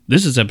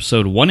This is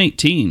episode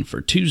 118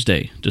 for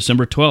Tuesday,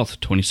 December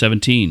 12th,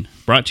 2017,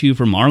 brought to you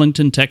from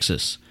Arlington,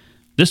 Texas.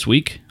 This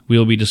week, we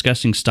will be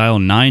discussing Style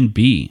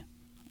 9B,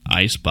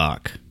 Ice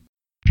Bock.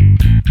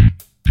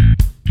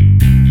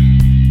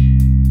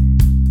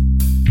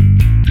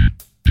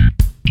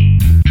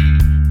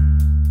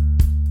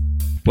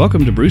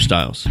 Welcome to Brew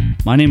Styles.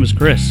 My name is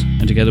Chris,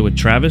 and together with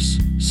Travis,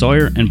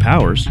 Sawyer, and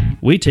Powers,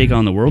 we take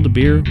on the world of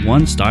beer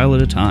one style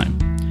at a time.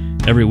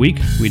 Every week,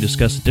 we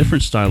discuss a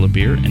different style of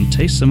beer and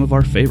taste some of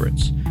our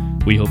favorites.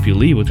 We hope you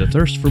leave with a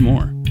thirst for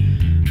more.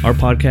 Our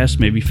podcast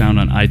may be found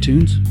on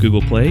iTunes,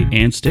 Google Play,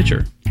 and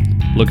Stitcher.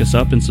 Look us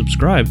up and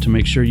subscribe to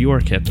make sure you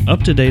are kept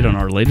up to date on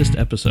our latest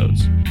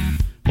episodes.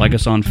 Like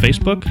us on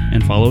Facebook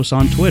and follow us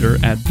on Twitter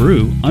at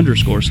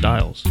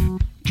brew_styles.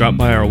 Drop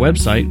by our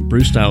website,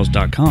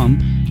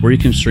 brewstyles.com, where you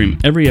can stream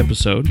every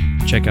episode,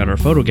 check out our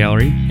photo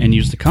gallery, and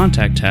use the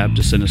contact tab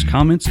to send us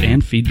comments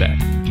and feedback.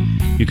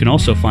 You can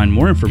also find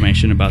more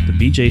information about the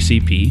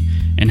BJCP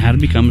and how to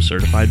become a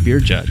certified beer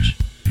judge.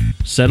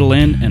 Settle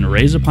in and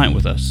raise a pint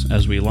with us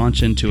as we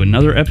launch into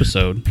another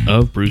episode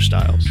of Brew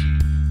Styles.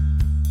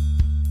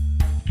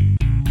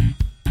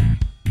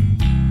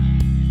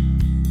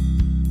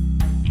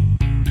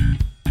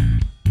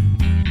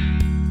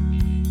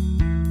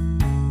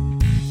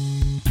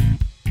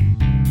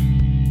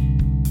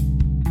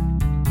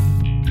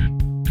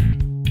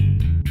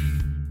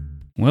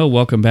 Well,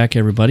 welcome back,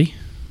 everybody.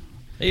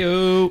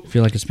 Heyo. I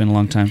feel like it's been a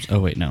long time. Oh,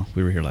 wait, no.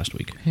 We were here last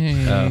week.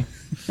 Hey.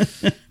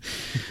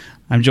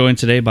 I'm joined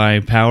today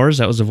by Powers.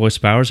 That was the voice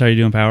of Powers. How are you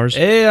doing, Powers?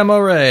 Hey, I'm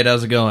all right.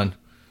 How's it going?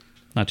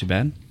 Not too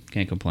bad.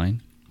 Can't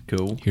complain.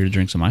 Cool. Here to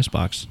drink some ice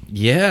box.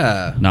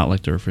 Yeah. Not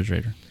like the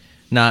refrigerator.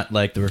 Not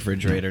like the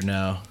refrigerator,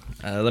 no.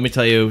 Let me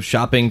tell you,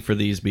 shopping for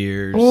these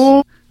beers.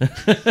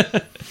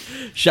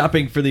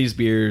 Shopping for these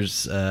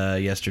beers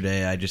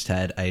yesterday, I just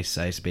had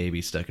Ice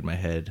Baby stuck in my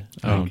head.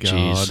 Oh,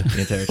 God. The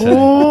entire time.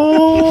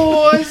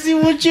 Oh, I see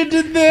what you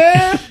did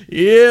there.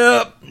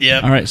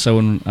 Yep. All right, so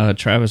when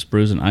Travis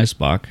brews an ice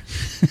bock,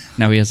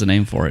 now he has a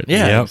name for it.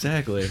 Yeah,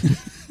 exactly.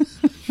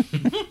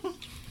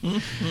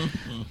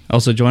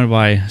 Also joined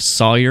by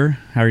Sawyer.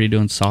 How are you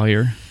doing,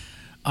 Sawyer?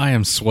 I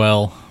am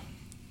swell.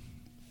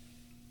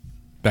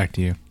 Back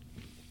to you.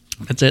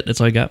 That's it. That's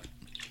all I got.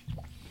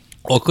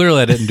 Well,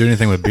 clearly I didn't do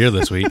anything with beer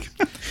this week.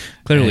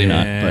 Clearly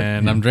not.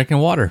 And I'm drinking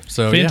water.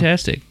 So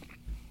fantastic.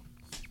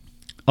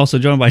 Also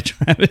joined by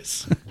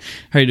Travis.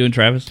 How are you doing,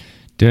 Travis?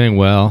 Doing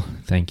well,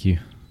 thank you.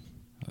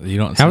 Yeah. You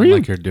don't How sound are you?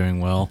 like you're doing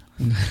well.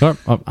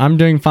 I'm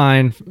doing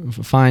fine.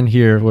 Fine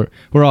here.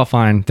 We're all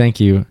fine.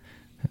 Thank you.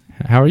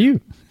 How are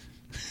you?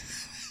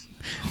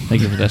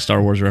 Thank you for that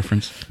Star Wars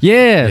reference.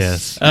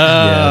 Yes.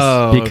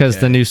 Oh, Because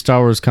the new Star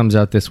Wars comes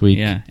out this week.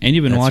 Yeah, and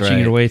you've been That's watching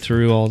right. your way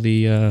through all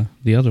the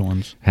other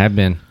ones. Have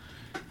been.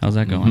 How's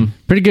that going?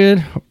 Pretty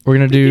good. We're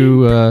going to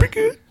do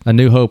A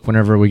New Hope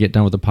whenever we get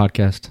done with the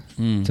podcast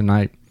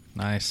tonight.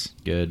 Nice.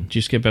 Good. Did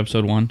you skip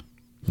episode 1?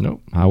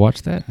 Nope. I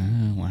watched that.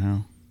 Oh,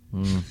 wow.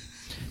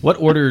 What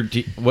order?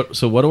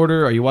 What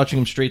order are you watching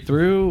them straight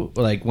through?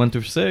 Like 1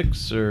 through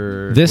 6,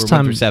 or This 1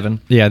 time through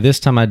 7? Yeah, this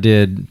time I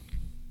did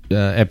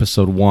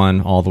episode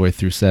 1 all the way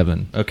through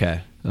 7. Okay.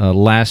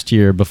 Last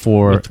year,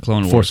 before With the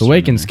Clone Wars Force in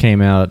Awakens there.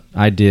 came out,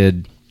 I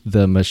did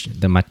the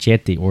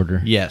machete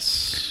order.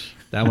 Yes,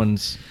 that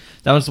one's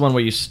the one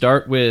where you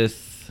start with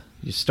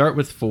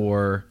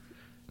 4.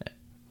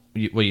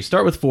 You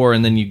start with 4,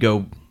 and then you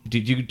go.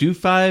 Did you do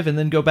 5 and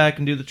then go back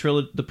and do the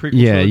prequel?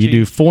 Yeah, trilogy? you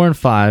do 4 and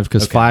 5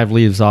 because Okay. 5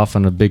 leaves off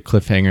on a big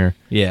cliffhanger.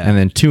 Yeah. And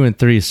then 2 and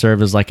 3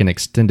 serve as like an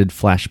extended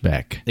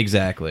flashback.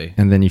 Exactly.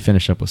 And then you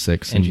finish up with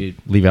 6 and And you-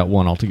 leave out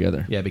 1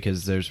 altogether. Yeah,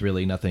 because there's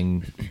really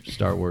nothing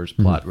Star Wars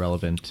plot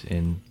relevant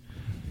in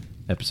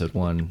episode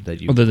 1 that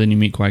you. Other than you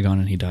meet Qui-Gon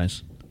and he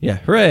dies. Yeah,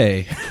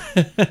 hooray!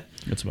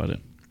 That's about it.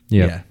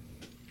 Yeah.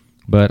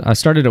 But I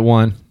started at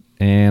 1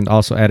 and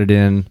also added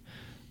in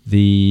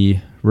the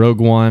Rogue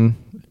One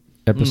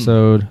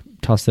episode,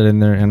 tossed that in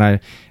there. And I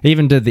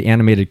even did the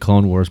animated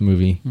Clone Wars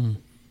movie,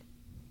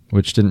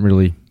 which didn't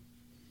really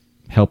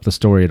help the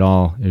story at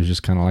all. It was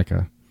just kind of like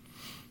it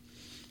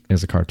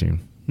was a cartoon.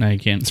 Now you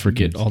can't It's for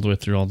get kids. all the way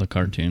through all the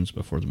cartoons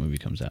before the movie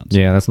comes out. So.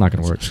 Yeah, that's not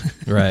going to work.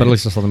 Right. But at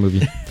least I saw the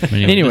movie. But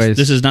anyway, Anyways.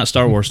 this is not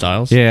Star Wars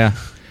styles. Yeah,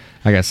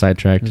 I got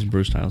sidetracked. This is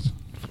Brew Styles.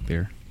 Fuck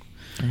beer.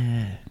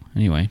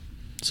 Anyway,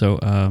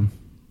 so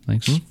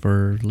thanks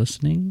for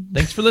listening.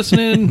 Thanks for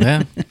listening.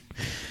 Yeah.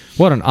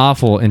 What an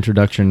awful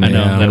introduction I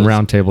know, that and was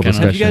roundtable kinda-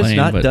 Have you discussion. guys lame,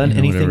 not but, done you know,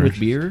 anything whatever. with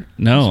beer?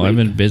 No, this I've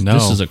week? been busy. No.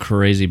 This is a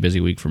crazy busy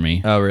week for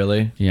me. Oh,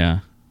 really? Yeah,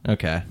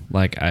 Okay.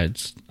 like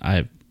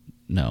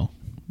no,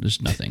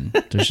 there's nothing.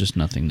 There's just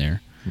nothing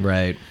there.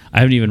 Right. I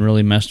haven't even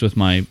really messed with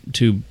my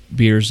 2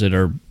 beers that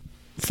are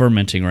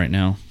fermenting right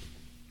now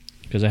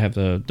because I have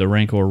the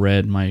Rancor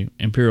Red, my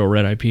Imperial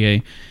Red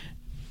IPA,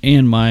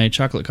 and my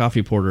Chocolate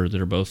Coffee Porter that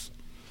are both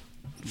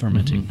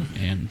fermenting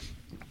and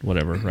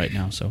whatever right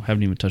now. So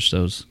haven't even touched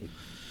those.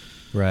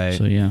 Right.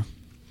 So yeah,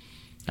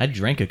 I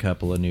drank a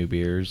couple of new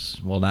beers.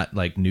 Well, not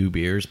like new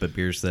beers, but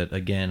beers that,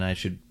 again, I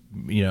should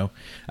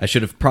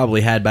have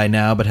probably had by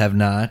now, but have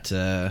not.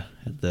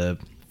 The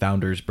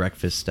Founder's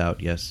Breakfast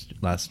Stout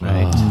last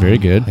night. Very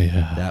good.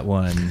 Yeah. That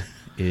one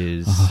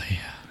is... Oh,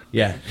 yeah.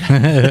 Yeah.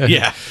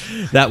 Yeah.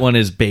 That one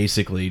is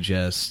basically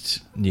just,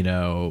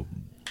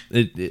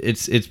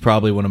 it's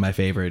probably one of my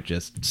favorite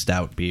just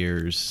stout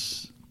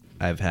beers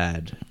I've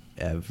had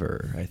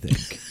ever, I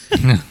think.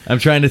 I'm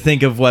trying to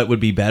think of what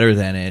would be better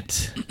than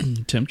it.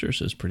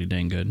 Temptress is pretty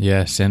dang good.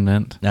 Yeah, Sin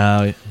Mint.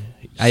 No,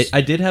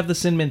 I did have the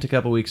Sin Mint a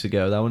couple weeks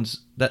ago. That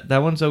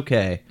one's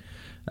okay.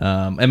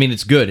 I mean,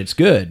 it's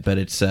good, but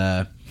it's...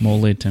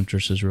 Mole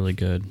Temptress is really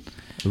good.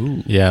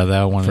 Ooh. Yeah,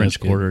 that one. French is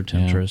good. Quarter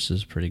Temptress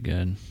is pretty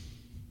good.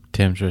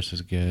 Temptress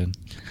is good.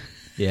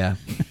 Yeah.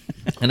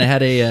 And I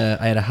had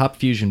a hop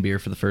fusion beer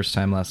for the first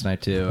time last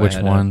night too. Which I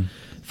had one?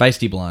 a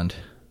Feisty Blonde.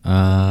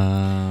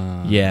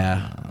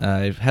 Yeah,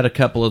 I've had a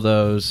couple of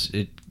those.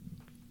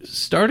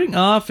 Starting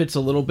off, it's a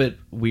little bit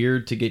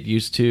weird to get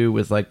used to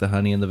with like the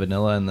honey and the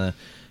vanilla and the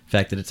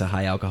fact that it's a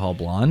high alcohol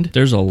blonde.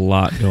 There's a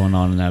lot going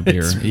on in that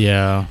beer.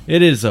 Yeah.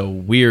 It is a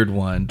weird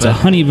one. It's a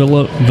honey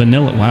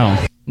vanilla.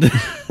 Wow.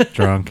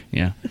 Drunk.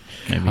 Yeah.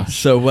 Maybe.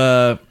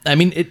 So I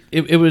mean,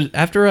 it was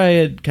after I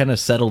had kind of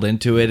settled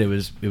into it. It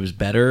was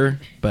better,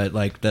 but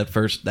like that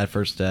first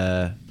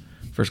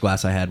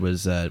glass I had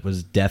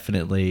was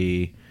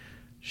definitely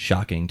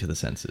shocking to the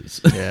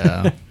senses.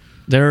 Yeah.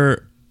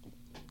 There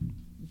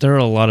are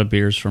a lot of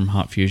beers from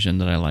Hop Fusion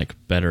that I like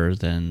better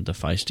than the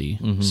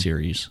Feisty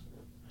series.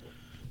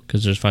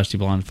 Because there's Feisty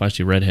Blonde,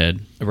 Feisty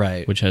Redhead,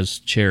 Right. which has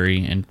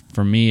cherry, and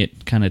for me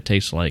it kind of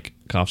tastes like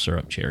cough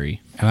syrup cherry.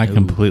 And I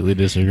completely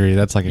disagree.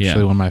 That's like actually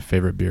Yeah. one of my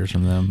favorite beers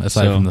from them,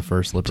 aside So, from the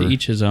first Lipper. To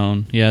each his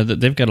own. Yeah,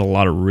 they've got a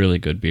lot of really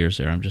good beers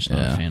there. I'm just not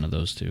Yeah. a fan of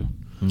those two.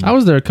 I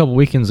was there a couple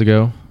weekends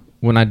ago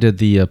when I did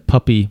the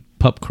pup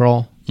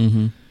crawl,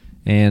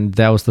 and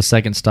that was the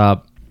second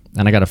stop.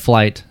 And I got a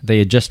flight. They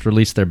had just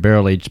released their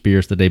barrel-aged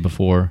beers the day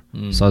before,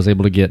 so I was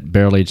able to get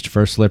barrel-aged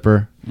First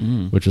Slipper,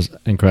 which was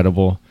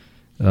incredible.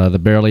 The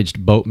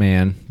barrel-aged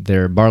Boatman,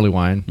 their barley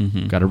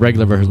wine. Got a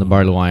regular version of the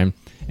barley wine,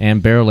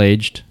 and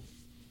barrel-aged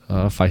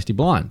Feisty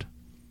Blonde,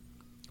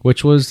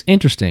 which was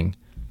interesting.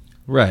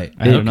 Right.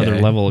 I had another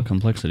level of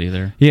complexity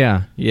there.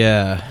 Yeah.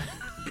 Yeah.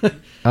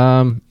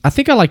 I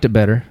think I liked it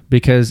better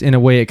because in a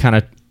way it kind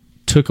of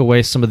took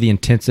away some of the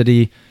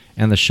intensity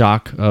and the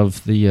shock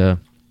of the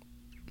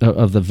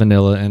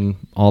vanilla and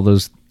all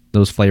those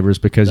flavors,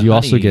 because The you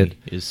also honey get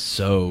is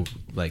so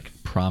like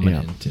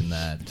prominent in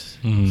that.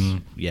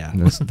 Yeah.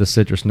 the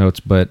citrus notes,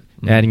 but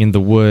adding in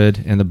the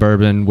wood and the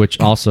bourbon, which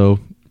also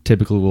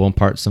typically will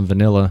impart some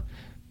vanilla,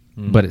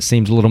 but it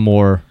seems a little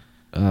more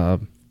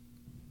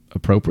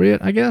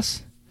appropriate, I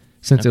guess,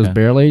 since it was Okay.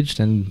 barrel aged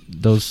and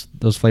those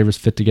flavors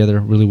fit together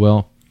really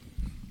well.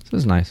 So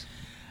it's nice.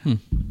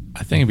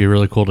 I think it'd be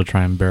really cool to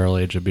try and barrel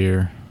age a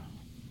beer,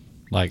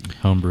 like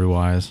homebrew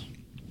wise.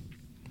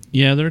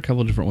 Yeah, there are a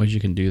couple of different ways you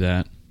can do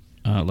that,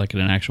 like in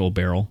an actual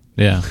barrel.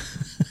 Yeah.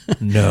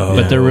 No.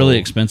 But they're really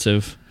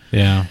expensive.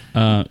 Yeah.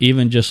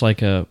 Even just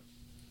like a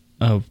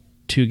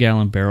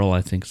 2-gallon barrel,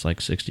 I think it's like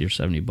 $60 or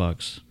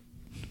 $70.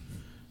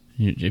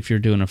 If you're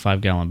doing a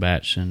 5-gallon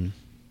batch, and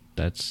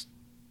it's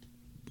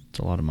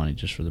a lot of money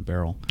just for the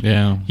barrel.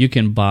 Yeah. You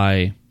can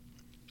buy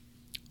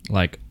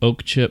like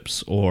oak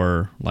chips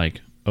or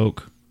like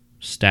oak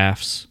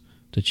staffs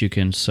that you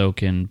can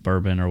soak in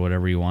bourbon or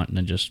whatever you want, and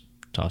then just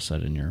toss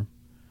that in your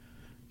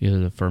either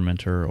the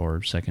fermenter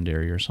or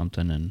secondary or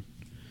something, and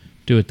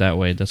do it that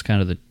way. That's kind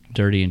of the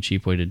dirty and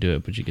cheap way to do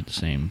it, but you get the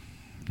same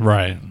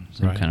Right.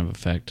 kind of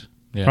effect.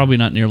 Yeah. Probably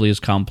not nearly as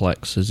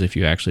complex as if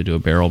you actually do a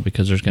barrel,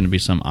 because there's going to be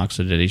some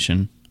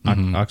oxidation.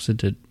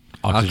 Oxidation.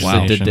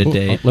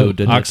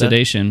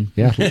 Oxidation.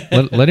 Yeah,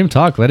 let him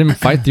talk. Let him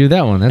fight through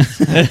that one. That's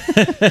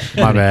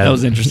My bad. That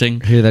was interesting.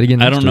 hear that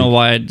again. I next don't know week.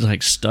 why I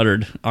like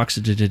stuttered.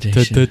 Oxidation.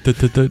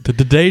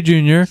 Today,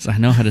 Junior. I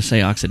know how to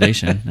say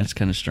oxidation. That's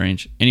kind of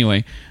strange.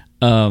 Anyway,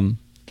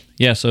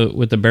 yeah, so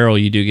with the barrel,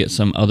 you do get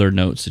some other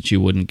notes that you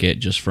wouldn't get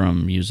just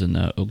from using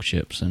the oak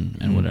chips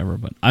and whatever.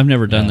 But I've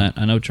never done that.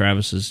 I know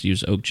Travis has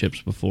used oak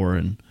chips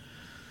before,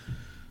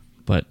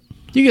 but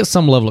You get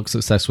some level of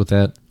success with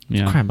that.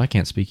 Yeah. Crap, I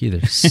can't speak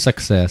either.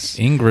 Success.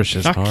 English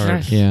is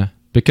hard. Yeah,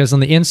 because on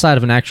the inside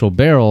of an actual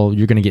barrel,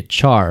 you're going to get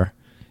char,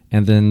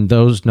 and then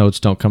those notes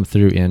don't come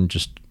through in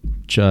just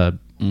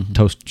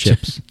toast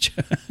chips.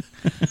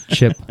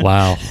 Chip.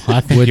 Wow.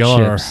 I think Wood y'all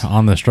chips. are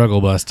on the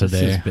struggle bus This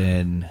today. has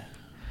been,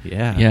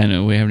 yeah. yeah,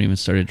 no, we haven't even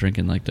started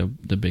drinking like the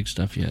big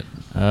stuff yet.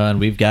 And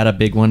we've got a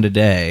big one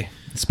today.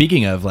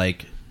 Speaking of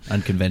like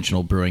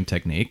unconventional brewing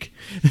technique,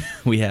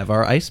 we have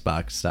our ice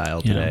box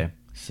style Yeah. today.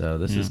 So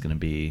this is going to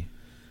be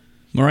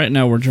Well, right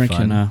now we're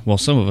drinking, Fun. well,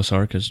 some of us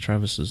are because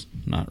Travis has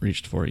not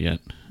reached for it yet.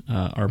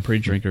 Our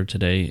pre-drinker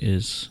today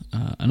is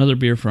another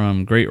beer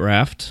from Great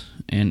Raft,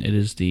 and it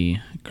is the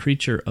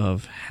Creature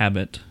of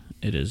Habit.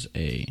 It is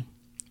a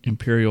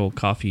Imperial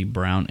Coffee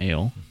Brown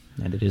Ale,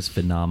 and it is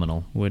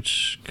phenomenal.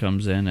 which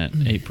comes in at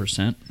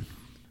 8%.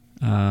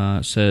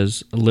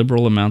 Says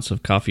liberal amounts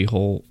of coffee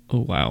whole.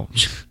 Oh, wow.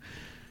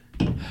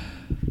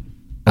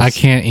 I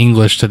can't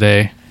English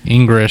today.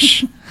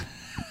 English.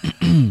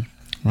 We're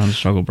on the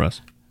struggle bus.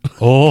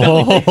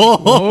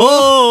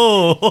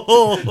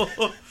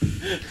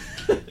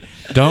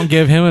 Don't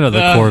give him another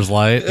Coors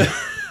Light.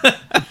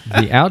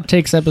 The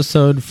outtakes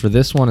episode for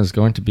this one is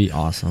going to be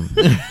awesome.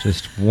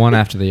 Just one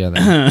after the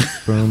other.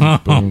 Boom,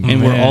 boom,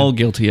 And we're Man. all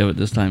guilty of it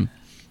this time.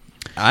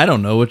 I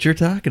don't know what you're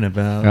talking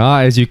about.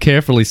 As you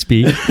carefully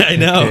speak. I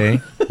know. Okay.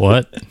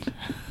 What?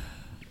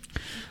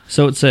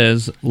 So it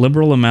says,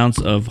 liberal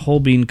amounts of whole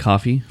bean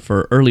coffee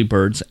for early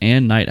birds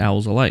and night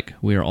owls alike.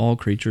 We are all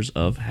creatures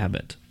of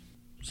habit.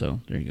 So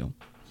there you go.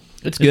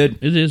 It's good.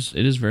 It is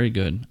very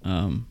good.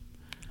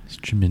 It's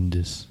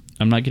tremendous.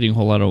 I'm not getting a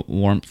whole lot of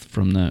warmth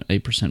from the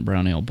 8%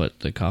 brown ale, but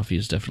the coffee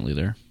is definitely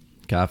there.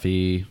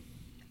 Coffee.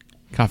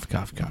 Coffee.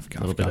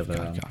 little bit of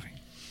a- coffee.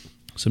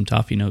 Some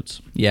toffee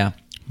notes, Yeah.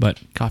 but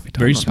Coffee.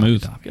 very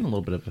smooth. Getting a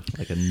little bit of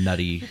like a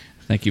nutty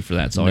Thank you for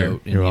that, Sawyer.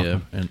 note in You're the,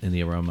 welcome. in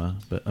the aroma.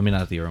 But I mean,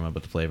 not the aroma,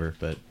 but the flavor.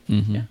 But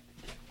Mhm. yeah.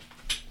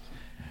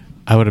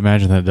 I would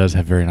imagine that it does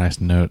have very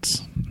nice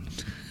notes.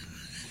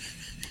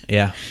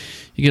 Yeah.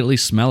 You can at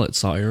least smell it,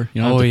 Sawyer.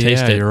 You don't have to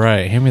taste it. You're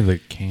right. Hand me the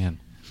can.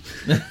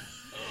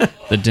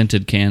 The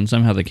dented can.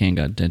 Somehow the can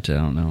got dented.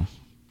 I don't know.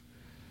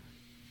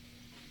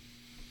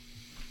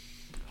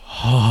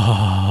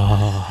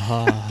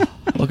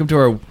 Welcome to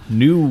our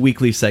new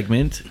weekly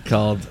segment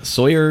called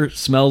Sawyer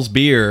Smells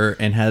Beer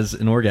and Has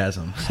an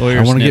Orgasm. Sawyer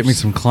I want to get sniffs. me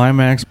some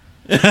climax.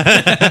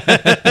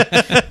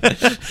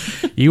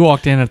 You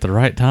walked in at the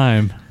right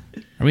time.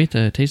 Are we at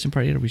the tasting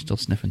party yet, or are we still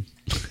sniffing?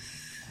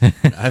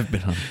 I've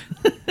been on.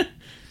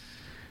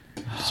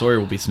 Sawyer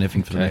will be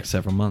sniffing for the next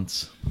several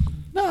months.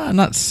 No,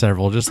 not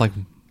several. Just like,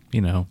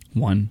 One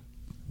One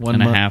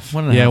and a month- half.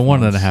 one and a yeah, half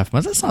 1.5 months.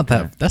 months. That's not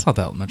that. That's not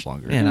that much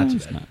longer. Yeah, not too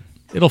It's bad. not.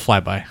 It'll fly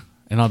by,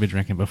 and I'll be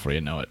drinking before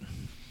you know it.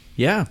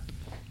 Yeah.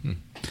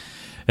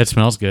 It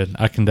smells good.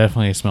 I can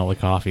definitely smell the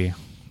coffee.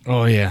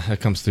 Oh, yeah. That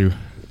comes through.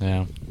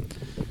 Yeah.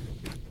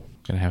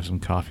 Gonna have some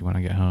coffee when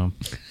I get home.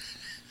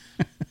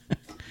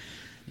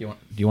 Do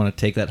you want to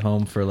take that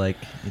home for like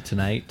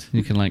tonight?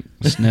 You can like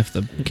sniff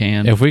the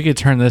can. If we could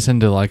turn this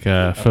into like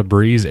a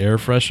Febreze air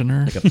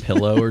freshener, Like a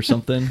pillow or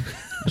something?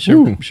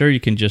 Sure, you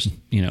can just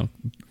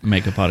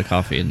make a pot of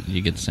coffee and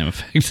you get the same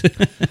effect.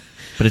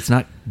 But it's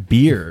not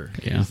beer.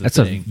 Yeah. is the That's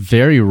a thing.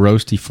 very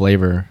roasty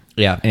flavor.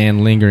 Yeah.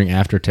 And lingering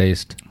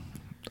aftertaste.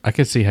 I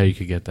could see how you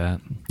could get that.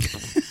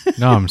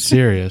 No, I'm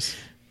serious.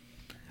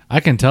 I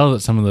can tell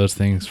that some of those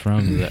things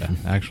from the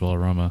actual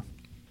aroma.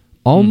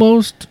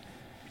 Almost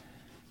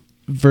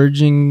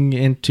verging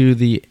into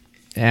the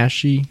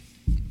ashy,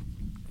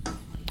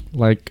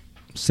 like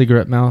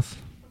cigarette mouth.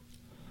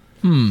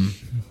 Probably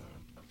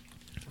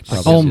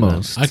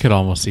Almost. I could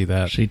almost see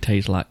that. She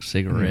tastes like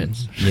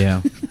cigarettes.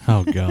 Yeah.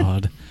 Oh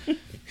God.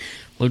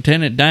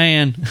 Lieutenant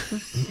Dan.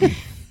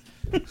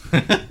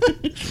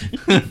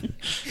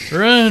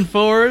 Run,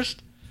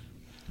 Forrest.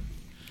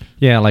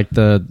 Yeah, like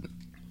the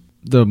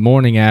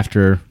morning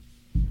after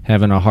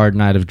having a hard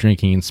night of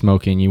drinking and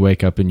smoking, you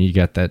wake up and you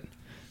get that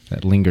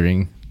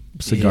lingering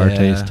cigar Yeah.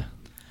 taste.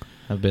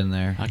 I've been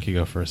there. I could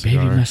go for a Baby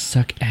cigar. must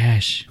suck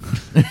ash.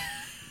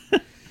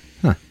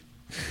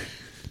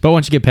 But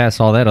once you get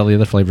past all that, all the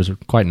other flavors are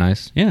quite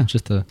nice. Yeah.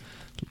 Just maybe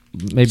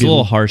It's a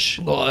little harsh.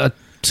 a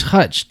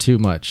touch too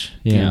much.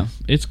 Yeah,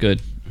 it's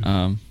good.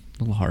 A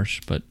little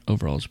harsh, but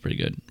overall it's pretty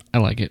good. I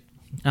like it.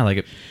 I like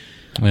it.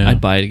 Yeah.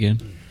 I'd buy it again.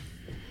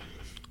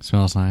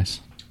 Smells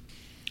nice.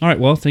 All right,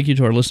 well, thank you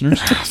to our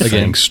listeners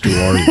again. Thanks to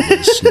our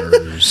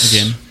listeners.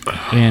 Again.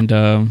 And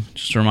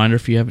just a reminder,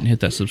 if you haven't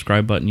hit that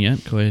subscribe button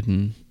yet, go ahead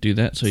and do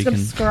that so you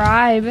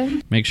Subscribe.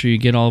 can make sure you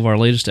get all of our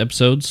latest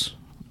episodes.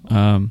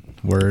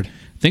 Word.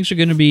 Things are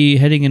going to be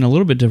heading in a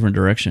little bit different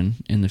direction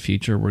in the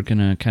future. We're going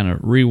to kind of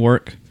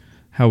rework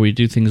how we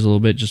do things a little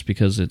bit just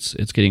because it's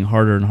getting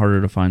harder and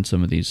harder to find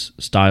some of these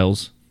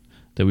styles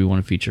that we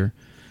want to feature.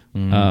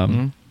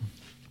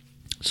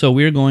 So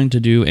we're going to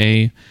do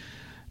a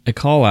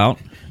call out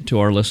to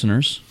our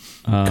listeners.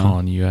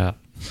 Calling you out.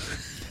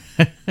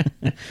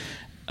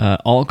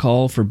 All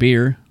call for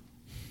beer.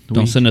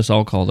 Don't send us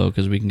all call though,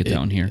 because we can get that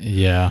one here.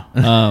 Yeah.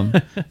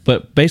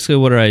 But basically,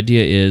 what our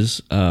idea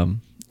is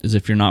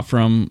if you're not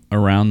from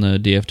around the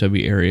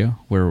DFW area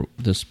where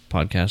this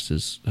podcast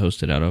is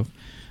hosted out of,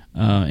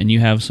 and you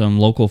have some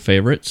local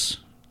favorites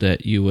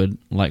that you would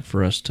like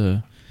for us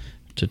to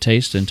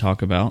taste and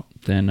talk about,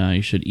 then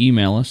you should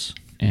email us,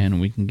 and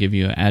we can give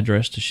you an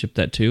address to ship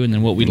that to. And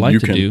then what we'd like You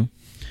to can do,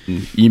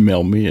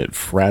 email me at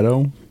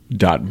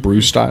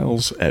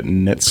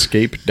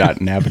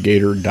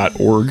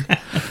fratto.brewstyles@netscape.navigator.org.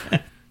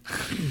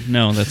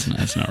 no, that's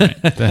not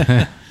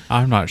right.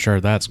 I'm not sure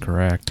that's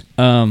correct.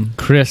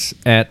 Chris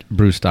at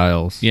Brew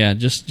Styles. Yeah,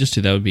 just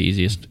do that would be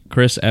easiest.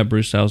 Chris at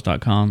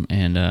brewstyles.com,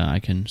 and I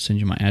can send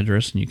you my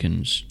address, and you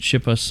can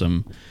ship us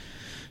some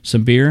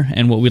beer.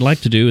 And what we'd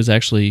like to do is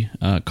actually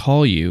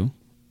call you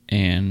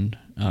and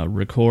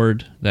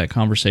record that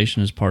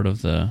conversation as part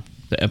of the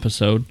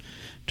episode,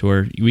 to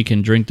where we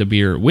can drink the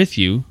beer with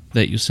you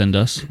that you send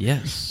us.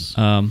 Yes.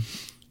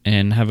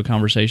 And have a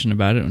conversation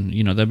about it. And,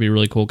 that'd be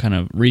really cool. Kind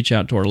of reach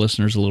out to our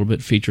listeners a little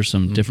bit, feature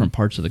some different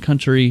parts of the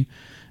country,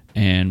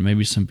 and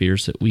maybe some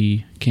beers that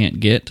we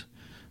can't get.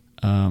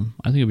 I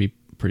think it'd be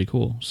pretty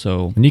cool.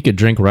 So And you could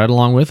drink right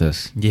along with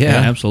us. Yeah.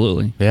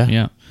 absolutely. Yeah.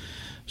 Yeah.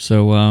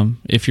 So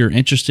if you're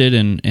interested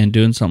in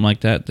doing something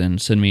like that, then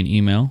send me an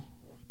email,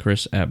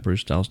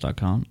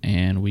 chris@brewstyles.com,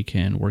 and we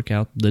can work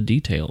out the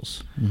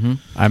details.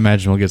 I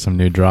imagine we'll get some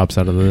new drops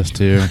out of this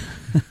too.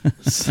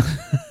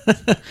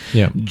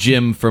 Yeah.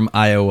 Jim from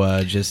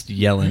Iowa just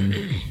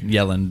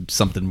yelling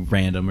something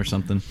random or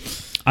something.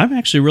 I'm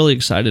actually really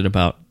excited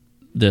about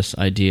this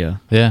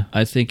idea. Yeah.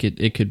 I think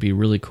it could be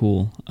really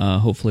cool.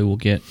 Hopefully we'll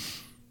get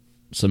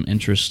some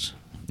interest,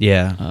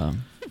 Yeah.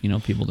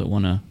 people that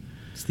want to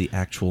It's the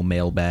actual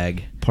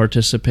mailbag.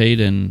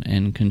 participate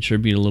and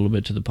contribute a little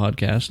bit to the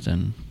podcast,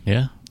 and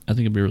Yeah. I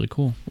think it'd be really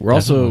cool. We're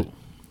also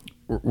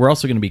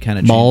going to be kind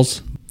of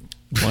Balls.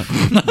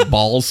 What?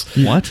 Balls.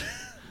 What?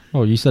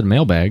 Oh, you said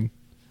mailbag.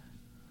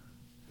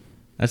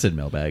 I said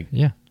mailbag.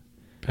 Yeah.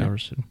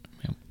 Powers.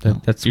 Yeah.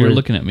 That's You're where,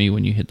 looking at me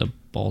when you hit the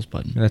balls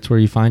button. That's where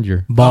you find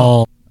your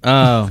Ball.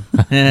 Oh,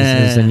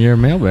 This is in your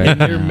mailbag.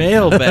 your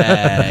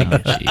mailbag.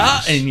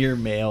 jeez. In your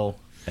mail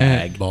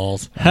bag.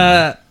 Balls.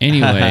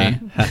 Anyway,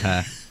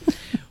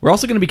 We're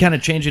also going to be kind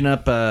of changing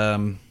up,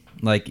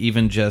 like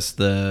even just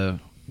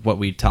what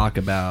we talk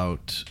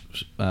about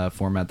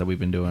format that we've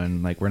been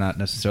doing. Like we're not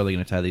necessarily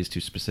going to tie these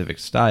to specific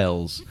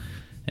styles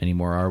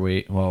anymore, are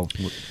we? Well,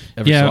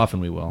 every Yeah. so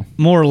often we will.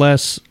 more or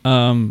less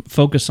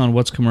focus on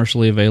what's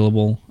commercially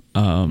available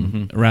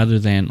rather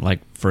than, like,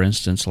 for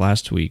instance,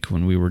 last week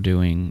when we were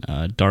doing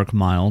dark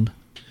mild,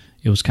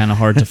 it was kind of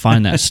hard to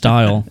find that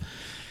style.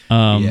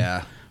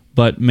 Yeah.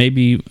 But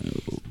maybe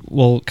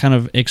we'll kind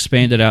of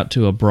expand it out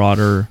to a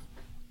broader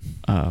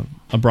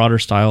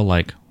style,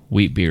 like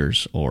wheat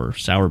beers or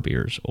sour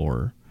beers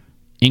or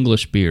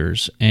English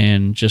beers,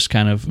 and just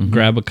kind of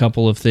grab a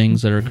couple of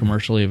things that are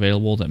commercially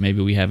available that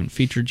maybe we haven't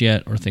featured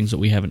yet, or things that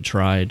we haven't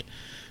tried,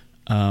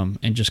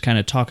 and just kind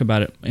of talk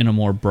about it in a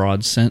more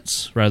broad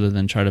sense rather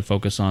than try to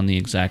focus on the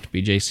exact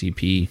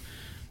BJCP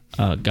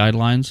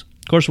guidelines.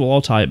 Of course, we'll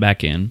all tie it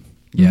back in.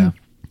 Yeah.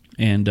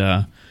 And,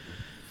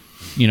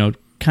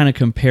 kind of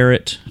compare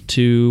it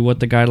to what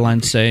the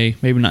guidelines say.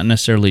 Maybe not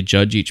necessarily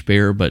judge each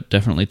beer, but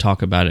definitely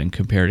talk about it and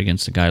compare it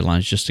against the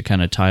guidelines just to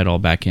kind of tie it all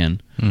back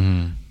in.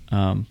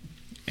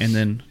 And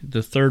then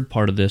the third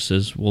part of this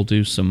is we'll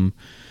do some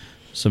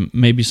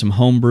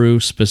homebrew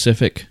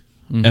specific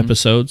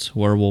episodes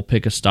where we'll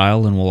pick a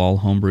style and we'll all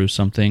homebrew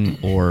something.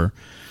 Or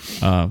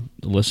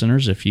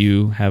listeners, if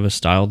you have a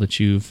style that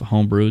you've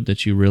homebrewed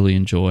that you really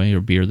enjoy, or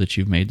beer that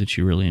you've made that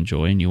you really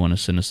enjoy, and you want to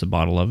send us a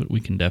bottle of it, we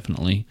can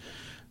definitely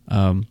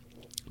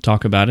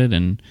talk about it.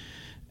 And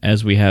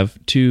as we have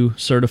 2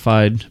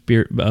 certified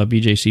beer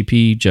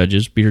BJCP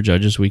judges, beer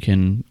judges, we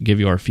can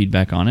give you our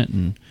feedback on it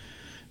and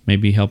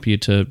maybe help you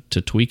to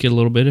tweak it a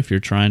little bit if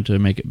you're trying to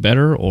make it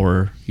better,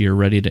 or you're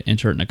ready to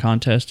enter it in a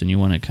contest and you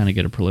want to kind of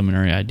get a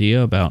preliminary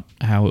idea about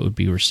how it would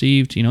be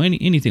received,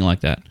 anything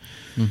like that.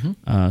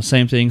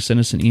 Same thing, send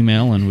us an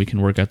email and we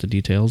can work out the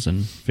details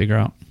and figure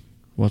out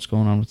what's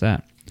going on with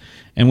that.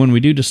 And when we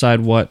do decide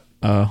what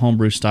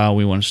homebrew style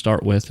we want to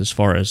start with as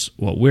far as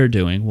what we're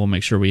doing, we'll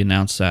make sure we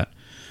announce that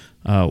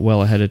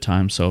well ahead of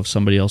time. So if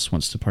somebody else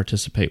wants to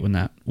participate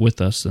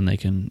with us, then they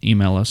can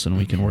email us and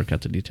we can work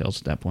out the details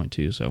at that point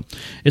too. So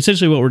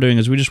essentially what we're doing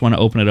is we just want to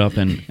open it up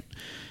and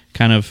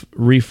kind of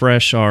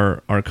refresh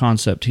our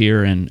concept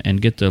here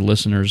and get the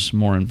listeners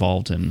more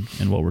involved in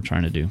what we're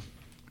trying to do.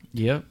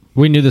 Yep.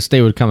 We knew this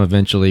day would come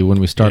eventually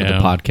when we started Yeah.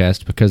 the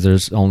podcast, because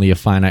there's only a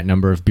finite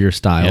number of beer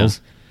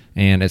styles.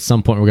 And at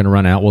some point we're going to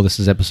run out. Well, this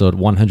is episode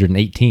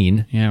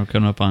 118. Yeah, we're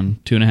coming up on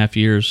 2.5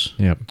 years.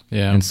 Yep.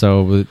 Yeah. And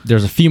so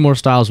there's a few more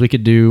styles we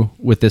could do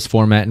with this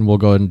format, and we'll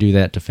go ahead and do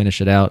that to finish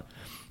it out.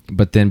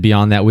 But then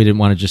beyond that, we didn't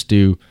want to just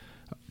do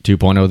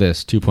 2.0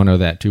 this, 2.0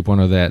 that,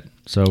 2.0 that.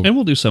 So And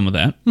we'll do some of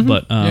that,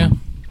 but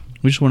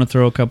we just want to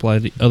throw a couple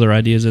other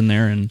ideas in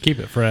there and Keep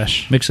it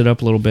fresh. mix it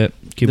up a little bit,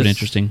 keep it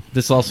interesting.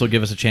 This will also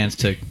give us a chance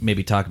to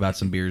maybe talk about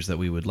some beers that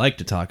we would like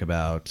to talk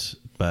about,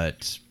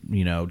 but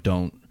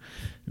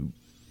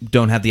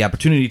don't have the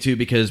opportunity to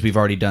because we've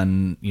already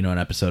done an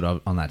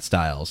episode on that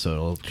style. So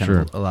it'll kind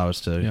of allow us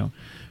to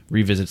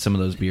revisit some of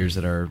those beers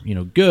that are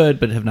good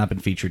but have not been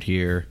featured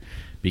here,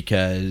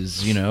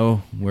 because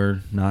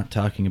we're not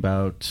talking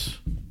about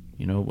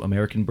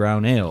American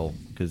brown ale,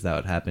 because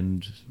that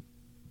happened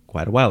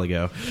quite a while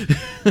ago.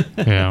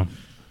 Yeah.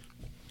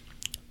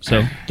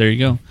 So there you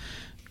go.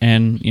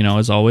 And,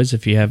 as always,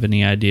 if you have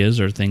any ideas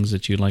or things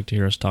that you'd like to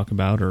hear us talk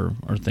about, or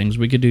things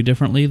we could do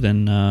differently,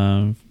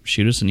 then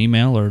shoot us an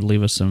email or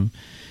leave us some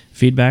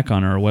feedback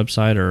on our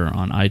website or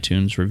on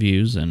iTunes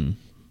reviews, and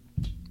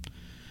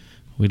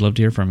we'd love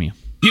to hear from you.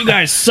 You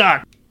guys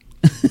suck!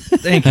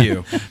 Thank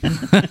you.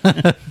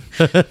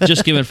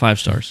 Just give it 5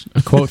 stars.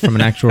 a quote from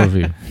an actual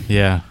review.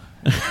 Yeah.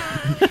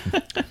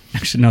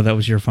 Actually, no, that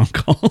was your phone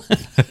call.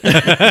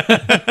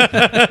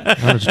 I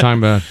know what you're talking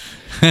about.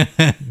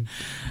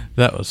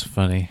 That was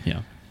funny.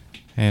 Yeah.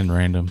 And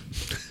random.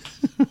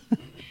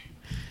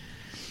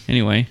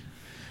 Anyway,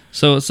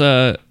 so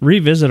let's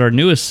revisit our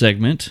newest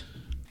segment.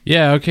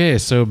 Yeah, okay.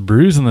 So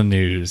Brews in the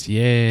news.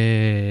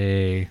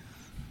 Yay.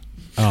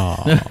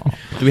 Oh,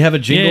 Do we have a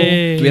jingle?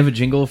 Yay. Do we have a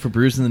jingle for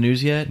Brews in the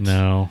News yet?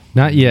 no.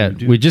 Not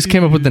yet. We just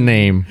came up with the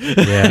name.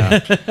 Yeah.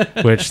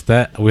 Which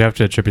that we have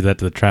to attribute that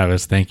to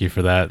Travis. Thank you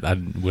for that. I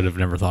would have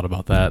never thought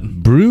about that.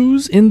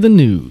 Brews in the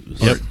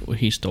News. Yep.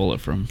 He stole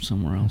it from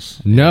somewhere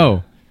else.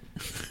 No.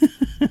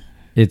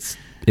 it's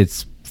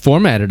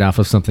formatted off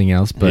of something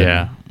else, but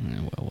yeah.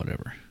 Well,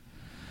 whatever.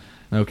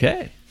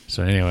 Okay.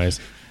 So, anyways,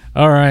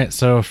 all right.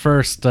 So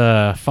first,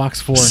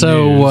 Fox 4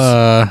 So News.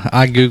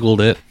 I Googled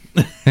it.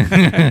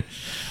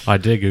 I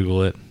did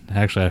Google it.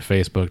 Actually, I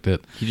Facebooked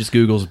it. He just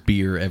Googles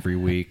beer every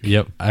week.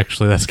 Yep.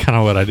 Actually, that's kind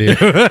of what I do.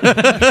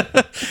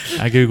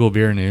 I Google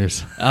beer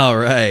news. All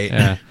right.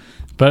 Yeah.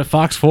 But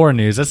Fox 4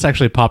 News, that's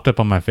actually popped up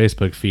on my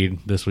Facebook feed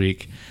this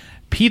week.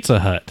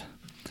 Pizza Hut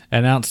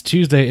announced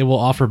Tuesday it will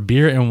offer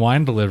beer and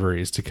wine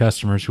deliveries to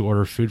customers who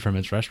order food from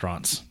its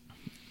restaurants.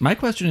 My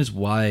question is,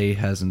 why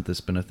hasn't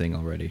this been a thing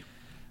already?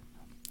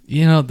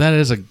 You know, that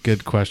is a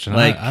good question.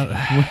 Like-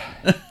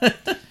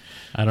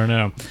 I don't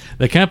know.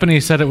 The company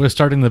said it was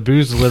starting the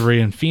booze delivery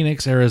in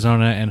Phoenix,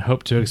 Arizona, and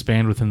hoped to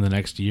expand within the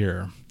next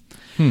year.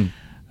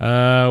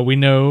 We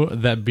know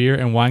that beer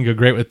and wine go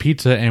great with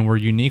pizza, and we're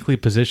uniquely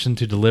positioned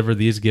to deliver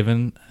these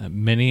given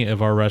many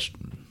of our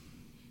restaurants.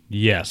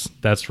 Yes,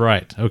 that's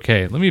right.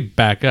 Okay, let me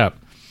back up.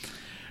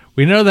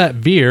 We know that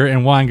beer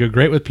and wine go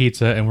great with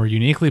pizza, and we're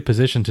uniquely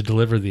positioned to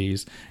deliver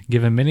these,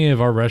 given many of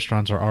our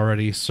restaurants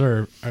already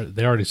serve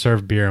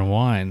beer and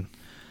wine.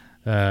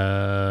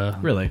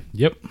 Really?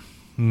 Yep.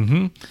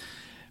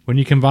 When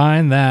you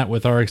combine that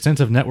with our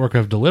extensive network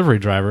of delivery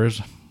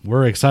drivers,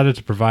 we're excited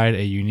to provide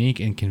a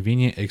unique and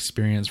convenient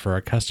experience for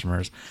our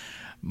customers.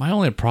 My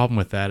only problem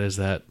with that is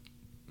that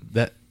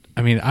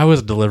I mean, I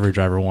was a delivery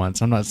driver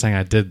once. I'm not saying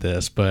I did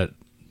this, but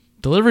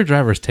delivery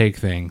drivers take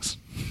things.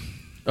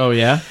 Oh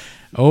yeah.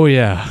 Oh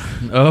yeah.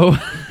 Oh.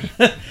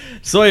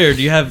 Sawyer,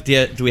 do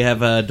we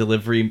have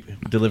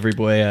delivery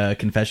boy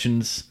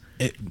confessions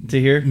to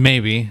hear?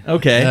 Maybe.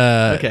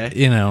 Okay. Okay.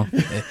 You know,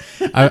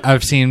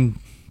 I've seen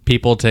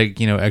people take,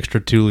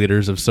 extra 2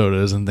 liters of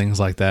sodas and things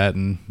like that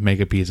and make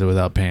a pizza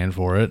without paying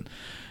for it.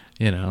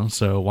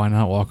 So why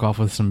not walk off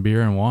with some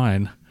beer and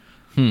wine?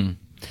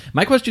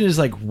 My question is,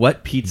 like,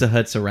 what Pizza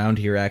Huts around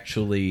here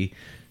actually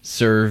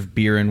serve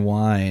beer and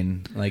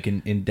wine, like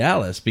in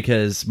Dallas?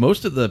 Because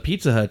most of the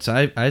Pizza Huts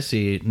I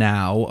see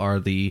now are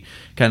the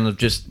kind of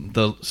just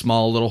the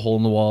small little hole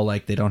in the wall,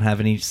 like they don't have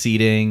any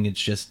seating,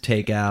 it's just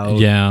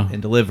takeout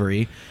and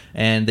delivery,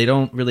 and they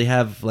don't really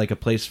have like a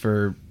place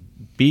for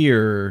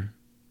beer.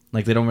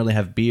 Like they don't really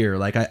have beer.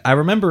 Like I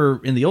remember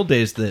in the old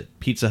days that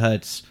Pizza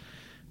Huts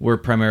were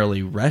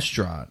primarily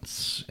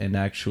restaurants and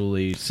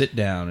actually sit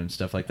down and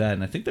stuff like that.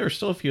 And I think there are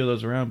still a few of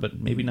those around, but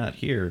maybe not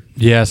here.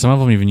 Yeah, some of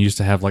them even used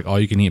to have like all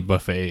you can eat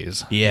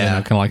buffets. Yeah.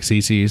 Kind of like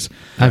CC's.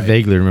 I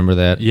vaguely remember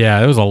that. Yeah,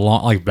 it was a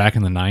long, like back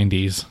in the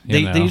 90s.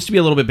 They used to be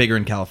a little bit bigger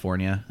in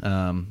California,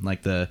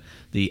 like the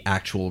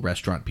actual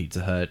restaurant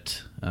Pizza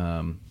Hut.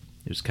 It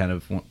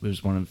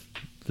was one of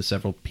the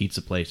several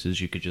pizza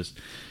places you could just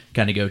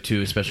kind of go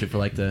to, especially for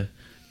like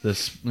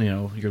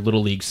your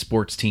little league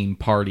sports team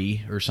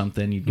party or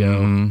something. You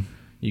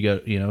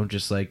go,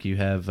 just like you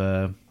have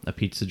a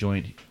pizza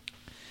joint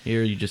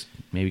here, you just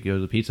maybe go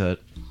to the Pizza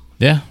Hut.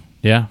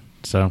 Yeah.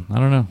 So I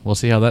don't know. We'll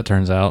see how that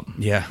turns out.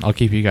 Yeah. I'll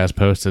keep you guys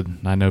posted.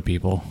 I know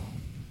people.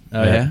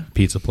 Oh at yeah,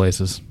 pizza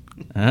places.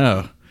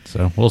 oh.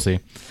 So we'll see.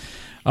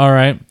 All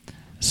right.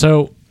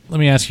 So let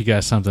me ask you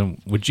guys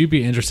something. Would you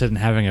be interested in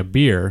having a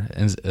beer,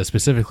 and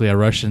specifically a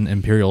Russian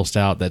Imperial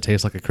Stout that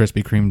tastes like a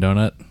Krispy Kreme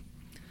donut?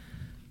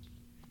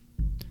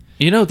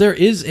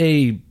 There's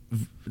a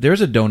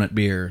donut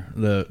beer,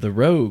 the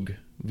Rogue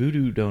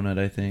Voodoo Donut,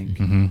 I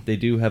think. They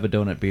do have a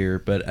donut beer,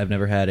 but I've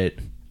never had it.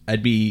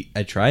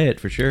 I'd try it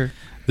for sure.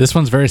 This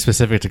one's very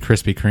specific to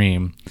Krispy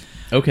Kreme.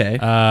 Okay.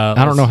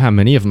 I don't know how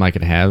many of them I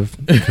could have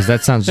because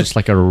that sounds just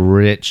like a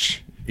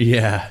rich,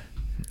 Yeah.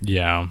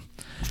 Yeah.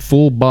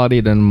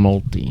 full-bodied and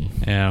malty.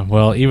 Yeah.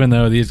 Well, even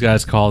though these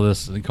guys call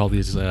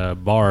these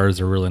bars,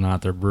 are really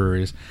not, they're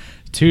breweries.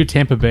 2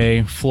 Tampa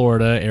Bay,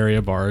 Florida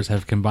area bars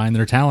have combined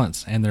their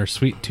talents and their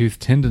sweet tooth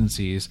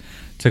tendencies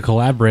to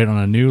collaborate on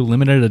a new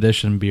limited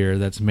edition beer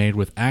that's made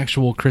with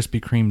actual Krispy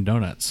Kreme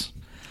donuts.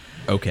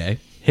 Okay.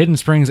 Hidden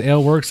Springs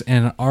Ale Works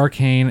and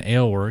Arcane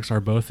Ale Works are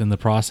both in the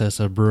process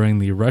of brewing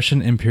the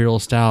Russian Imperial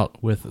Stout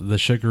with the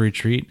sugary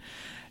treat,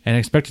 and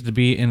expected to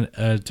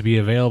be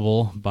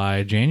available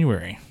by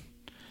January.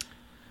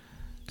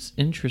 It's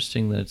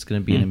interesting that it's going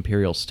to be an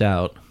Imperial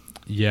Stout.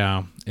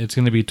 Yeah, it's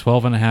going to be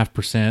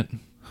 12.5%.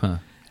 Huh.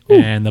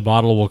 And the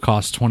bottle will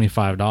cost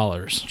 $25.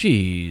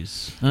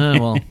 Jeez.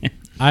 Well,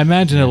 I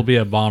imagine it'll be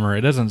a bomber.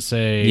 It doesn't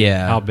say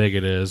how big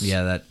it is.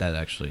 yeah, that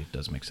actually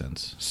does make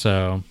sense.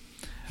 So,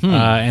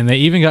 and they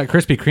even got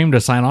Krispy Kreme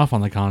to sign off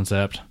on the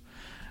concept,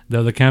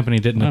 though the company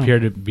didn't appear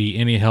to be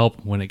any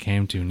help when it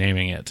came to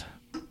naming it.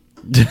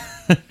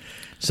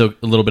 So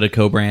a little bit of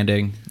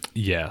co-branding,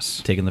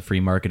 Yes, taking the free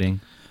marketing.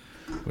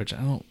 which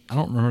I don't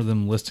remember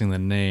them listing the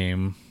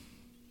name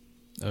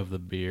of the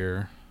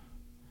beer.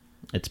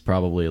 It's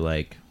probably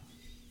like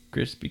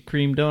Krispy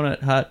Kreme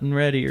donut, hot and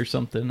ready, or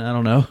something. I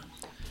don't know.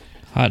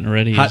 Hot and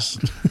ready. Hot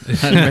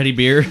and ready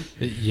beer.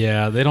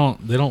 Yeah, they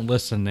don't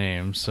list a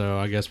name, so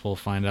I guess we'll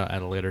find out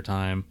at a later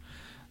time.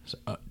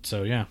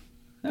 So yeah,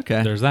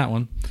 Okay. there's that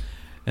one.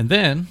 And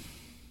then,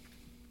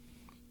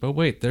 but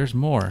wait, there's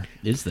more.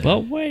 Is there?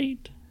 But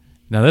wait.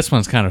 Now this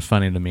one's kind of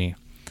funny to me.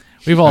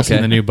 We've all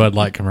seen the new Bud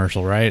Light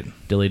commercial, right?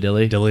 Dilly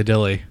dilly. Dilly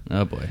dilly.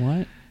 Oh boy.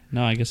 What?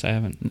 No, I guess I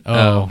haven't.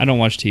 Oh. I don't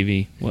watch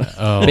TV. What?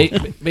 Oh.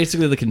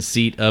 Basically, the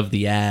conceit of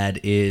the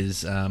ad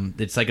is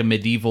it's like a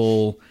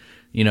medieval,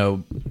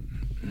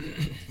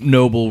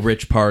 noble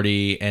rich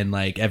party, and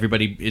like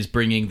everybody is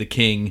bringing the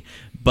king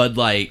Bud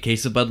Light,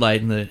 case of Bud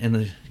Light, and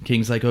the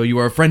king's like, "Oh, you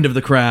are a friend of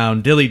the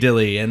crown, dilly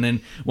dilly." And then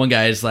one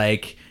guy is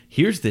like,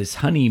 "Here's this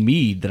honey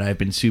mead that I've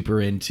been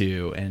super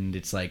into," and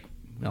it's like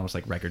almost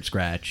like record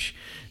scratch,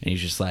 and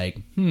he's just like,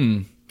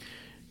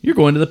 "You're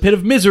going to the pit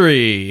of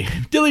misery,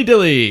 dilly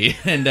dilly."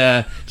 And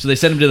so they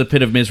sent him to the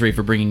pit of misery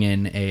for bringing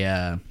in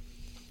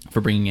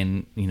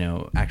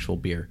actual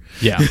beer.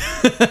 Yeah.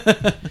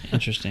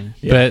 Interesting.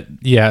 But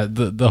yeah,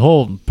 the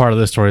whole part of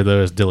this story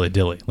though is dilly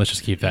dilly. Let's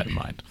just keep that in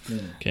mind.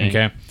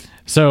 Okay.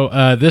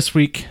 So this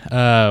week,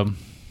 the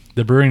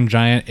brewing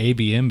giant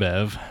AB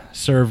InBev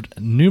served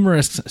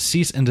numerous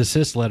cease and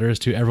desist letters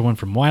to everyone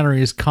from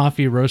wineries,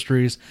 coffee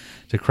roasteries,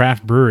 to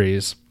craft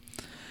breweries.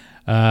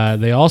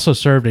 They also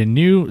served a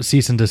new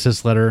cease and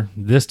desist letter,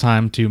 this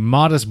time to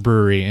Modest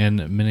Brewery in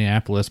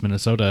Minneapolis,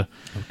 Minnesota.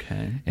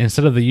 Okay.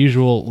 Instead of the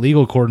usual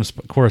legal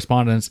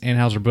correspondence,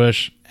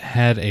 Anheuser-Busch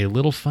had a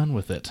little fun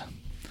with it.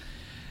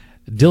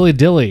 Dilly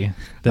dilly,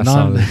 the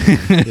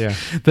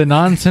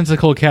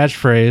nonsensical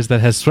catchphrase that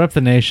has swept the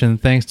nation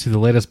thanks to the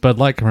latest Bud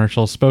Light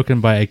commercial spoken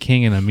by a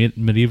king in a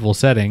medieval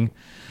setting.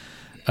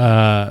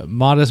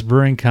 Modest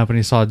Brewing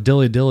Company saw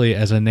Dilly Dilly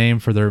as a name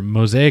for their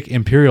Mosaic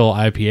Imperial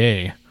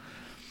IPA.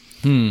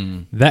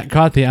 That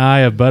caught the eye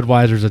of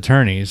Budweiser's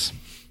attorneys.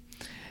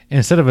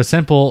 Instead of a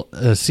simple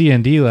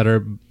C&D letter,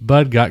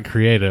 Bud got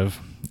creative.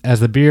 As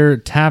the beer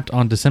tapped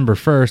on December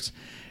 1st,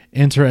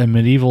 enter a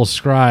medieval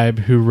scribe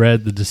who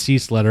read the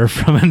deceased letter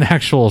from an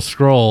actual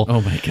scroll.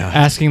 Oh my God.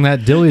 Asking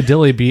that Dilly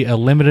Dilly be a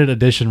limited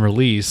edition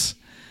release.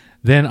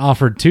 Then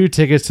offered 2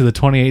 tickets to the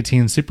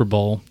 2018 Super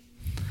Bowl.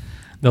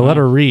 The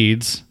letter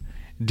reads,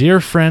 "Dear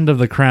friend of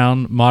the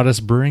crown,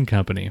 Modest Brewing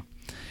Company.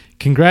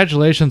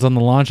 Congratulations on the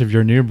launch of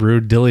your new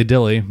brew, Dilly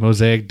Dilly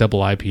Mosaic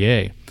Double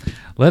IPA.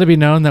 Let it be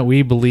known that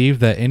we believe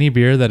that any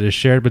beer that is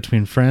shared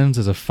between friends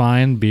is a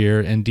fine beer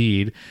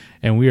indeed,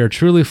 and we are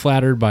truly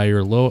flattered by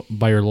your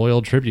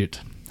loyal tribute.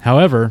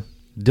 However,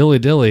 Dilly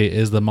Dilly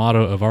is the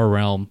motto of our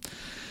realm,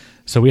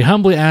 so we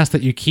humbly ask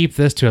that you keep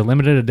this to a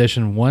limited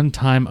edition,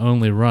 one-time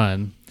only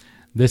run.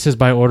 This is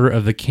by order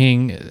of the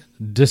king.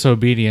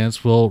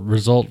 Disobedience will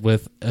result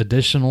with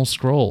additional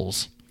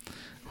scrolls."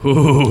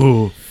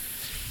 Ooh.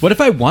 What if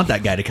I want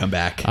that guy to come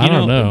back? I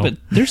don't know. But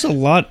there's a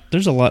lot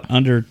of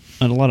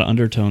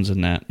undertones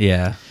in that.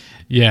 Yeah.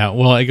 Yeah,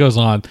 well, it goes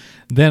on.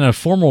 Then a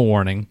formal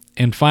warning,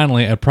 and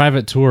finally a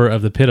private tour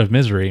of the pit of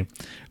misery.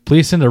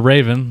 Please send a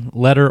raven,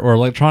 letter, or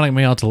electronic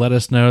mail to let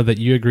us know that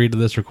you agreed to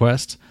this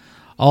request.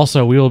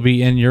 Also, we will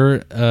be in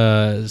your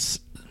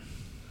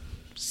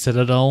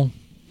citadel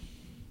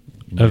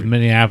of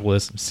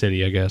Minneapolis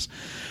City, I guess,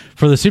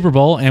 for the Super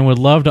Bowl, and would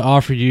love to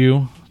offer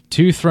you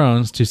 2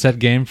 thrones to set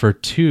game for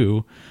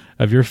 2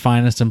 of your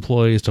finest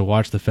employees to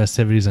watch the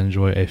festivities and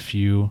enjoy a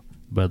few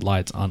Bud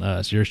Lights on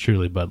us. Yours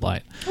truly, Bud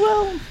Light.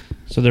 Well,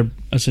 So they're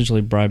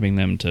essentially bribing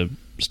them to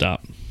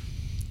stop.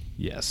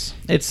 Yes.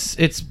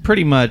 it's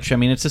pretty much. I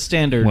mean, it's a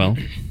standard. Well,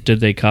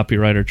 did they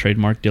copyright or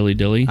trademark Dilly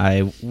Dilly?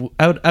 I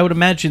would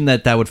imagine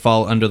that would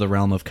fall under the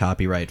realm of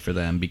copyright for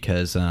them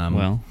because.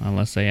 Well,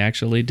 unless they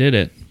actually did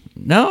it.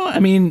 No, I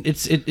mean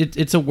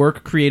it's a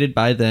work created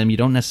by them. You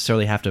don't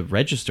necessarily have to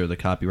register the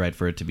copyright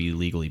for it to be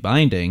legally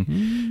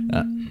binding.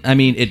 I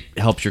mean, it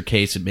helps your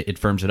case. It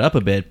firms it up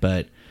a bit,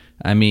 but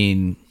I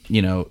mean,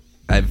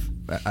 I've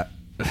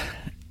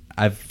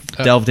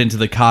delved into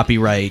the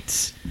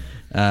copyright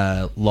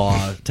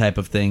law type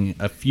of thing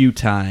a few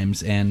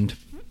times, and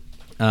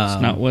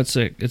It's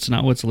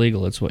not what's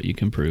legal. It's what you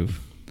can prove.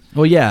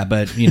 Well, yeah,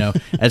 but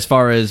as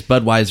far as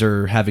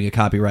Budweiser having a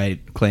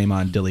copyright claim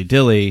on Dilly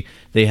Dilly,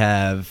 they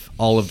have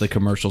all of the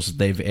commercials that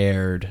they've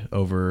aired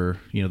over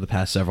the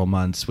past several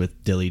months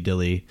with Dilly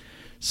Dilly.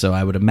 So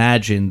I would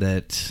imagine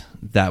that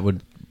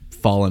would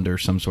fall under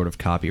some sort of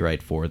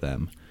copyright for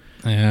them.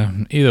 Yeah.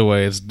 Either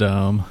way, it's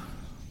dumb.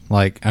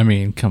 Like, I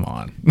mean, come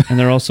on. And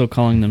they're also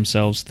calling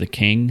themselves the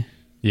King.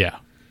 Yeah.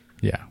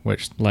 Yeah.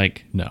 Which,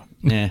 Like, no.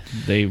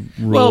 they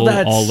rule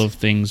that's- all of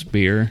things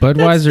beer.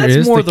 Budweiser That's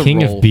is more the the king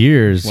role. of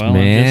beers, Well,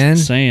 man. I'm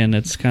just saying,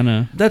 it's kind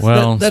of...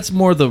 That's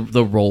more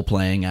the role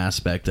playing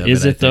aspect of it.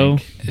 Is it, though?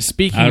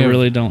 Speaking I of,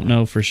 really don't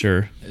know for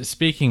sure.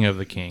 Speaking of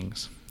the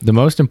Kings. The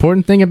most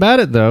important thing about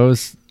it, though,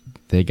 is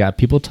they got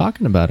people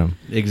talking about them.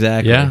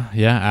 Exactly. Yeah,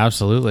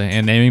 absolutely.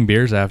 And naming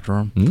beers after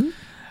them.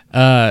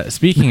 Hmm?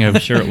 Speaking of...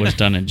 I'm sure it was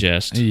done in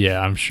jest.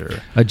 Yeah, I'm sure.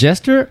 A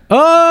jester?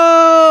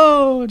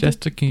 Oh!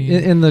 Just a king.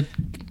 In the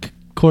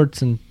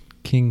courts and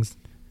kings.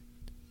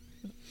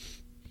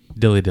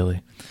 Dilly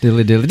dilly.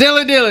 Dilly dilly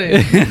dilly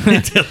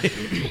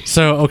dilly.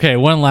 So, okay,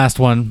 one last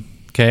one.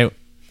 Okay.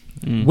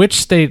 Which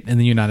state in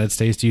the United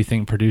States do you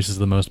think produces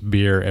the most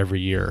beer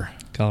every year?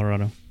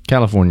 Colorado.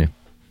 California.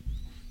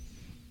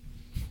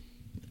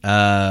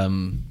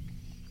 Any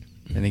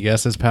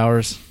guesses,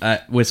 Powers?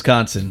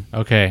 Wisconsin.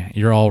 Okay,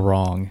 you're all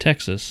wrong.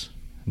 Texas.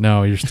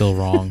 No, you're still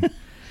wrong.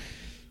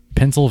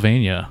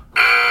 Pennsylvania.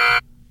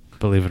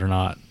 Believe it or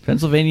not.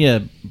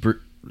 Pennsylvania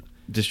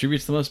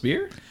distributes the most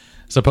beer?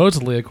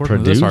 Supposedly,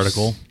 according to this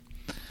article,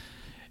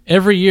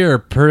 every year,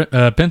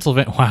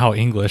 Pennsylvania. Wow,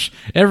 English.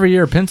 Every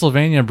year,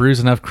 Pennsylvania brews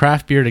enough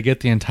craft beer to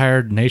get the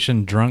entire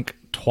nation drunk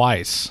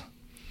twice.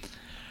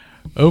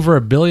 Over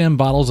 1 billion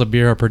bottles of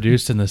beer are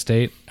produced in the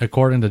state,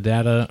 according to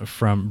data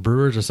from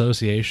Brewers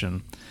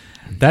Association.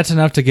 That's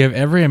enough to give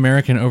every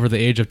American over the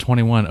age of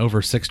 21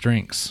 over 6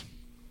 drinks.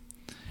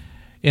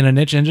 In a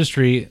niche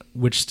industry,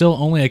 which still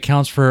only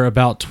accounts for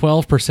about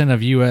 12%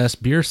 of U.S.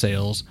 beer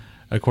sales,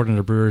 according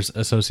to Brewers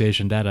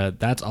Association data,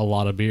 that's a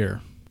lot of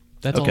beer.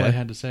 That's all I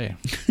had to say.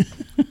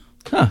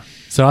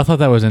 So I thought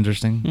that was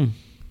interesting.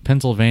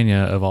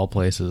 Pennsylvania, of all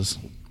places.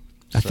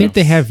 I think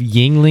they have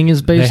Yingling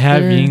as base. They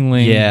have there.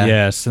 Yingling, Yeah.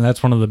 yes, and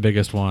that's one of the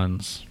biggest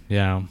ones.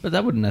 Yeah. But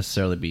that wouldn't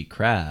necessarily be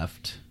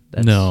craft.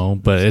 No,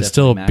 but it's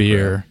still definitely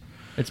beer. macro.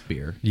 It's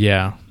beer.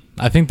 Yeah.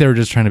 I think they were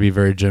just trying to be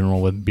very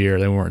general with beer.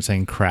 They weren't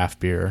saying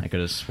craft beer. I could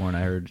have sworn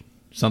I heard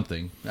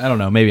something. I don't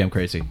know. Maybe I'm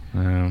crazy.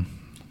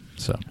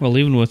 So Well,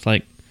 even with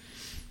like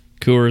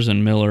Coors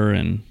and Miller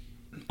and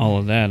all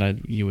of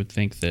that, you would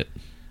think that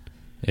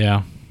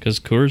yeah. because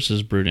Coors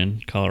is brewed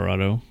in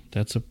Colorado,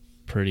 that's a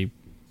pretty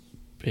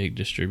big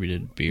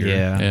distributed beer.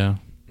 Yeah.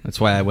 That's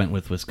why I went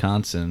with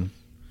Wisconsin,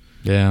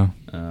 Yeah.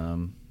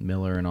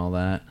 Miller and all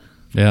that.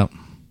 Yeah.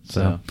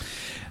 So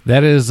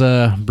that is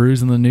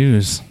Brews in the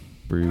News.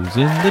 Brews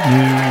in the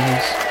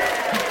news.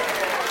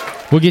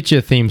 We'll get you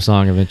a theme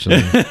song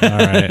eventually. All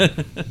right.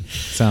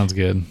 Sounds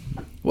good.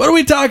 What are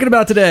we talking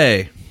about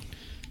today?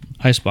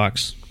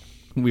 Icebox.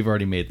 We've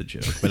already made the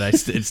joke, but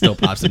it still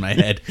pops in my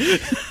head.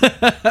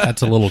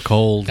 That's a little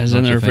cold. As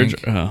in don't the you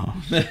think?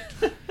 refrigerator.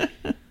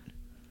 Oh.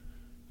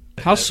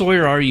 How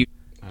Sawyer are you?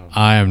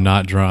 I am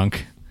not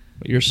drunk.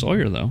 You're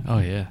Sawyer, though. Oh,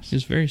 yes.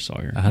 He's very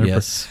Sawyer. 100%.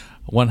 Yes.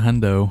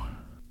 100.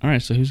 All right,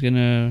 so who's going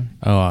to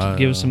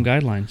give us some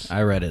guidelines?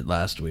 I read it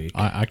last week.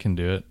 I can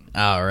do it.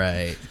 All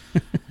right.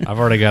 I've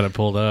already got it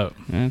pulled up.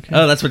 Okay.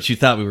 Oh, that's what you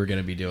thought we were going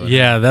to be doing.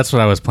 Yeah, that's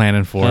what I was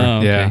planning for. Oh,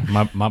 okay.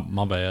 Yeah,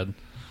 my bad.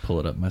 Pull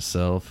it up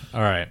myself.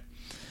 All right.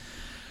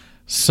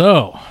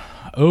 So,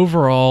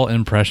 overall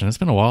impression. It's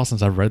been a while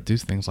since I've read through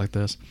things like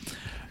this.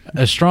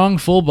 A strong,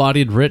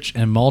 full-bodied, rich,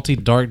 and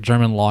malty dark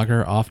German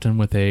lager, often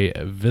with a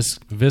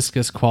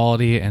viscous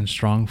quality and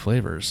strong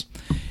flavors.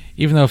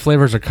 Even though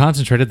flavors are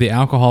concentrated, the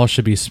alcohol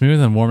should be smooth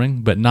and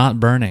warming, but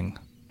not burning.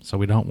 So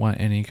we don't want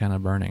any kind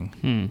of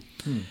burning.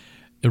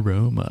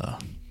 Aroma.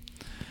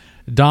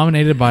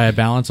 Dominated by a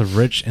balance of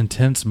rich,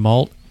 intense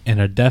malt and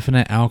a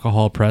definite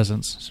alcohol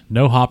presence.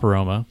 No hop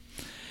aroma.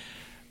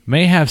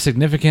 May have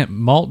significant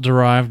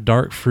malt-derived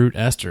dark fruit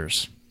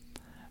esters.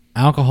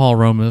 Alcohol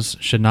aromas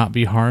should not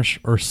be harsh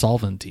or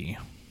solventy.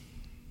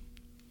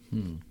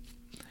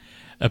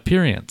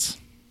 Appearance.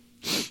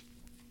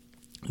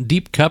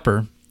 Deep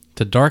copper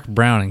to dark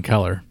brown in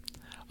color,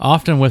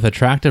 often with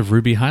attractive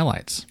ruby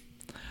highlights.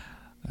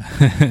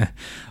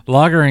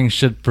 Lagering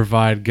should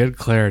provide good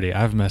clarity.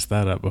 I've messed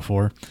that up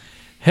before.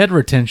 Head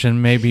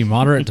retention may be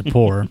moderate to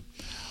poor.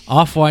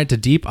 Off-white to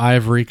deep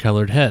ivory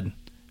colored head.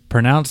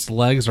 Pronounced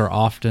legs are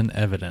often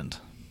evident.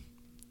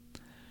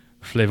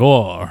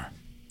 Flavor.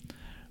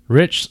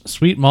 Rich,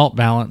 sweet malt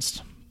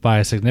balanced by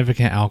a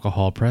significant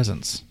alcohol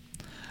presence.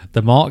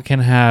 The malt can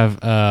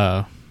have,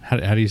 how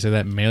do you say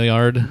that?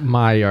 Maillard?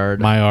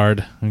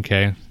 Maillard,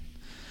 okay.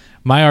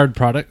 Maillard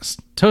products,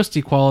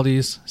 toasty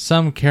qualities,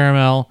 some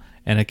caramel,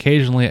 and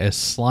occasionally a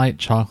slight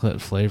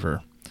chocolate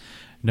flavor.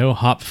 No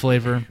hop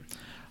flavor.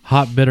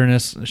 Hop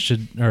bitterness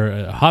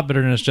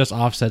just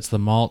offsets the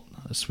malt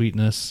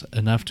sweetness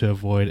enough to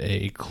avoid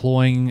a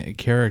cloying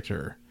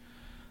character.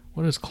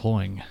 What is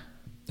cloying?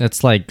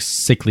 That's like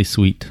sickly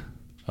sweet.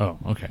 Oh,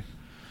 okay.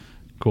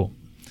 Cool.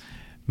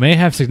 May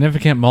have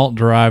significant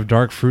malt-derived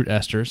dark fruit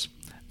esters.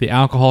 The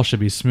alcohol should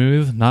be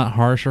smooth, not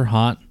harsh or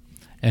hot,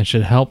 and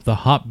should help the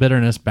hop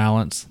bitterness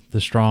balance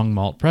the strong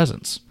malt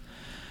presence.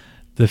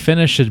 The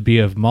finish should be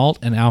of malt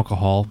and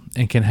alcohol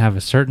and can have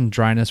a certain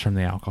dryness from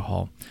the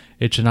alcohol.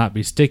 It should not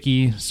be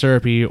sticky,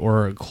 syrupy,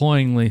 or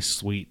cloyingly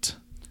sweet.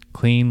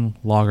 Clean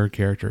lager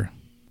character.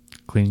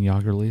 Clean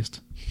lager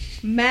least.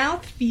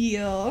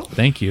 Mouthfeel.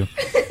 Thank you.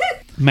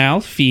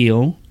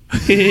 Mouthfeel.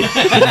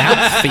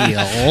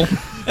 Mouthfeel.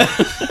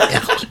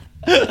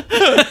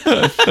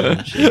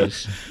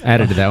 Jeez.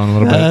 Added to that one a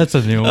little bit. That's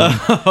a new one.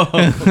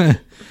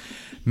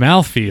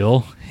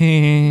 Mouthfeel.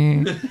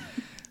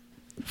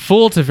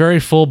 Full to very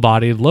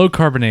full-bodied, low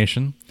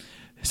carbonation.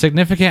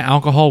 Significant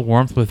alcohol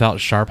warmth without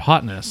sharp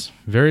hotness.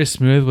 Very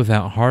smooth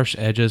without harsh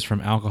edges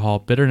from alcohol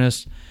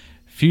bitterness,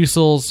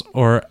 fusels,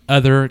 or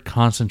other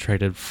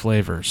concentrated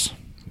flavors.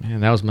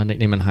 Man, that was my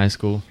nickname in high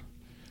school.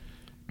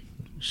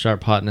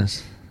 Sharp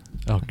hotness.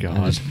 Oh,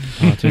 God.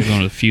 Oh, they're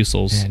going to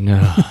Fusels.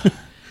 No.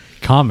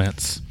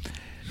 Comments.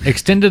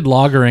 Extended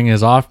lagering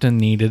is often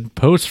needed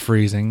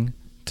post-freezing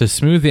to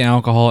smooth the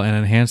alcohol and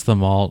enhance the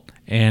malt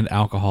and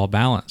alcohol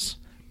balance.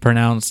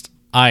 Pronounced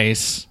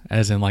ice,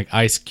 as in like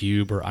ice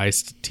cube or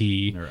iced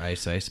tea. Or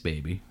ice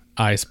baby.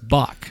 Ice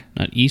Bock.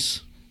 Not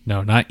East.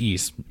 No, not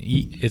East.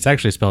 It's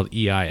actually spelled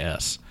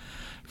E-I-S,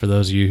 for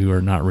those of you who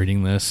are not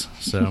reading this.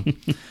 So,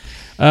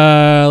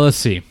 let's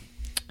see.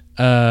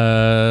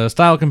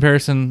 Style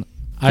comparison.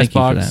 Thank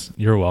you for Icebocks. that.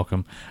 You're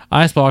welcome.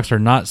 Icebocks are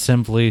not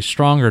simply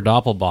stronger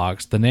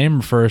doppelbocks. The name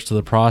refers to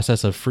the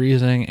process of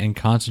freezing and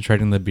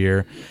concentrating the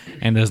beer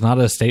and is not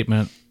a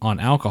statement on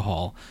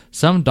alcohol.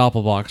 Some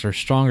doppelbocks are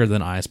stronger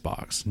than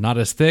icebocks, not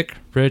as thick,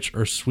 rich,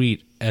 or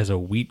sweet as a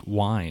wheat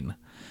wine.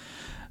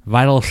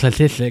 Vital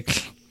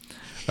statistics.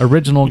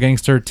 Original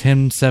Gangster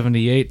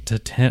 1078 to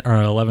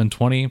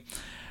 1120.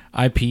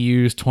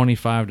 IPUs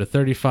 25 to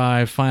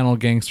 35. Final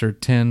Gangster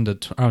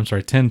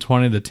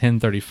 1020 to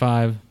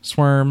 1035.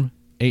 Swerm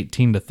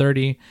 18 to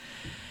 30.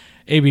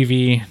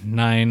 ABV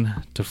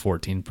 9 to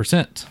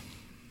 14%.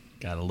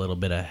 Got a little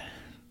bit of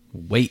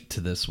weight to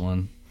this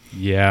one.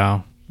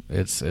 Yeah,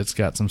 it's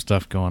got some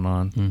stuff going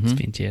on. It's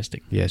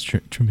fantastic. Yeah, it's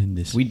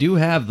tremendous. We do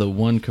have the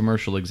one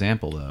commercial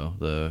example, though.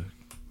 The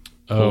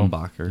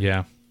Kulmbacher.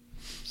 Yeah.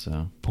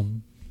 So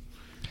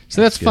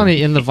So that's good.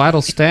 funny. In the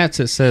vital stats,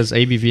 it says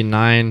ABV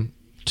 9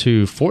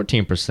 to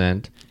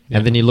 14%.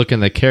 And then you look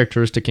in the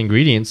characteristic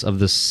ingredients of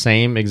the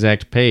same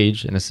exact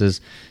page, and it says,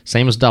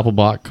 same as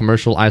Doppelbock,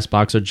 commercial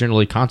icebox are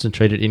generally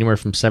concentrated anywhere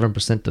from 7%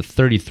 to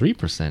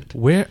 33%.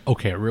 Where?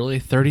 Okay, really?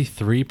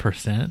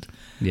 33%?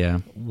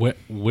 yeah.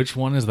 Which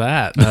one is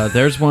that?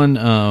 There's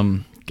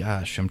one.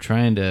 Gosh, I'm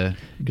trying to,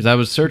 because I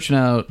was searching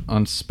out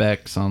on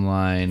specs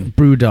online.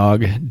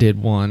 Brewdog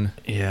did one.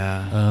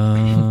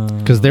 Yeah.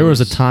 Because there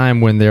was a time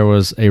when there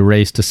was a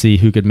race to see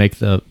who could make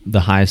the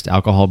highest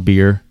alcohol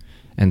beer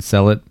and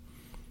sell it.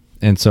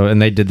 And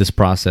they did this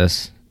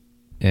process,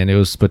 and it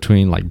was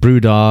between like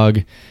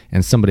Brewdog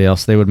and somebody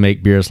else. They would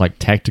make beers like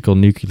Tactical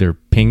Nuclear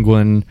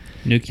Penguin.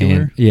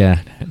 Nuclear? And,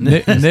 yeah.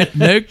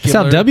 That's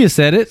how W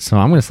said it, so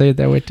I'm going to say it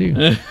that way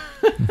too.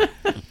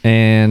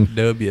 And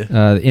W.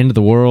 the End of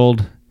the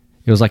World,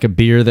 it was like a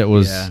beer that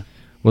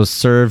was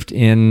served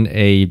in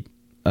a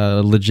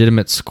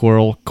legitimate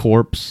squirrel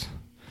corpse.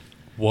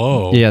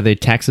 Whoa. Yeah, they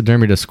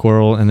taxidermied a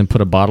squirrel and then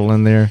put a bottle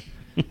in there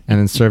and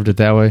then served it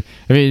that way.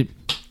 I mean,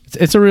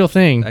 it's a real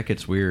thing. That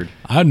gets weird.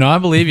 I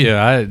believe you.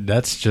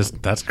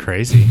 That's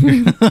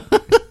crazy.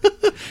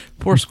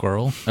 Poor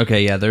squirrel.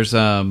 Okay, yeah. There's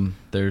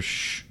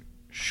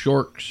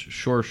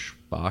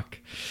Schorschbach.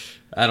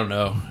 I don't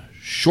know.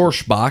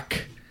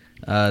 Schorschbach.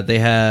 They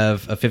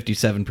have a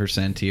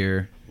 57%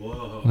 here.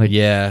 Like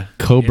Yeah.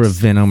 cobra It's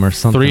venom or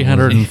something.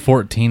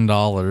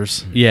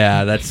 $314.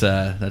 Yeah, that's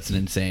an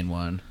insane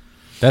one.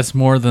 That's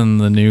more than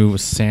the new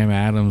Sam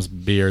Adams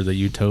beer, the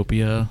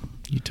Utopia.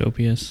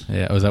 Utopias.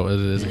 Yeah, was that what it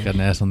is? It got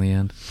an S on the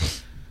end.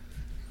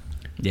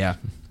 Yeah.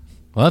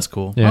 Well, that's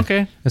cool. Yeah.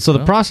 Okay. And so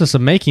the process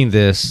of making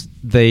this,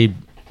 they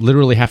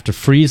literally have to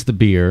freeze the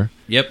beer,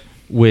 Yep.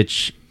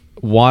 which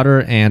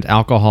water and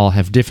alcohol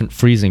have different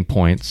freezing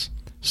points.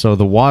 So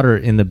the water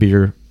in the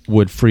beer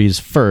would freeze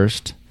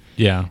first,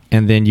 Yeah.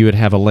 and then you would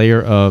have a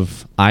layer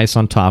of ice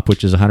on top,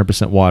 which is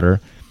 100%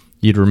 water.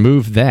 You'd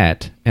remove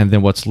that, and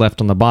then what's left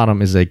on the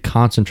bottom is a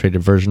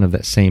concentrated version of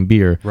that same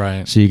beer.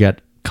 Right. So you got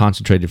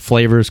concentrated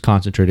flavors,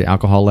 concentrated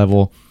alcohol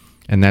level,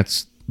 and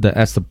that's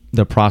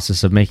the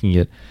process of making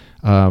it.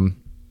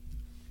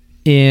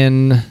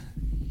 In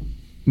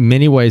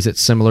many ways,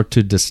 it's similar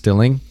to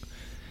distilling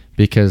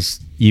because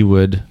you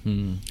would,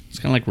 It's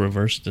kind of like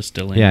reverse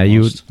distilling. yeah,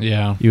 almost.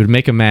 Yeah. you would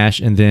make a mash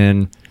and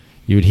then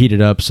you would heat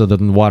it up so that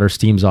the water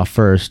steams off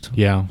first.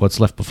 Yeah. What's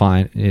left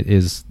behind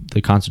is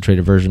the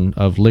concentrated version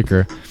of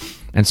liquor,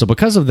 and so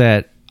because of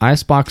that,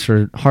 icebocks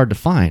are hard to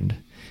find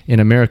in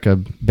America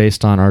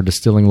based on our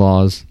distilling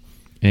laws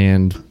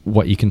and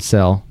what you can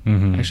sell.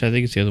 Mm-hmm. Actually, I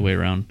think it's the other way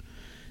around.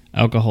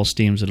 Alcohol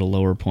steams at a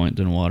lower point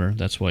than water.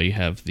 That's why you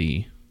have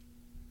the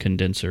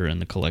condenser and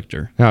the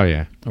collector. Oh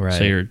yeah, Right.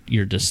 So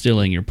you're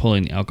distilling, you're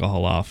pulling the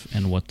alcohol off,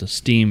 and what the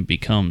steam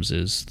becomes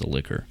is the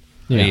liquor.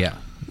 Yeah.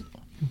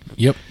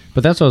 Yep.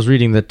 but that's what I was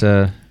reading that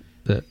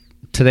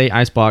today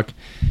Eisbock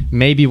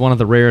may be one of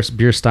the rarest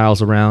beer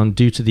styles around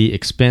due to the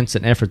expense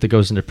and effort that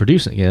goes into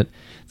producing it.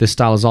 This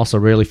style is also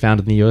rarely found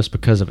in the U.S.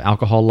 because of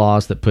alcohol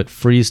laws that put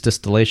freeze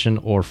distillation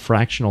or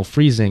fractional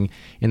freezing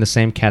in the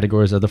same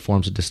category as other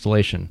forms of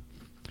distillation.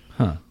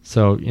 Huh.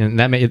 So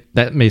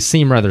that may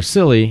seem rather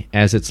silly,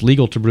 as it's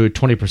legal to brew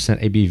 20%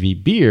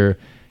 ABV beer,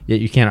 yet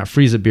you cannot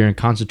freeze a beer and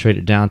concentrate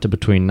it down to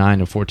between 9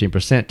 and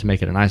 14% to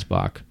make it an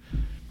Eisbock,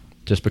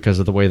 just because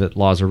of the way that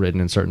laws are written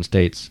in certain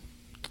states.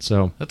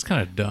 So That's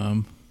kind of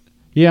dumb.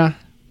 yeah.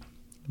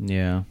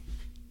 Yeah.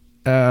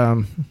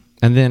 And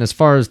then as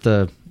far as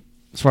the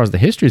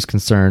history is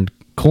concerned,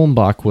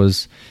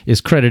 Kulmbach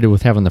is credited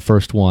with having the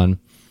first one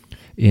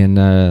in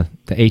the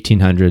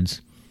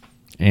 1800s,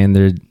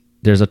 and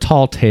there's a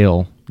tall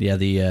tale. Yeah,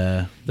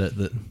 the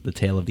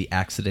tale of the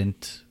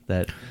accident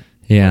that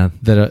Yeah,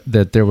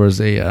 that there was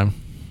a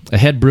a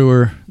head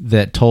brewer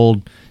that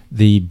told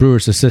the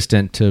brewer's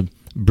assistant to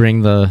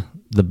bring the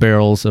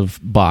barrels of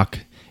Bock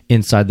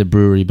inside the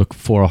brewery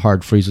before a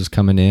hard freeze was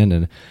coming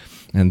in,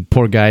 and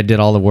poor guy did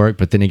all the work,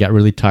 but then he got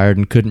really tired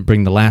and couldn't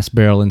bring the last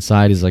barrel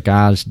inside. He's like,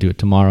 I'll just do it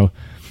tomorrow.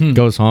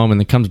 Goes home and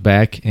then comes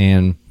back,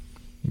 and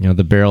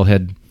the barrel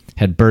had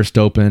burst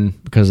open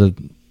because of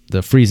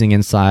the freezing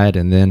inside,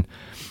 and then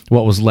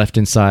what was left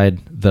inside,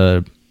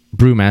 the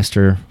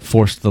brewmaster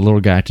forced the little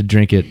guy to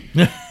drink it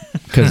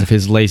because of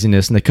his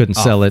laziness, and they couldn't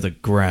sell it. The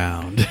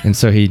ground. And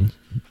so he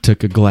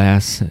took a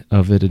glass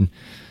of it and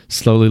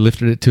slowly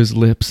lifted it to his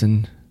lips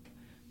and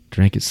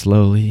drank it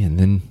slowly, and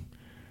then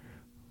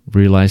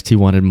realized he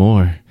wanted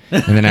more,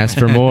 and then asked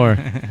for more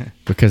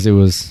because it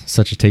was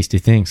such a tasty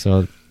thing.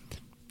 So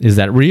is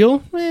that real?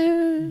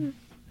 Who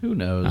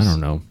knows? I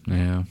don't know.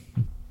 Yeah.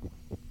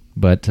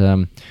 But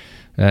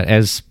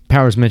as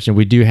Powers mentioned,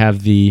 we do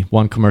have the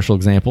one commercial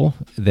example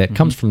that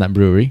comes from that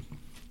brewery,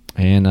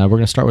 and we're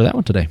going to start with that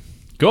one today.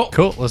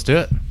 Cool. Let's do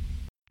it.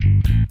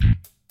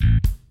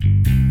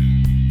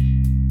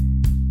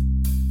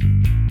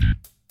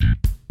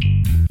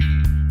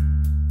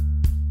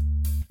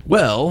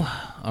 Well,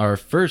 our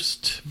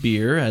first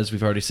beer, as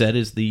we've already said,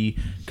 is the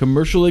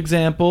commercial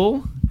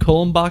example,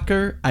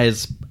 Kulmbacher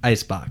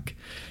Eisbock.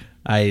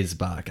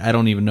 Eisbock. I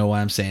don't even know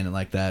why I'm saying it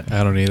like that.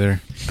 I don't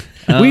either.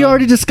 We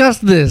already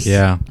discussed this.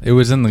 Yeah, it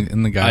was in the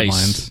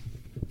guidelines.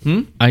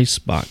 Ice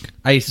Bock,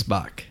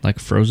 Eisbock. like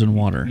frozen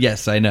water.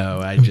 Yes, I know.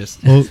 I just...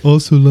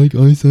 Also like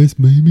ice,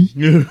 maybe?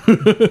 Ding,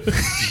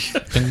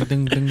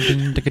 ding, ding,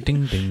 ding, ding,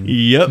 ding, ding.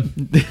 Yep. Like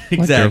the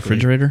Exactly.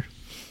 refrigerator.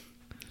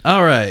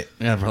 All right.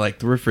 Yeah, for like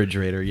the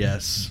refrigerator,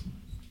 yes.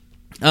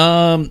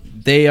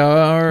 They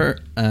are...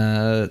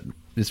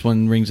 this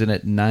one rings in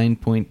at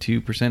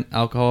 9.2%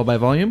 alcohol by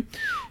volume.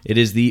 It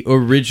is the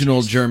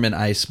original German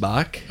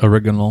Eisbock.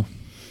 Original.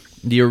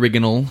 The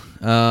original.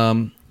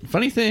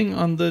 Funny thing,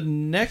 on the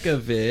neck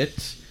of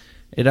it,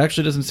 it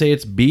actually doesn't say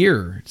it's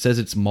beer. It says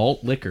it's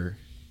malt liquor.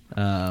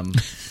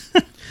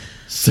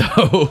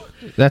 So...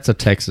 That's a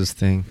Texas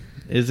thing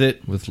Is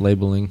it? with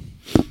labeling.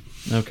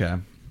 Okay.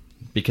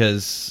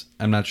 Because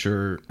I'm not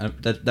sure.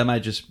 That might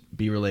just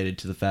be related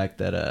to the fact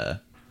that,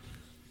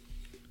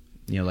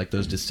 like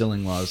those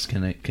distilling laws,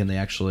 can they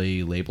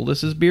actually label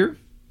this as beer?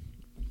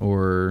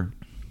 Or...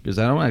 Because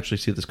I don't actually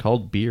see this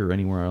called beer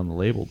anywhere on the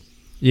label.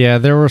 Yeah,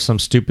 there were some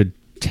stupid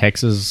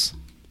Texas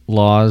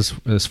laws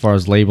as far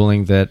as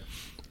labeling that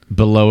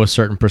below a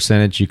certain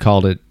percentage you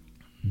called it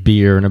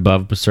beer, and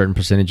above a certain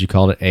percentage you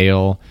called it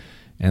ale.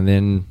 And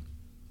then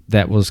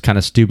that was kind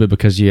of stupid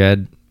because you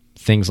had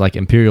things like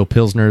Imperial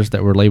Pilsners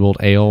that were labeled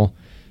ale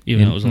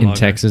Even though it was a in lager.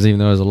 Texas, even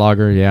though it was a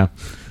lager, yeah.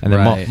 And then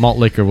Right. malt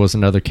liquor was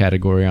another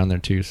category on there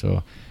too.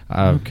 So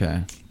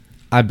Okay.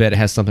 I bet it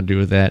has something to do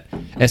with that.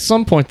 At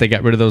some point they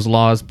got rid of those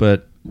laws,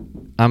 but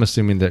I'm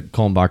assuming that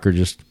Kulmbacher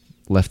just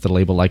left the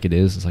label like it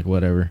is. It's like,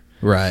 whatever.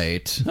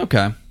 Right.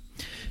 Okay.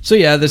 So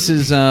yeah, this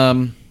is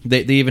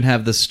they even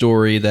have the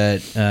story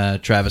that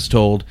Travis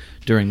told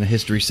during the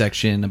history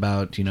section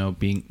about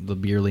being the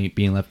beer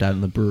being left out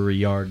in the brewery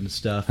yard and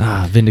stuff.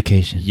 Ah,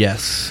 vindication.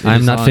 Yes, it I'm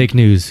is not on- fake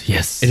news.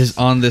 Yes. It is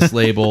on this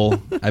label,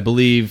 I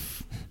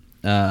believe.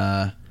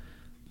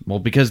 Well,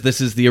 because this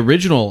is the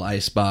original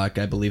Eisbock,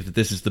 I believe that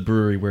this is the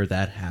brewery where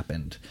that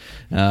happened,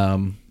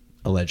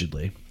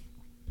 allegedly.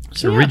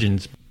 So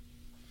Origins.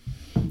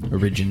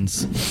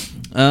 Origins.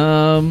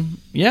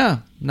 Yeah,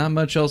 not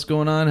much else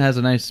going on. It has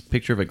a nice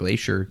picture of a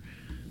glacier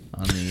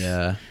on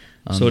the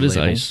on So the it is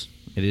label. ice.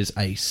 It is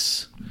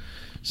ice.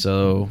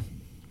 So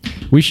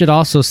We should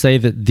also say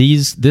that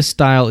this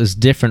style is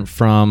different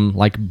from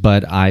like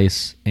Bud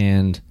Ice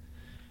and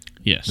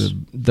Yes.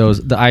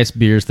 the ice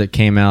beers that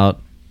came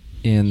out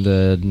in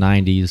the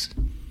 90s.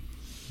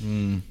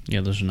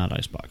 Yeah, those are not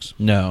ice box.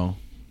 no.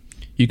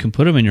 You can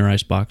put them in your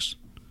ice box.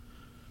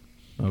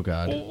 Oh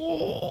God.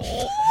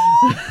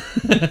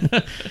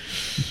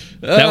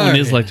 That one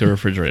is like the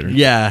refrigerator.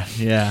 Yeah,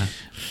 yeah.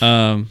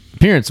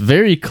 Appearance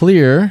very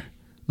clear,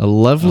 a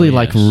lovely Oh,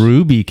 like yes.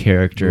 ruby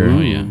character. Oh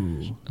yeah,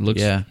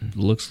 it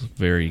looks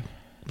very,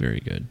 very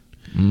good.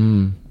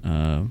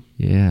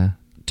 Yeah.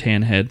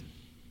 Tan head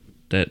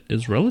that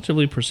is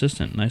relatively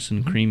persistent, nice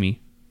and creamy.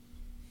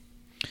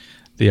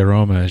 The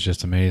aroma is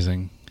just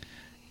amazing.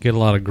 Get a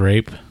lot of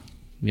grape.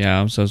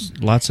 Yeah, so it's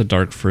lots of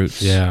dark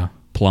fruits. Yeah.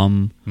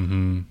 Plum.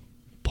 Mm-hmm.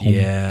 Pom.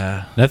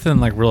 Yeah. Nothing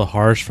like real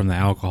harsh from the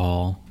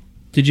alcohol.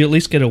 Did you at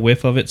least get a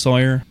whiff of it,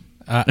 Sawyer?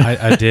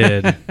 I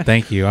did.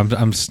 Thank you.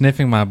 I'm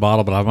sniffing my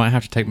bottle, but I might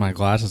have to take my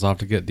glasses off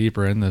to get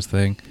deeper in this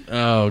thing.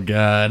 Oh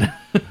God.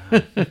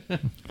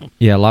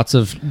 Yeah, lots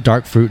of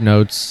dark fruit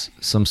notes,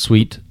 some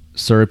sweet,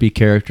 syrupy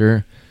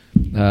character.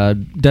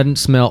 Doesn't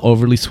smell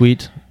overly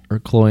sweet or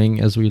cloying,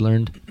 as we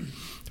learned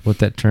what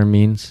that term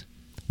means.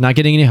 Not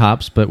getting any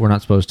hops, but we're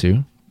not supposed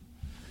to.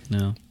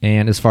 No.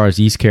 And as far as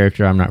yeast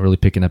character, I'm not really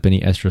picking up any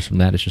estrus from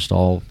that. It's just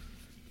all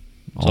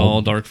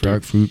dark fruit.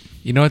 Dark fruit.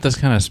 You know what this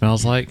kind of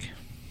smells like?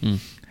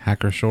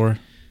 Hacker Shore.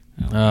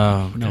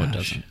 Oh No, it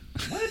gosh.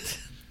 doesn't. What?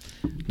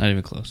 Not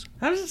even close.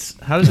 How does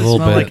it A little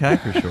smell bit. like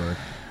Hacker Shore?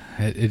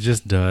 It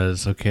just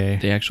does. Okay.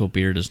 The actual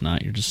beer does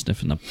not. You're just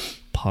sniffing the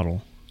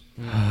puddle.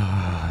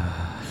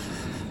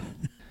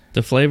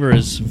 The flavor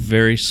is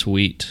very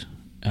sweet.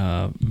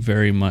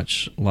 Very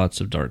much lots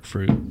of dark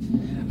fruit.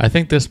 I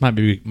think this might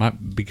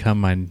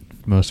become my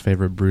most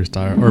favorite brew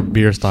style or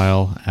beer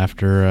style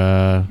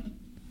after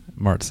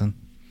Martzen.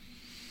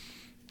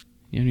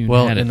 You haven't even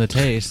Well, had in it. the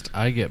taste,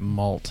 I get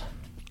malt.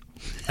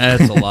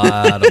 That's a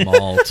lot of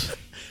malt.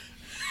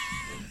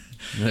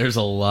 There's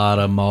a lot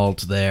of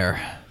malt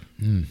there.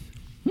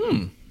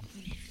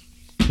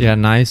 Yeah,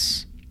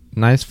 nice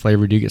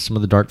flavor. Do you get some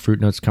of the dark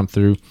fruit notes come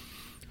through?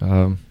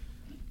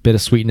 Bit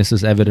of sweetness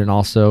is evident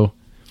also.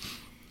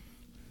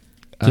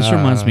 This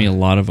reminds me a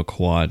lot of a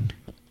quad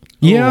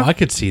Yeah. Ooh, I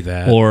could see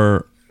that.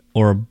 or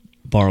a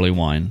barley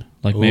wine,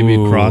 like maybe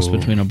a cross Ooh.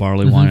 between a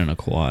barley wine and a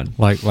quad.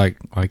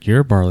 like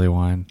your barley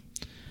wine.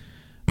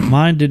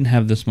 Mine didn't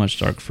have this much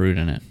dark fruit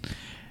in it.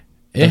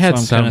 It had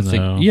That's what some I'm kinda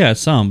though. Yeah,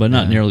 some, but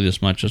not Yeah. nearly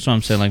this much. That's what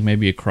I'm saying. Like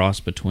maybe a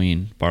cross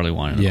between barley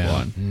wine and Yeah. a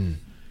quad. And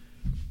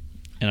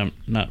I'm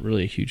not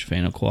really a huge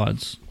fan of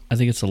quads. I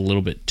think it's a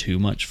little bit too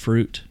much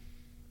fruit,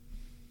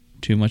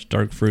 too much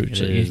dark fruit. It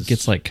So is. it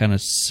gets like kind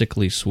of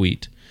sickly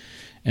sweet.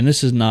 And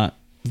this is not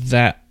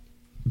that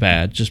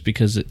bad, just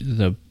because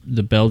the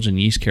Belgian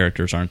yeast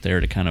characters aren't there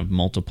to kind of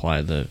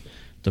multiply the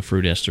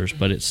fruit esters,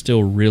 but it's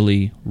still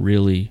really,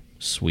 really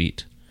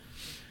sweet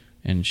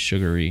and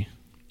sugary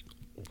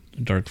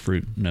dark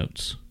fruit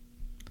notes.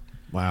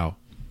 Wow.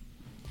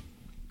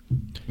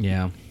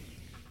 Yeah.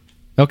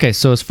 Okay,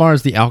 so as far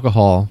as the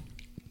alcohol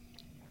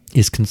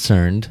is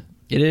concerned,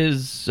 It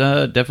is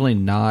definitely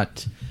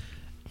not.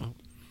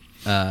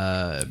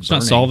 It's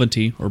not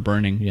solventy or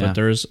burning, Yeah. but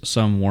there is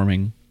some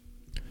warming.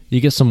 you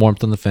get some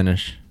warmth on the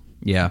finish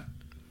Yeah,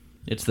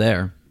 it's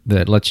there.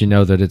 that lets you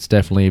know that it's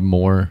definitely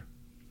more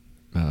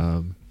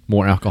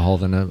alcohol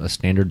than a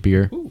standard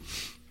beer. Ooh.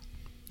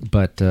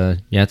 But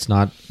yeah, it's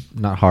not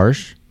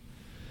harsh.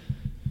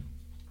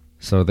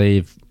 So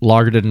they've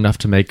lagered it enough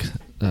to make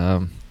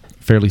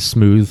fairly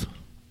smooth,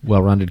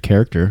 well-rounded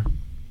character.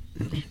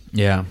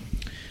 Yeah.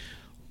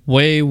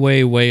 Way,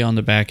 way, way on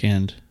the back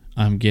end,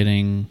 I'm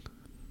getting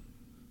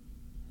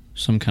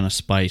some kind of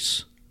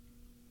spice.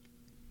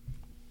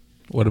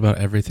 What about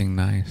everything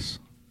nice?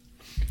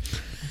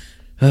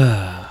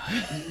 I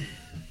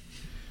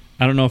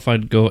don't know if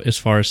I'd go as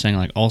far as saying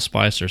like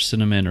allspice or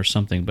cinnamon or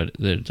something, but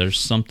there's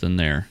something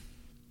there.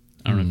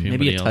 I don't know if Maybe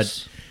anybody a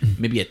else. touch.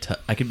 Maybe a touch.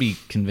 I could be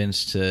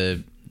convinced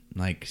to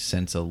like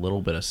sense a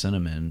little bit of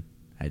cinnamon.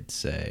 I'd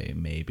say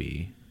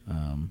maybe,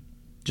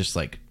 just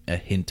like a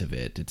hint of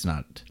it. It's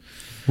not.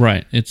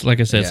 Right. It's like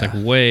I said, it's Yeah.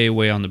 like way,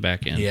 way on the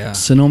back end. Yeah.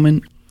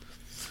 Cinnamon.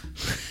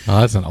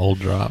 Oh, that's an old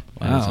drop.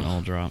 That's Wow. an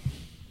old drop.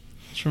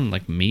 It's from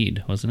like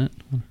mead, wasn't it?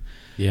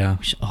 Yeah.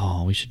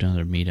 We should do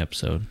another mead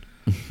episode.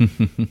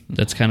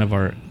 That's kind of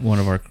one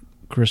of our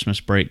Christmas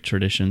break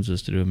traditions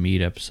is to do a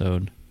mead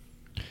episode.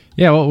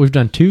 Yeah, well, we've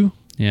done two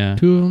Yeah. of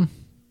them.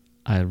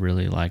 I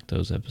really like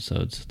those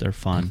episodes. They're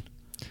fun.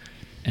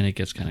 And it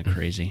gets kind of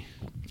crazy.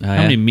 Oh, How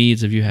yeah? many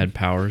meads have you had,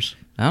 Powers?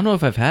 I don't know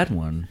if I've had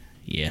one.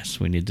 Yes,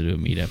 we need to do a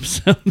mead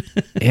episode.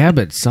 Yeah,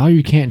 but Saw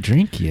you can't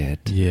drink yet.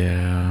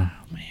 Yeah.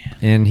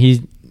 And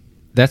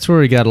that's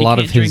where he got a He lot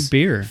can't of his drink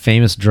beer.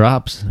 famous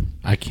drops.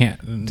 I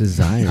can't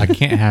Desire. I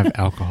can't have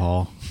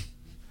alcohol.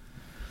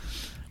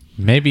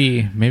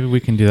 Maybe we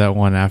can do that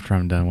one after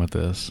I'm done with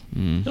this.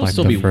 It'll Like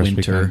still the be first week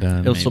winter. I'm done,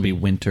 It'll still be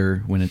maybe.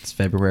 winter when it's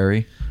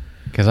February.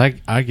 Because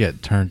I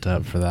get turned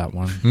up for that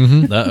one.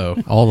 Mm-hmm.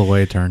 Uh-oh. All the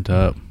way turned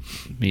up.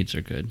 Meads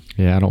are good.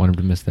 Yeah, I don't want him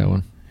to miss that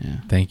one. Yeah.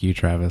 Thank you,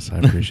 Travis. I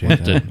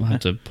appreciate that. We'll have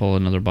to pull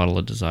another bottle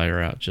of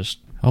Desire out just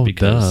Oh,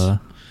 because. duh.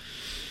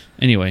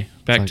 Anyway,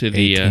 back It's to like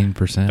the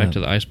 18%. back to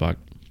the Ice Bock.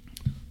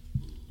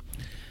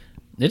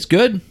 It's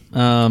good.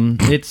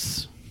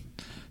 It's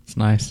It's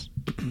nice.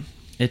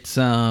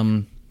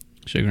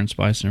 Sugar and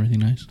spice and everything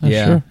nice.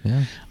 Yeah. Sure.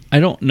 Yeah. I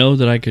don't know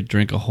that I could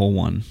drink a whole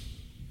one.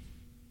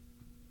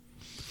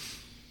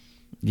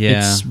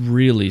 yeah. It's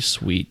really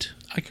sweet.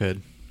 I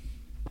could.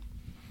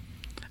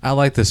 I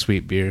like the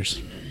sweet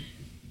beers.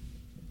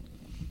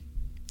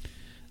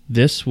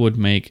 This would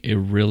make a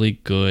really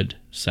good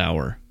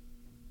sour.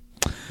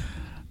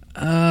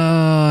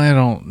 I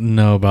don't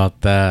know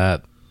about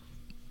that.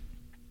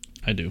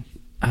 I do.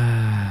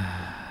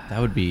 That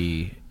would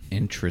be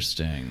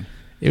interesting.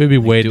 It would be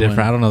way doing-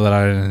 different. I don't know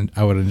that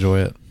I would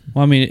enjoy it.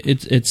 Well, I mean,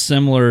 it's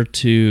similar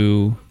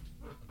to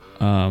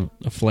a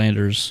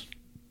Flanders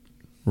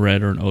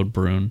Red or an Ode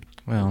Brune.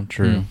 Well,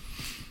 true.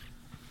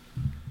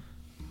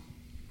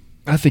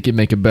 I think it'd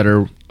make a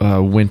better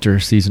winter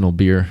seasonal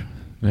beer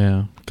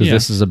Yeah. because Yeah.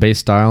 this is a base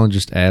style and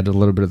just add a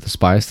little bit of the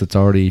spice that's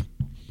already,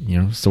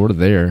 sort of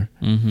there.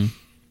 Mm-hmm.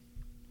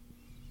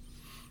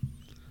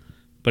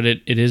 But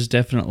it is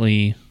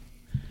definitely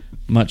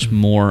much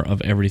more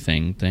of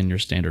everything than your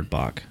standard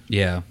Bock.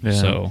 Yeah. Yeah.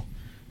 So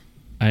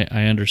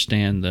I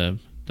understand the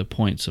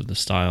points of the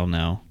style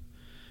now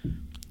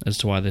as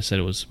to why they said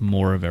it was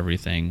more of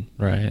everything.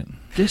 Right.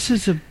 This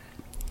is a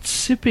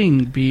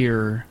sipping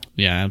beer.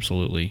 Yeah,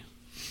 absolutely.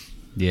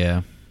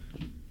 Yeah.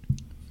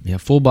 Yeah,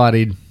 full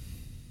bodied.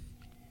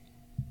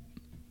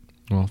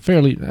 Well,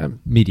 fairly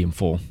medium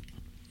full.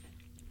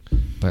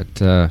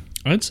 But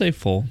I'd say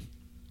full.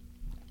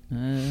 I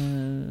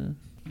don't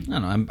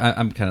know.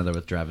 I'm kind of there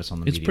with Travis on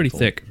the. It's medium pretty full.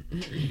 thick.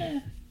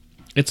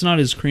 It's not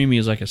as creamy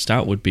as like a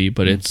stout would be,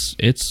 but it's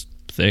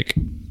thick.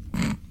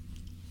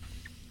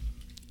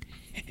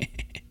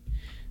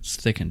 It's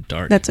thick and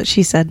dark. That's what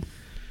she said.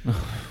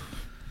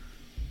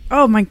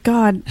 Oh my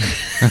god.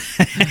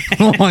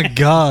 Oh my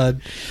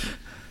god.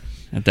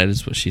 That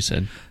is what she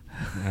said.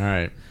 all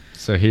right.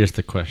 So here's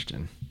the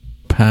question.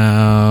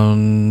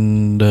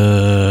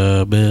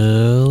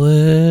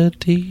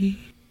 Poundability.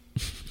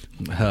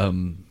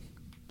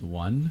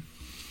 1.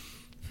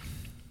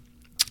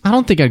 I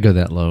don't think I'd go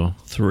that low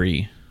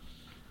 3.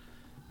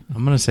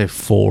 I'm gonna say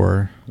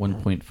 4.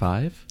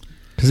 1.5.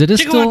 because it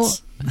is still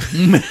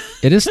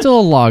it is still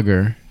a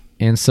lager,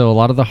 and so a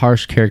lot of the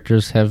harsh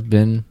characters have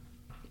been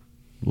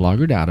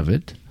lagered out of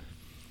it.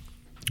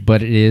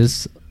 But it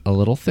is a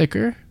little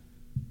thicker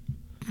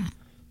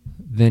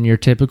than your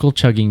typical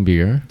chugging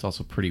beer. It's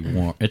also pretty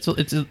warm. It's a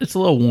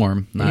little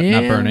warm. Not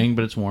Yeah. burning,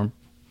 but it's warm.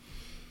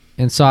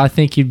 And so I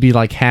think you'd be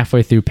like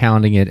halfway through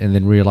pounding it and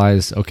then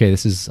realize, okay,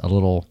 this is a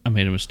little I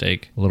made a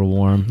mistake.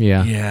 warm.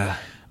 Yeah. Yeah.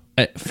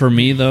 For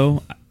me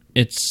though,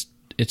 it's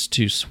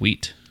too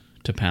sweet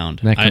to pound.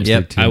 That comes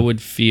through, too. I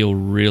would feel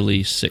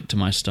really sick to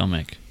my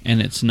stomach,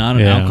 and it's not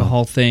an Yeah.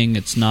 alcohol thing.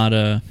 It's not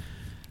a.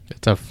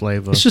 It's a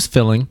flavor. It's just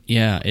filling.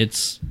 Yeah,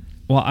 it's.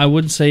 Well, I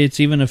wouldn't say it's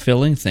even a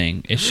filling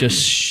thing. It's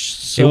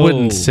just so. it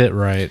wouldn't sit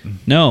right.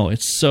 No,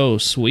 it's so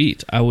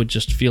sweet. I would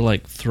just feel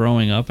like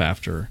throwing up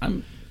after.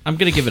 I'm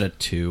gonna give it a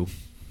 2.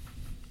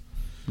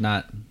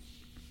 Not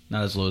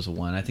as low as a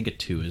 1. I think a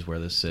 2 is where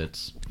this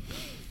sits.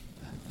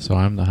 So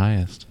I'm the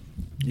highest.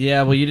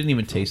 Yeah, well, you didn't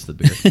even taste the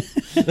beer.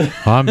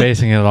 Well, I'm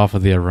basing it off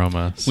of the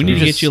aroma. We need to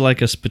so- get you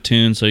like a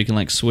spittoon so you can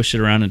like swish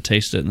it around and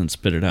taste it and then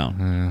spit it out.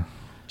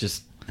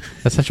 Just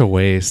That's such a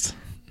waste.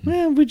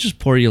 We just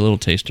pour you a little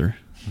taster,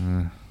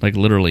 like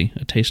literally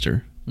a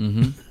taster.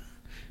 mhm.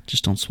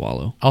 Just don't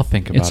swallow. I'll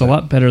think about it. It's a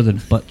lot better than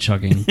butt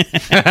chugging.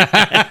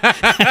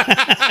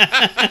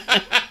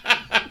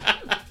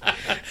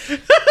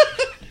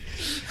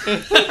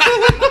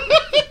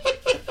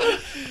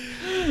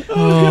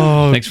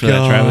 Oh, Thanks for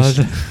that, Travis.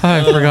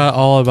 I forgot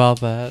all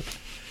about that.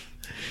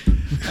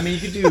 I mean, you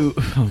could do.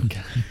 Oh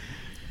god.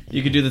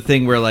 You could do the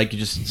thing where like you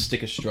just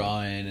stick a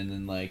straw in and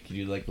then like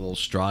you do like a little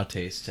straw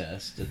taste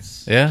test.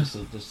 It's Yeah. just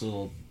a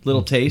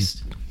little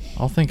taste.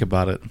 I'll think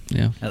about it.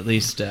 Yeah. At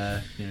least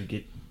get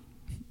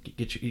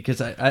you,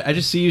 because I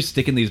just see you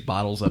sticking these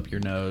bottles up your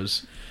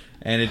nose,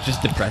 and it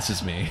just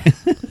depresses me.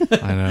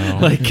 I know.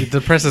 Like- it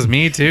depresses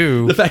me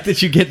too. The fact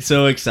that you get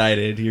so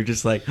excited, you're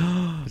just like,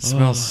 It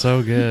smells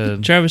so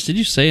good. Travis, did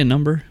you say a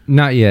number?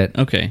 Not yet.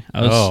 Okay.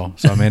 Oh,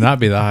 so it may not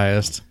be the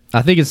highest.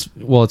 I think it's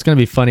going to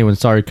be funny when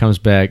Sorry comes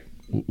back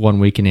one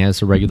week and he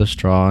has a regular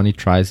straw and he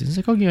tries it. He's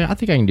like, oh yeah, I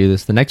think I can do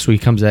this. The next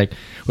week he comes back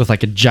with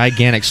like a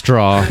gigantic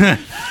straw.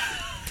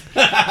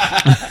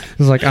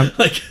 It's like I'm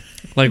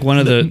Like one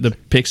of one of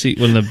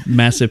the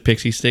massive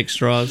pixie stick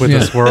straws. With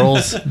the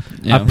swirls.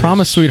 Yeah. I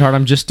promise, sweetheart,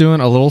 I'm just doing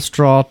a little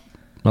straw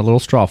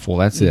full.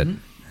 That's it.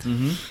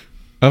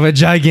 Of a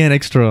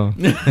gigantic straw.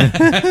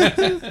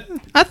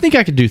 I think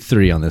I could do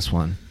 3 on this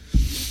one.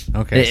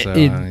 Okay, so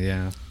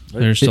yeah.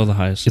 They're still the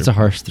highest. It's a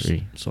harsh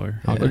 3.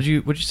 Sawyer. What'd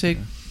you say?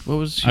 What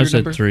was I your said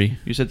number? 3.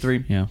 You said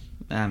 3. Yeah.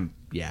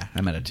 Yeah,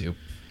 I'm at a 2.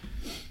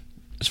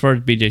 As far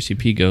as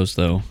BJCP goes,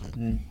 though,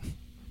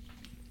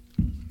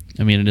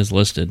 I mean, it is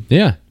listed.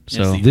 Yeah.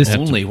 So It's the it'd have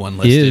only to- one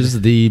listed.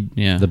 Is the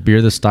Yeah. the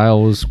beer the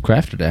style was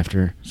crafted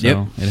after. So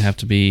Yep. it'd have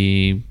to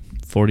be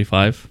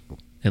 45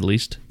 at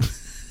least.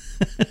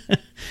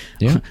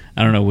 Yeah.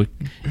 I don't know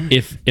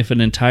if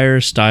an entire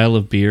style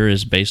of beer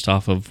is based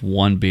off of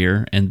one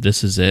beer and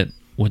this is it.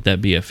 Would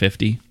that be a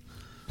 50?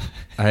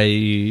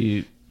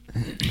 I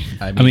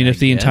mean, if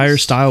the guess. entire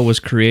style was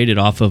created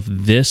off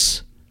of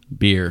this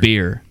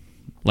beer,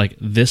 like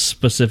this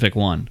specific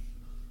one,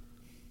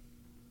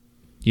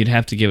 you'd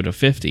have to give it a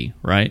 50,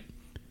 right?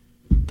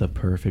 the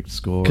perfect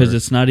score, Because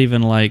it's not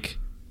even like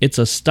it's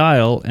a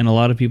style, and a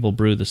lot of people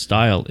brew the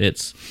style.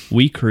 It's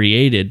we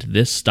created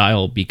this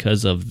style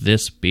because of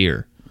this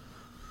beer.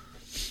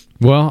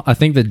 Well, I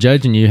think the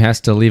judge in you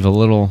has to leave a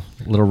little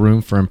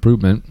room for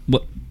improvement.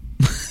 What?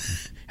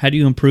 How do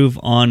you improve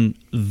on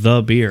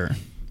the beer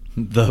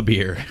the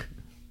beer.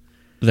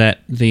 that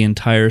the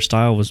entire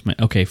style was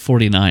made? Okay,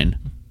 49.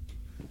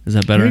 Is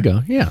that better? There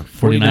you go. Yeah.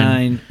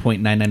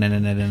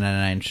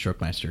 49.99999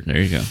 Strokemeister. There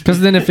you go.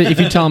 Because then if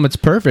you tell them it's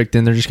perfect,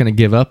 then they're just going to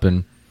give up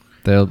and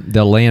they'll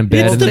lay in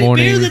bed in the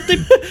morning. they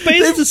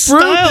based the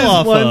style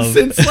off of.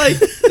 since like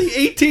the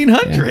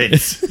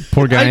 1800s.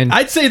 Poor guy in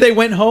I'd say they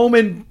went home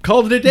and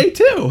called it a day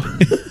too.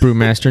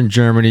 brewmaster in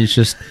Germany. He's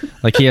just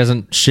like he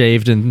hasn't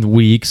shaved in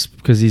weeks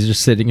because he's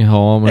just sitting at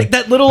home. Like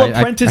that little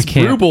apprentice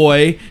can't- brew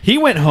boy, he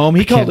went home,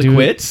 he called it do it.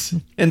 quits,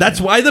 and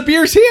that's why the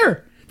beer's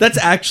here. That's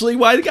actually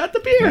why they got the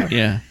beer.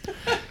 Yeah.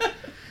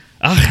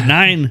 Ach,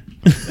 nein.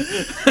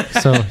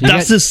 So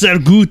Das ist sehr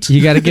gut.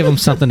 you got to give them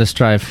something to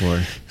strive for.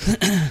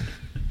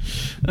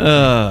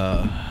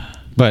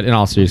 But in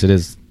all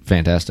seriousness,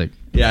 fantastic.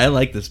 Yeah, I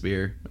like this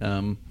beer.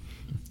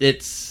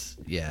 It's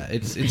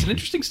an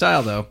interesting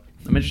style though.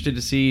 I'm interested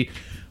to see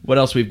what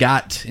else we've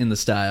got in the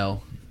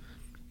style.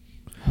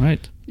 All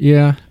right.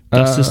 Yeah.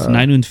 Das ist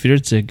 49.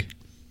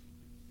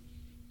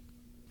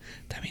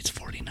 That means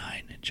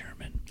 49 in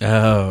German.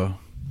 Oh.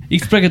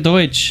 Ich spreche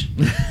Deutsch.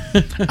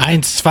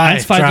 1, 2, 1,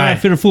 2,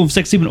 3, 4, 5,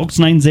 6, 7, 8,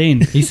 9,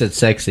 10. He said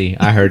sexy.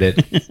 I heard it.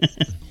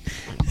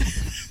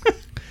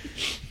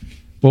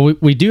 Well,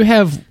 we do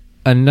have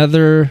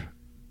another...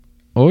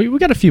 Oh, we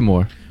got a few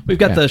more. We've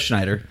got the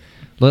Schneider.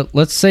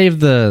 Let's save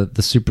the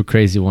super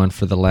crazy one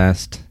for the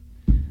last.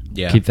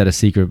 Yeah. Keep that a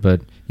secret.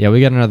 But yeah,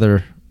 we got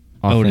another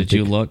Oh, authentic. did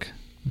you look?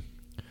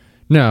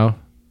 No.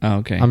 Oh,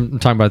 okay. I'm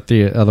talking about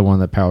the other one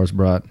that Powers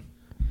brought.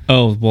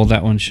 Oh, well,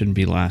 that one shouldn't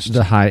be last.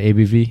 The high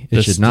ABV?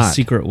 It should The not.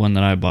 secret one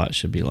that I bought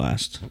should be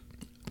last.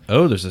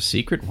 Oh, there's a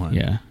secret one.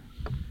 Yeah.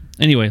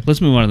 Anyway, let's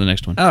move on to the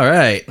next one. All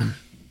right.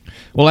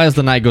 Well, as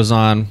the night goes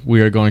on,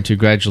 we are going to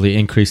gradually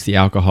increase the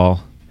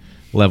alcohol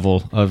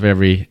level of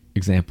every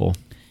example.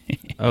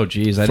 Oh,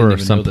 geez, I For didn't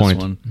even some know this point.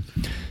 one.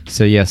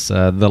 So yes,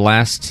 our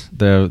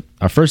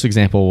first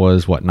example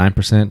was what,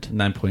 9%?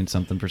 9 point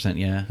something %,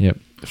 yeah. Yep.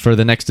 For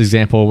the next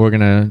example, we're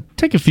gonna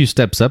take a few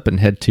steps up and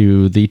head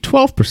to the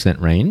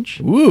 12%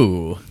 range.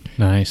 Ooh.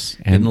 Nice.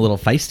 Getting And a little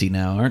feisty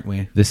now, aren't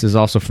we? this is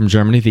also from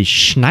Germany, the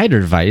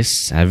Schneider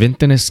Aventinus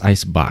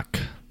Weizen-Eisbock.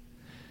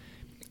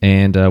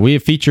 And we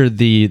have featured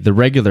the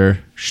regular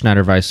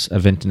Schneider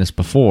Aventinus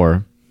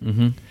before.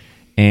 Mm-hmm.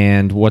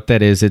 And what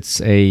that is, it's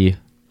a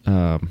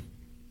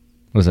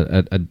what is it?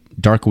 A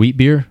dark wheat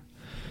beer.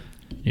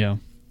 Yeah.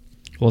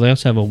 Well, they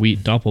also have a wheat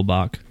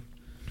Doppelbock.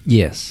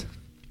 Yes.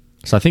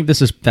 So I think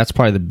that's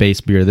probably the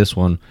base beer. This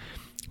one.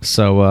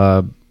 So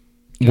I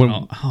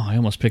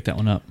almost picked that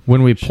one up.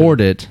 when we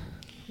poured it,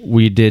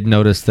 we did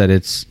notice that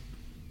it's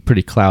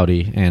pretty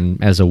cloudy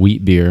and as a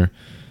wheat beer,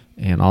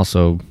 and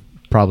also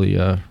probably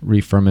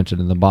re-fermented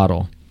in the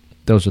bottle.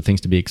 Those are things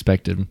to be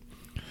expected.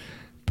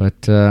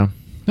 But on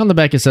the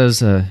back it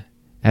says or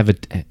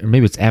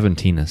maybe it's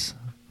Aventinus.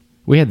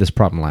 We had this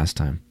problem last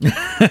time.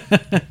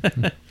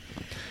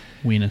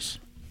 Weenus.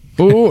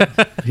 Ooh.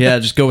 Yeah,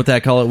 just go with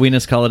that. Call it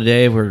Weenus. Call it a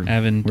day. We're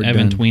done.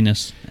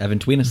 Aventweenus.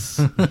 Aventweenus.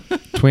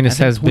 Tweenus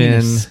has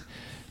been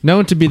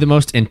known to be the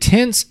most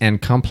intense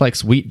and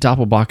complex wheat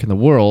Doppelbock in the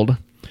world.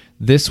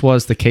 This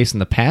was the case in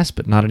the past,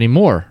 but not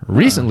anymore.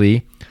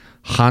 Recently,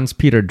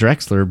 Hans-Peter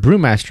Drexler,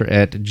 brewmaster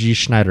at G.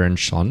 Schneider &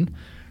 Son,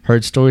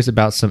 heard stories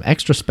about some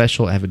extra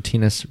special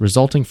Aventinus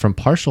resulting from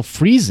partial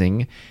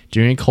freezing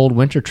during cold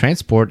winter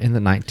transport in the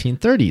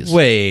 1930s.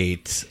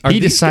 Wait. He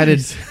decided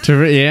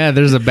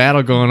there's a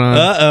battle going on.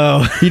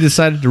 Uh-oh. He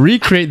decided to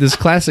recreate this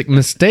classic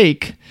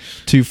mistake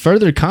to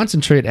further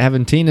concentrate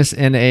Aventinus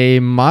in a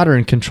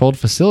modern controlled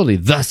facility.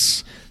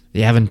 Thus,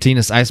 the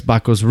Aventinus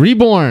Eisbock was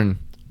reborn.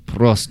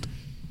 Prost.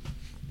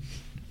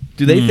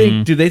 Do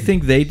they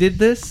think they did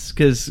this?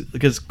 Because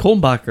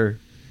Kulmbacher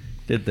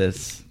did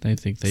this. They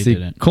think they See,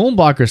 didn't.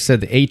 Kulmbacher said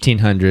the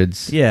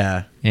 1800s.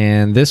 Yeah.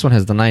 And this one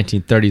has the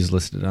 1930s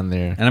listed on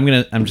there.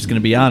 And I'm just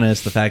gonna be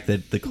honest, the fact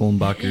that the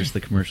Kulmbacher's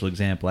the commercial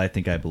example, I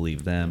think I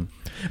believe them.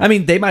 I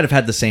mean, they might have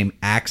had the same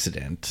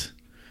accident.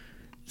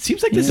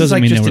 Seems like this is Doesn't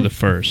like mean just they were an the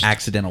first.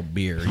 accidental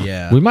beer,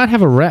 yeah. We might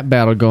have a rap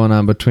battle going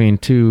on between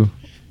two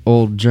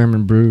old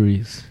German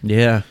breweries.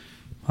 Yeah.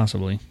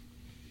 Possibly.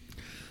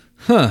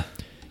 Huh.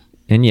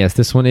 And yes,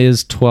 this one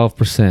is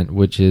 12%,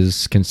 which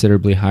is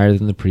considerably higher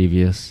than the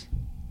previous.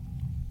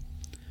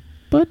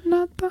 But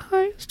not the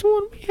highest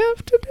one we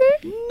have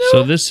today.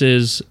 So this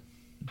is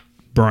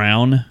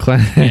brown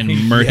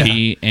and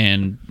murky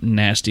and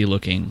nasty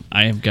looking.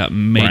 I have got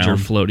major Brown.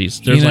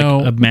 floaties. There's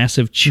like a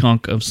massive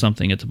chunk of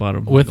something at the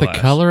bottom of With my the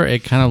glass. color,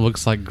 it kind of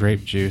looks like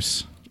grape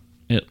juice.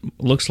 It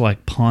looks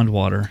like pond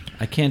water.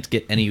 I can't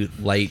get any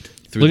light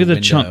through Look at the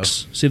window.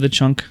 chunks. See the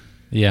chunk?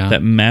 Yeah.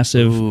 That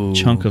massive Ooh.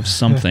 chunk of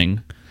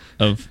something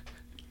of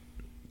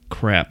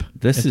crap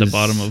This at the is-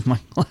 bottom of my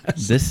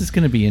glass. This is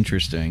going to be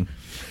interesting.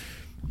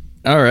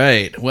 All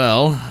right.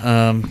 Well,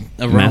 aroma.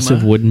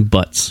 Massive wooden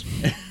butts.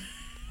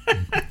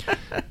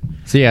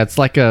 So yeah, it's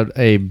like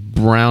a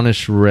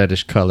brownish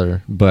reddish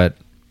color, but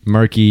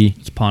murky.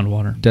 It's pond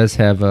water. Does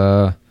have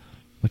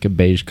like a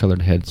beige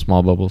colored head,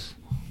 small bubbles.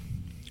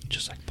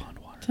 Just like pond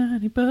water.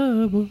 Tiny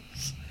bubbles.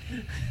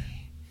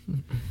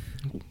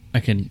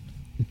 I can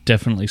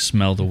definitely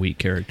smell the wheat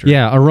character.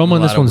 Yeah, aroma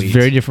on A this lot of one's wheat.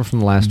 very different from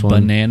the last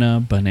one.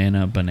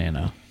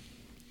 Banana.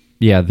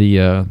 Yeah,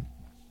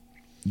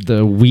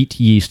 the wheat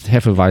yeast,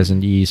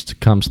 Hefeweizen yeast,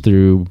 comes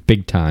through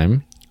big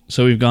time.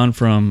 So we've gone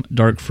from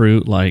dark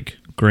fruit like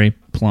grape,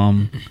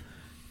 plum,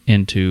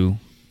 into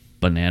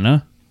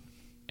banana,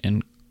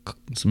 and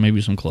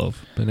maybe some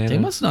clove. Banana. They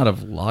must not have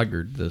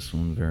lagered this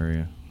one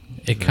very.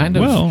 It kind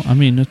of Well, I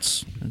mean,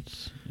 it's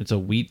It's a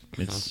wheat.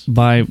 It's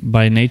by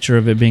nature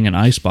of it being an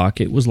ice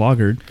bock, it was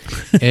lagered.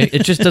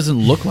 it just doesn't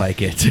look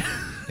like it.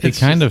 it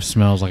kind of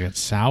smells like it's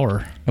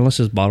sour. Unless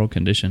it's bottle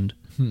conditioned.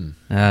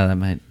 That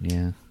might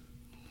yeah.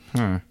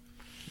 Huh.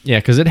 Yeah,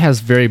 because it has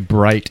very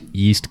bright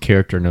yeast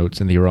character notes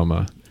in the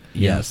aroma.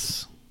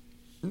 Yes.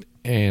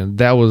 And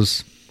that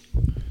was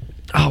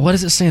Oh, what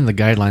does it say in the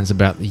guidelines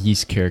about the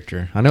yeast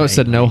character? I know it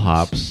said no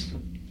hops.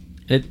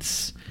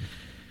 It's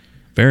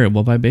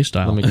Variable by base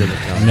style. Let me give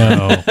it to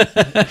No.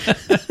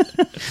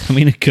 I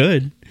mean, it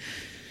could.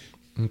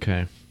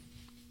 Okay.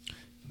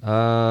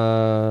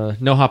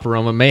 No hop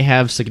aroma may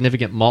have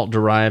significant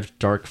malt-derived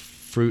dark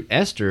fruit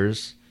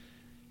esters.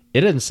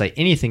 It doesn't say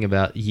anything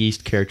about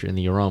yeast character in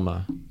the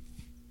aroma.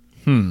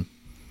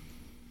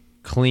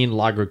 Clean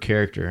lager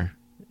character.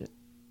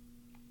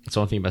 It's the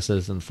only thing about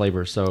says in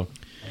flavor. So,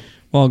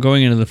 Well,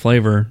 going into the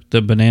flavor,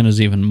 the banana's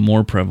even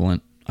more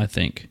prevalent, I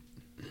think,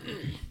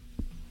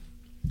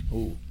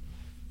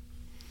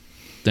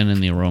 than in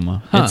the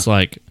aroma. Huh. It's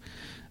like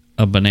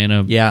a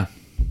banana yeah,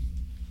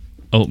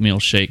 oatmeal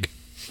shake.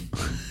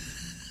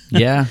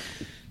 yeah.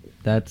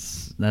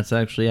 That's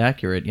actually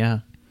accurate. Yeah.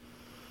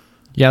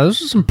 yeah,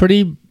 those are some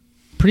pretty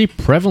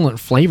prevalent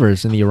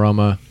flavors in the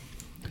aroma.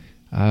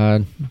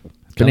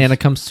 Banana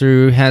comes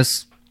through,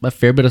 has a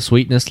fair bit of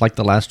sweetness like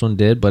the last one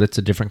did, but it's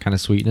a different kind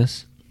of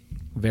sweetness.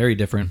 Very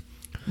different.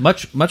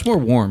 Much more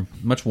warm.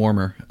 Much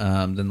warmer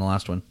than the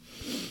last one.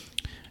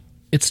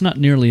 It's not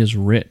nearly as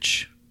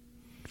rich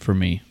for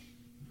me.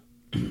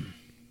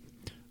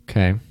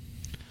 Okay.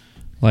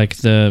 Like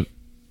the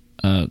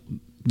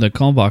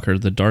Kulmbacher,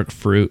 the dark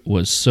fruit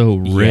was so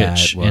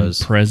rich it was.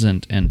 and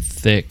present and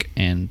thick,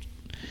 and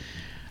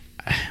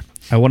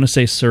I want to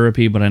say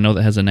syrupy, but I know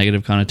that has a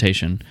negative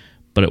connotation,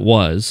 but it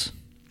was.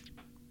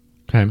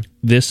 Okay.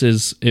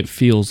 It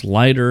feels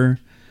lighter.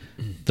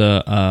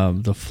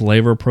 The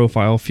flavor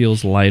profile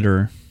feels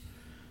lighter.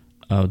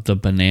 The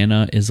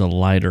banana is a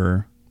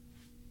lighter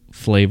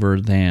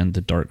flavor than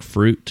the dark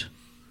fruit.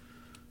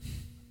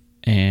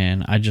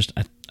 And I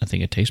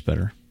think it tastes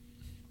better.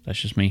 That's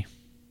just me.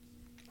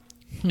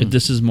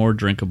 This is more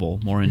drinkable,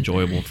 more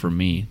enjoyable for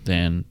me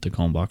than the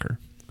Kulmbacher.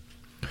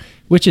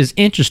 Which is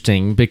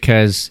interesting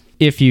because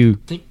if you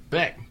think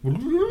back,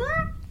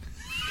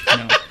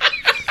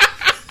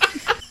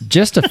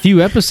 just a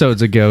few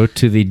episodes ago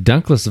to the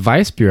Dunkless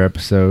Weiss beer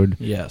episode,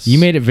 Yes. you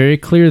made it very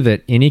clear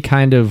that any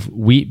kind of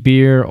wheat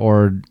beer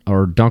or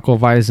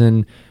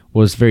Dunkelweizen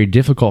was very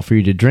difficult for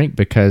you to drink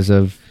because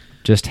of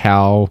just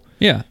how,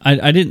 Yeah,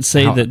 I didn't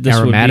say how that this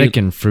aromatic would be,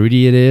 and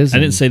fruity it is. I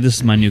and- didn't say this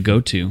is my new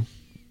go-to.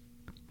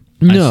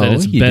 no, I said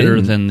it's you better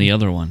didn't. than the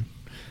other one.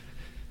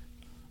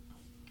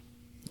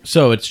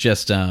 So it's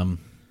just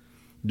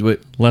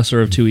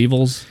Lesser of two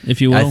evils, if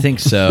you will. I think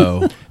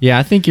so. Yeah,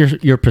 I think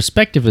your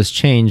perspective has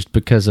changed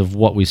because of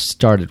what we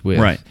started with.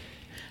 Right.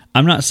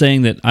 I'm not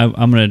saying that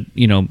I'm going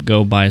to,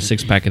 go buy a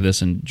 6-pack of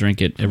this and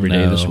drink it every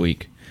day this No.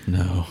 week.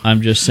 No.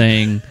 I'm just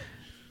saying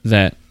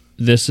that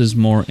this is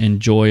more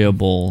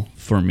enjoyable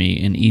for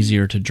me and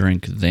easier to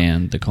drink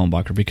than the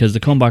Kulmbacher because the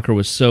Kulmbacher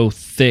was so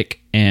thick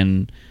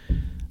and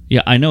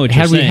yeah, I know what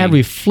you're saying. Had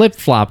we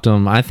flip-flopped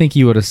them, I think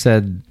you would have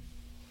said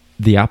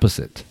the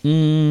opposite.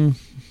 I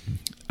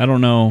don't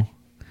know.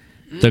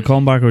 The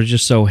Kulmbacher was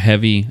just so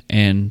heavy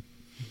and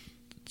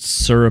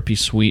syrupy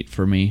sweet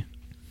for me.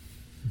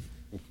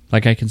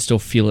 Like I can still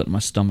feel it in my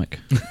stomach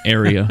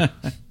area,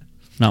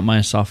 not my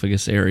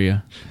esophagus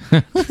area.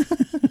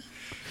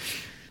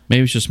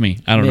 Maybe it's just me.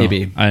 I don't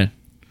Maybe. know.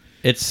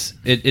 It's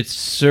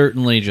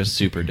certainly just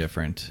super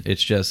different.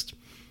 It's just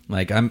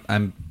like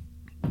I'm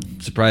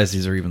surprised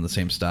these are even the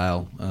same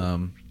style.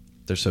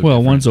 They're so Well,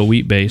 different. one's a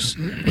wheat base.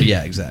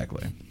 Yeah,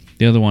 exactly.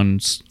 The other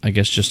one's, I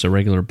guess, just a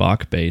regular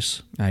Bock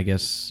base. I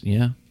guess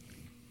yeah.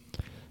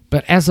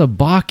 But as a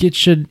Bock, it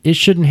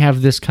shouldn't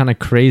have this kind of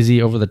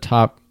crazy over the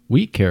top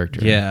wheat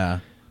character. Yeah.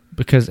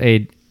 Because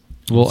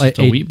It's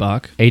a wheat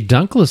Bock. A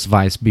Dunkless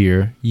Weiss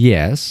beer,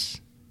 yes,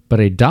 but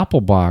a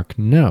Doppelbock,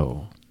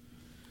 no.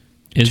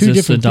 Is Two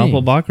this the different things.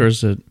 Doppelbock or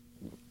is it?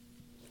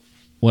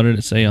 What did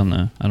it say on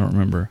the? I don't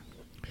remember.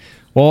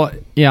 Well,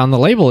 yeah, on the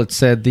label it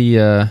said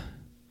the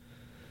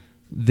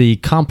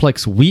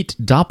complex wheat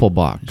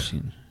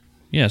Doppelbock.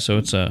 Yeah, so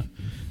it's it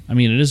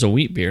is a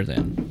wheat beer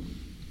then.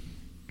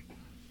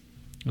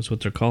 That's what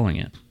they're calling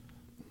it.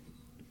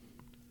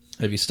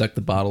 Have you stuck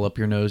the bottle up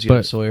your nose yet,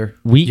 But- Sawyer?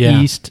 Wheat Yeah.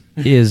 yeast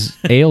is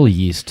ale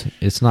yeast.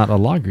 It's not a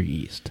lager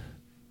yeast.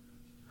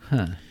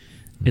 Huh.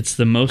 It's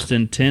the most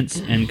intense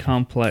and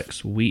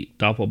complex wheat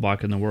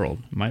Doppelbock in the world.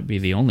 Might be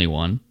the only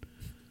one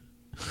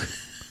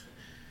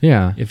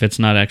Yeah, if it's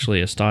not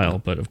actually a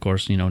style. But of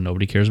course,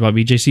 nobody cares about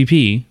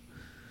BJCP,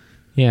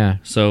 yeah.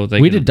 so they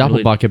We can did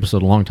really- Doppelbock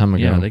episode a long time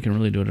ago. Yeah, they can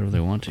really do whatever they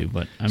want to.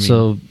 But I mean,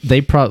 So they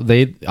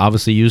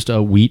obviously used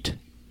a wheat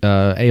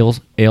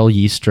ale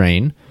yeast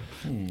strain,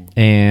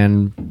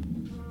 and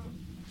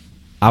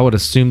I would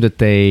assume that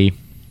they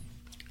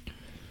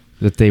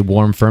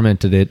warm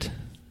fermented it,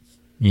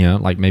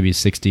 like maybe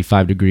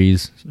 65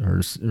 degrees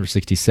or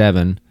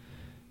 67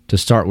 to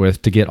start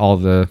with to get all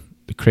the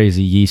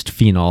crazy yeast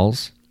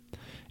phenols,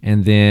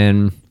 and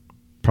then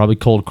probably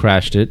cold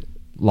crashed it,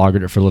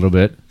 lagered it for a little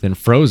bit, then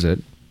froze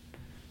it.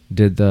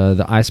 Did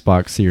the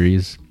Icebox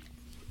series.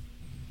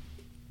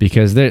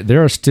 Because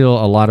there are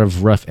still a lot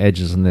of rough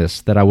edges in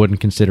this that I wouldn't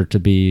consider to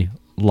be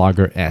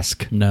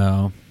lager-esque.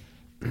 No.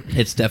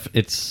 It's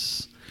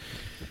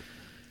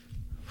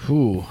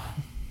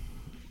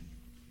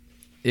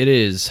It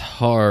is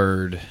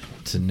hard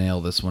to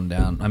nail this one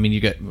down. I mean,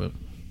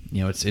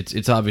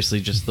 it's obviously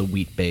just the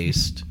wheat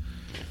based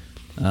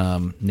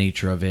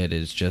nature of it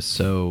is just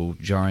so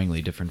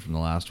jarringly different from the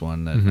last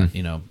one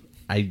that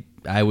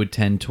I would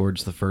tend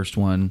towards the first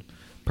one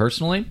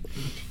personally.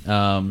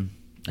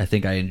 I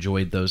think I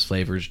enjoyed those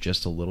flavors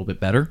just a little bit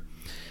better.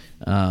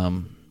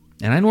 And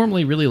I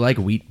normally really like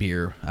wheat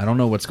beer. I don't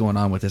know what's going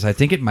on with this. I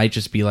think it might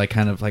just be like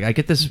kind of like I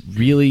get this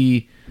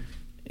really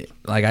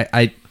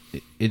like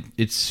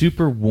it's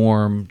super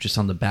warm just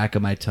on the back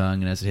of my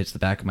tongue, and as it hits the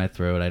back of my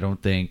throat, I don't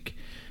think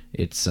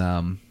it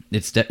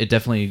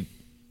definitely,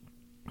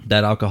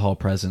 that alcohol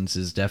presence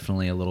is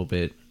definitely a little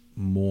bit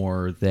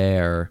more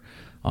there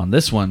on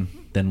this one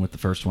than with the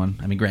first one.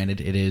 I mean,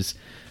 granted, it is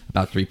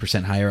about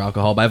 3% higher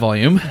alcohol by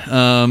volume,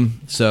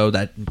 so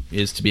that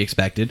is to be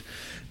expected.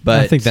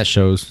 But I think that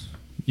shows.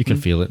 You can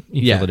feel it.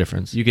 You feel the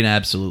difference. You can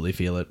absolutely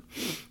feel it.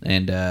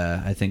 And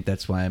I think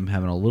that's why I'm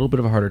having a little bit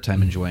of a harder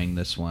time enjoying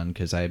this one,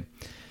 because I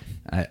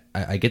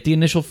get the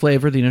initial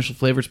flavor. The initial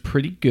flavor is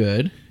pretty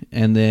good.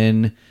 And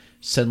then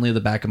suddenly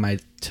the back of my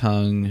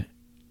tongue,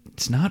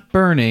 it's not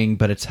burning,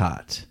 but it's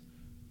hot.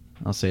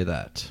 I'll say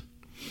that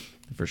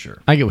for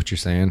sure. I get what you're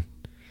saying.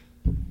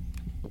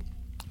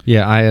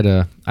 Yeah,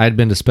 I had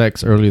been to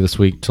Specs earlier this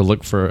week to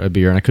look for a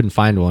beer, and I couldn't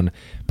find one.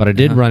 But I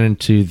did run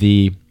into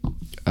the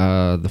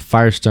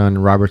Firestone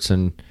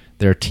Robertson,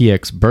 their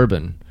TX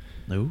bourbon.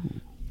 Ooh.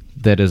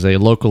 That is a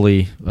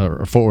locally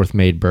Fort Worth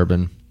made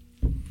bourbon.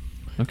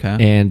 Okay.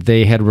 And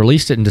they had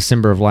released it in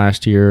December of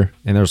last year,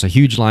 and there was a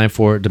huge line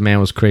for it.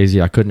 Demand was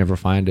crazy. I could never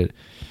find it.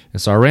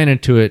 And so I ran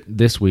into it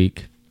this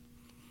week,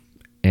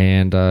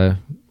 and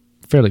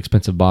fairly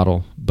expensive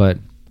bottle, but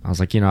I was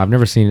like, I've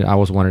never seen it. I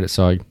always wanted it,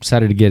 so I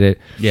decided to get it.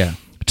 Yeah.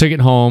 I took it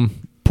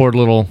home, poured a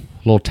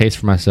little taste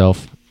for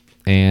myself,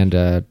 and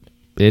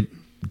it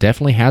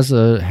definitely has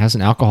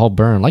an alcohol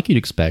burn like you'd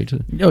expect.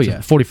 Oh yeah,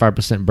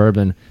 45%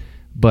 bourbon,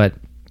 but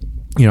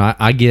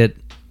I get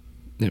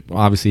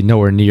obviously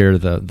nowhere near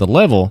the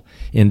level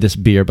in this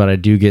beer, but I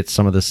do get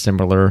some of the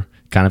similar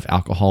kind of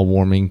alcohol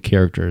warming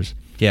characters.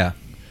 Yeah,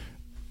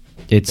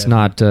 it's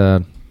not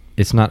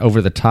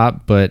over the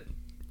top, but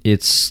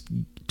it's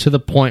to the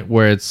point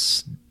where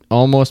it's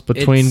almost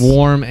between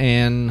warm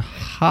and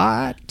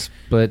hot.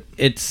 But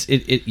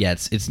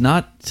it's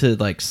not to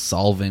like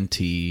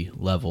solventy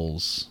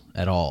levels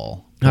at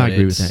all. I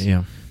agree with that.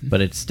 Yeah, but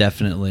it's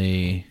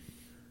definitely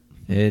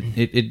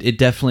it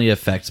definitely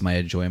affects my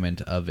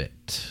enjoyment of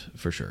it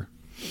for sure.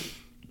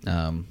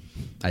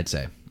 I'd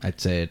say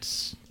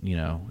it's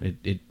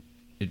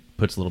it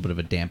puts a little bit of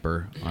a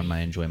damper on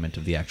my enjoyment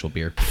of the actual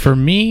beer. For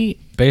me,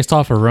 based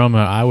off aroma,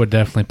 I would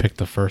definitely pick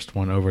the first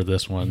one over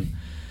this one.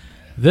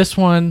 This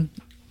one,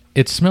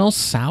 it smells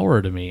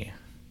sour to me.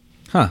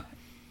 Huh.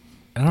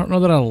 I don't know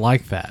that I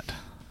like that.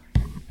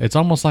 It's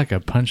almost like a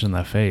punch in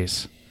the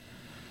face.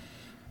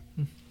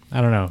 I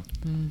don't know.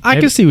 I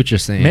can see what you're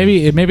saying.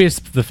 Maybe it's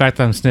the fact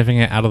that I'm sniffing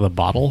it out of the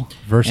bottle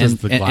versus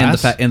the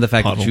glass. And the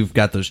fact that you've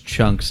got those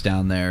chunks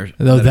down there.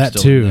 Oh, that that are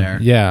still too. in there.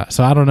 Yeah.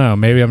 So I don't know.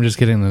 Maybe I'm just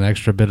getting an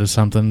extra bit of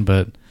something,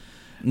 but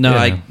no,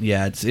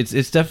 it's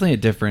definitely a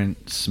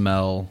different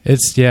smell. It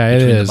between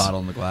is the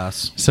bottle and the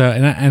glass. So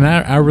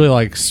I really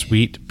like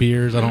sweet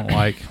beers. I don't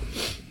like.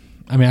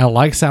 I mean, I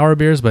like sour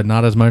beers, but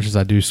not as much as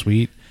I do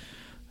sweet.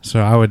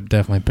 So I would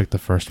definitely pick the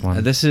first one.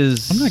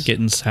 I'm not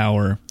getting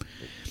sour.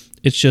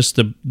 It's just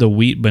the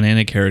wheat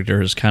banana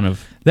character is kind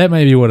of... That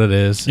may be what it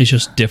is. It's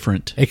just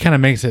different. It kind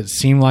of makes it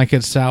seem like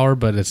it's sour,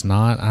 but it's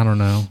not. I don't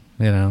know.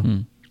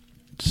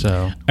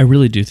 So I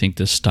really do think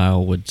this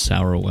style would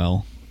sour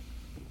well.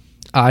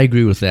 I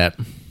agree with that.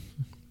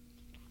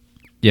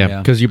 Yeah,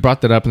 because you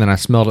brought that up, and then I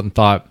smelled it and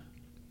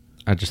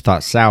I just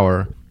thought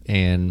sour,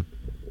 and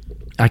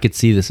I could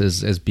see this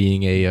as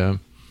being a,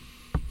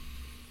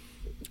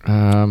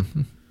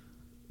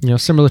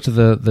 similar to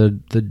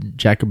the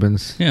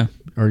Jacobins,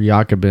 or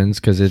Jacobins,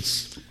 because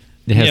it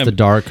has the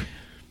dark,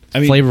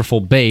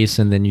 flavorful base,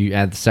 and then you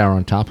add the sour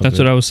on top of it. That's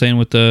what I was saying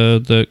with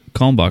the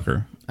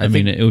Kulmbacher. I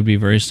mean, it would be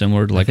very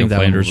similar to like a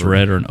Flanders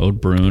Red or an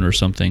Ode Bruin or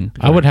something.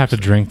 I would have to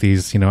drink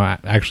these,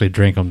 actually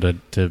drink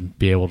them to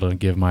be able to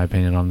give my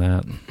opinion on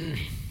that.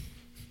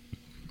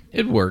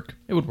 It'd work.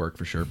 It would work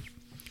for sure.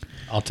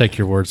 I'll take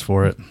your words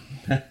for it.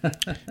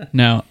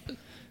 Now,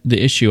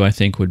 the issue I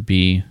think would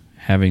be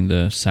having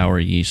the sour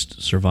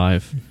yeast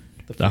survive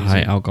the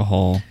high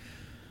alcohol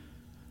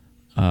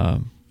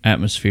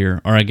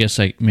atmosphere. Or I guess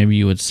maybe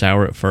you would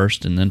sour it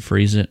first and then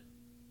freeze it.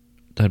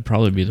 That'd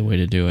probably be the way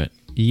to do it.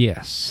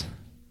 Yes.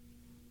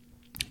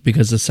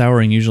 Because the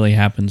souring usually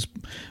happens...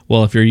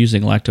 Well, if you're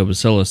using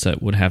lactobacillus,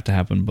 that would have to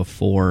happen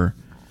before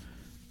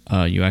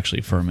you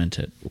actually ferment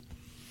it.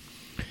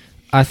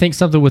 I think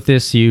something with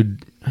this,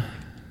 you'd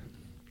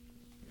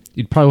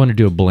probably want to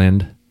do a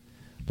blend.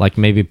 Like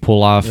maybe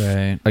pull off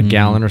a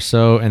gallon or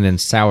so and then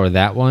sour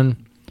that one.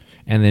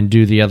 And then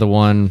do the other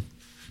one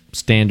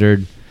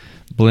standard,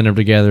 blend them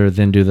together,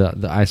 then do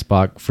the Ice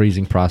Bock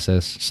freezing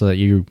process so that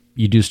you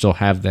do still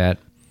have that.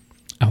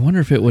 I wonder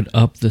if it would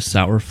up the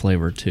sour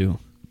flavor too.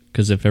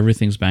 Because if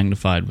everything's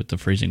magnified with the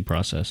freezing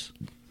process.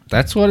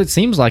 That's what it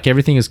seems like.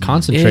 Everything is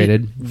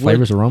concentrated.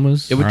 Flavors,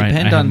 aromas. It would All right,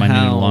 depend I have on my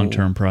how new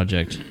long-term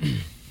project.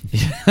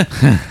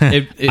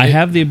 I I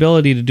have the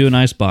ability to do an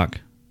ice bock.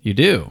 You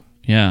do.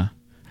 Yeah,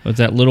 but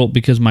that little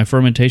because my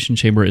fermentation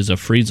chamber is a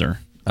freezer.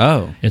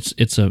 Oh, It's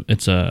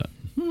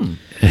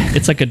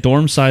like a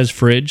dorm-sized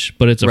fridge,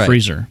 but it's a Right.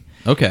 freezer.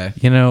 okay.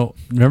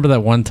 Remember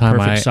that one time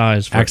Perfect I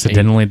size for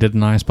accidentally did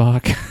an ice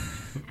bock?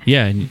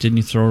 Yeah, and didn't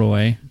you throw it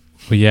away?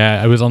 Well,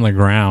 yeah, it was on the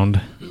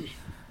ground.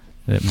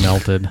 It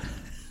melted.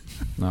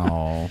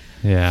 No.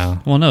 Yeah.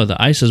 Well, no, the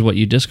ice is what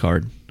you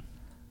discard.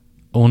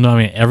 Well, no, I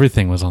mean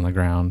everything was on the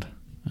ground.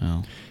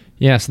 Oh,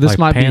 Yeah, so this Like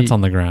might pants be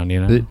on the ground.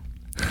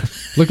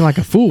 looking like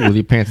a fool with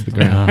your pants at the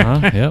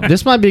ground. Yep.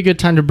 This might be a good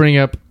time to bring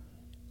up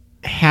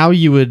how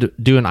you would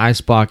do an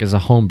ice bock as a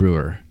home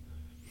brewer.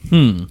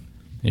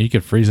 You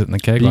could freeze it in the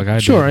keg like I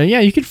did. Sure, yeah,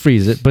 you could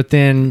freeze it, but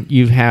then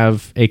you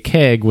have a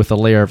keg with a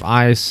layer of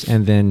ice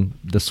and then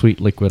the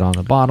sweet liquid on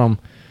the bottom.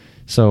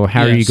 So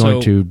how Yeah, are you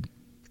going so- to...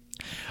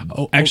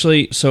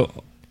 actually,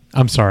 so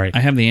I'm sorry. I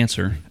have the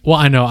answer. Well,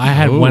 I know. I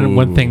had one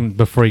Ooh. thing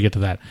before you get to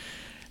that.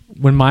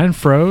 When mine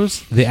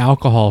froze, the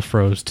alcohol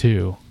froze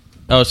too.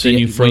 Oh, so Then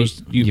you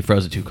froze- you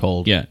froze it too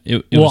cold. Yeah,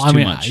 it was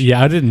too much.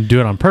 Yeah, I didn't do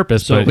it on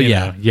purpose, So- but But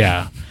yeah,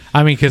 yeah.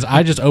 I mean, because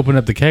I just opened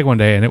up the keg one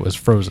day and it was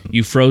frozen.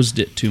 You froze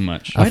it too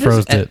much. I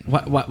froze it.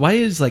 Why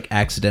is like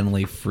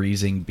accidentally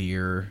freezing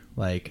beer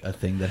like a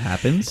thing that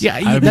happens? Yeah,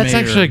 I that's may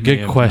actually a or may good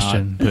have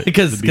question. not put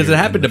Because the beer it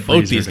happened in to the both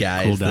freezer these to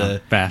guys, cool down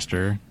the-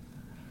 faster,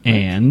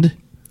 and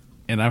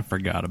and I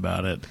forgot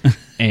about it,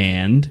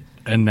 and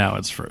and now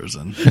it's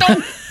frozen.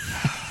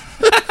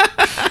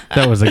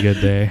 That was a good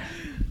day.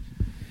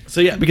 So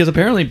yeah, because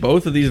apparently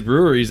both of these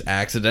breweries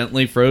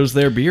accidentally froze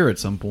their beer at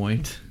some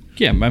point.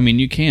 yeah, I mean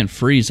you can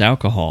freeze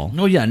alcohol.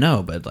 Oh yeah,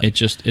 no, but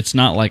like, It's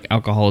not like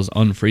alcohol is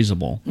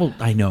unfreezable. well,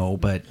 I know,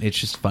 but it's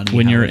just funny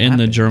When how you're it in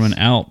the happens. German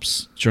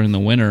Alps during the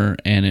winter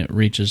and it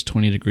reaches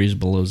 20 degrees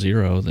below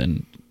zero,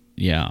 then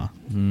yeah.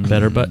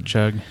 Better butt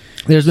chug.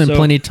 There's been So-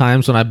 plenty of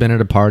times when I've been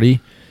at a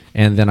party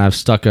and then I've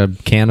stuck a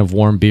can of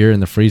warm beer in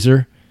the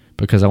freezer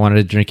because I wanted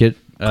to drink it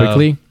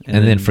quickly and and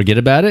then then- forget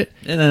about it.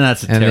 and then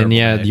that's a And then, terrible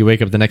yeah, day. you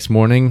wake up the next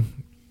morning,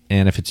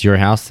 and if it's your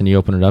house, then you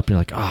open it up, and you're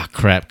like, oh,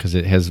 crap, because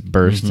it has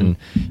burst, and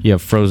you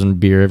have frozen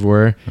beer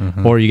everywhere.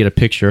 Or you get a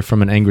picture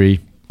from an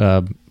angry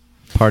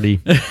party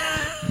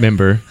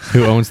member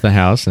who owns the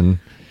house and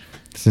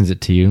sends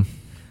it to you.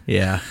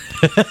 yeah.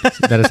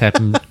 That has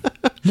happened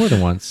more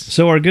than once.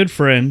 So our good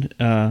friends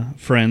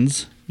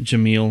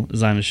Jamil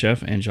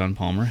Zainashev and John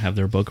Palmer have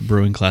their book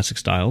Brewing Classic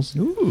Styles.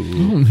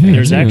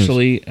 There's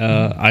actually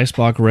a ice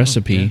bock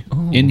recipe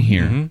in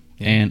here,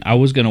 and I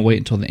was going to wait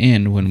until the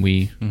end when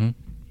we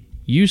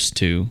used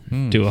to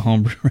do a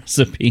homebrew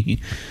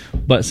recipe,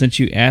 but since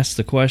you asked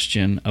the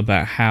question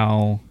about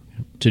how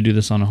to do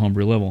this on a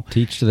homebrew level,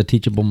 Teach to the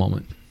teachable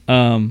moment.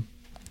 I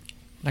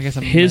guess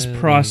his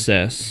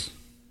process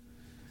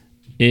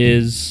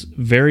is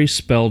very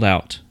spelled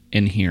out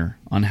in here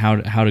on how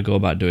to go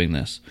about doing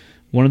this.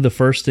 One of the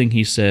first thing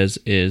he says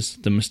is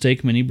the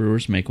mistake many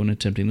brewers make when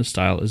attempting the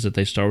style is that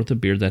they start with a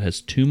beer that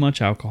has too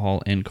much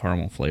alcohol and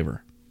caramel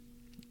flavor.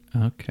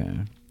 Okay.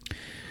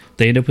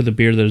 They end up with a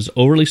beer that is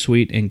overly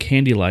sweet and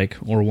candy-like,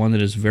 or one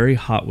that is very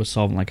hot with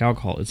solvent-like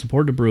alcohol. It's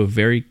important to brew a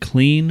very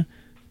clean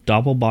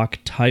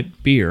Doppelbock-type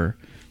beer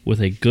with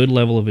a good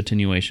level of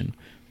attenuation.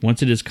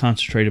 Once it is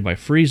concentrated by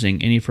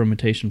freezing, any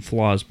fermentation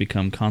flaws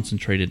become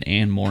concentrated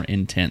and more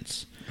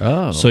intense.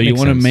 Oh, So you makes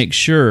want to sense. make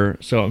sure,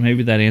 so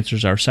maybe that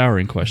answers our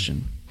souring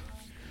question.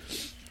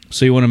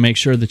 So you want to make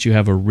sure that you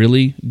have a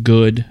really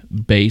good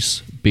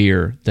base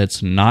beer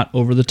that's not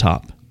over the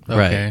top.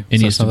 Right. Okay. It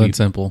So needs to something be-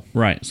 simple.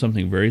 Right,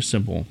 something very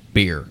simple.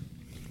 beer.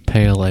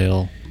 Pale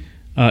ale.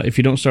 If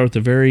you don't start with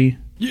a very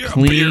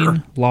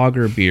clean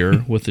lager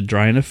beer with a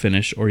dry enough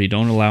finish, or you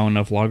don't allow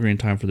enough lagering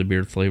time for the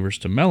beer flavors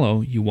to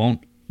mellow, you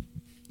won't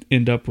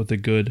end up with a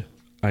good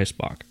ice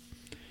bock.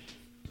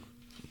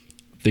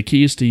 The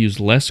key is to use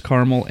less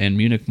caramel and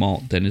Munich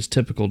malt than is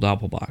typical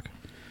Doppelbock.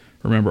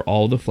 Remember,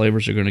 all the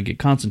flavors are going to get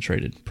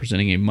concentrated,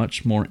 presenting a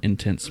much more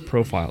intense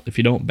profile. If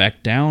you don't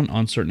back down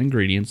on certain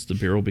ingredients, the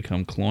beer will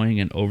become cloying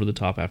and over the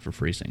top after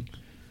freezing.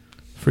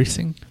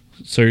 Freezing.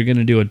 So you're going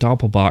to do a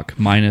Doppelbock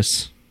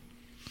minus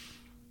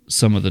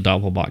some of the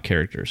Doppelbock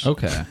characters,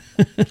 Okay.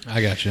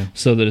 I got you.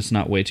 so that it's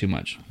not way too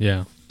much.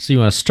 Yeah. So you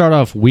want to start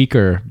off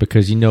weaker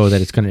because you know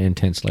that it's going to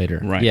intense later.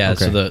 Right. Yeah,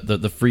 Okay. so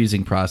the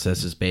freezing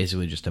process is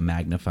basically just a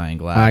magnifying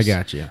glass. I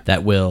got you.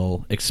 That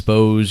will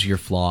expose your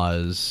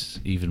flaws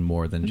even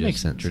more than makes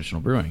just sense. traditional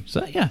brewing.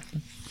 So yeah.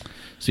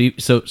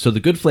 So the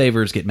good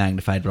flavors get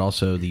magnified, but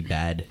also the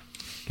bad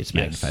gets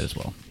magnified as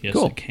well. Yes,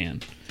 Cool. it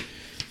can.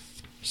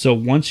 So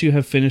once you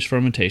have finished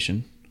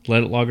fermentation,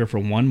 let it lager for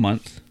 1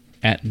 month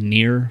at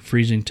near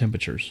freezing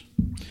temperatures.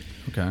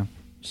 Okay.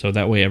 So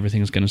that way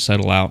everything's going to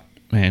settle out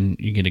and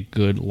you get a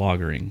good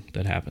lagering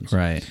that happens.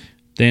 Right.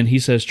 Then he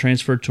says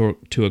transfer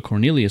to a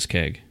Cornelius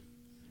keg.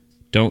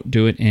 Don't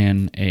do it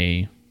in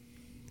a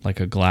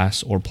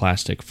glass or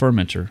plastic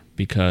fermenter,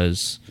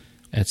 because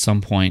at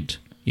some point,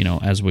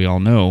 as we all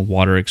know,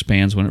 water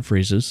expands when it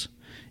freezes.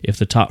 If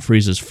the top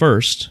freezes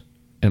first,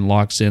 and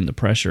locks in the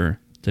pressure,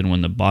 then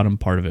when the bottom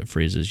part of it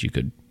freezes, you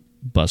could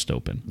bust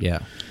open. Yeah.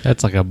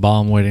 That's like a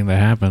bomb waiting to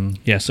happen.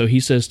 Yeah, so he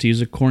says to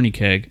use a corny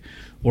keg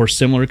or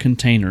similar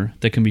container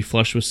that can be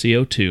flushed with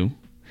CO2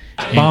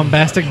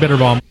 Bombastic bitter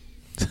bomb.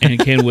 and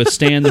can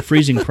withstand the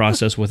freezing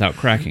process without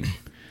cracking.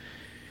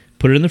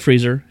 Put it in the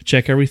freezer.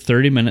 Check every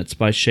 30 minutes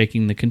by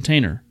shaking the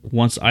container.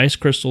 Once ice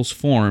crystals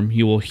form,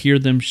 you will hear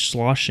them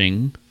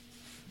sloshing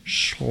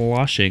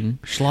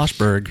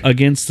Schlossberg.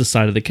 against the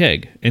side of the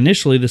keg.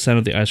 Initially, the sound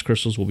of the ice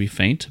crystals will be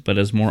faint, but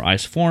as more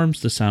ice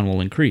forms, the sound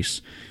will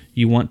increase.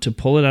 You want to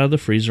pull it out of the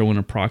freezer when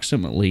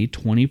approximately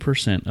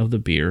 20% of the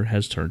beer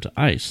has turned to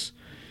ice.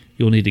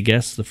 You'll need to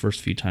guess the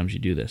first few times you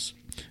do this.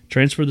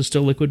 Transfer the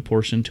still liquid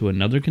portion to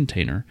another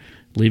container,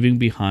 leaving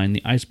behind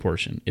the ice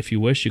portion. If you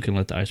wish, you can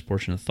let the ice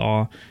portion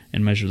thaw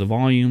and measure the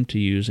volume to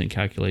use in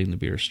calculating the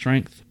beer's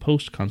strength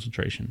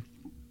post-concentration.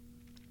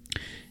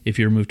 If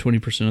you remove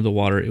 20% of the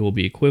water, it will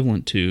be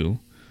equivalent to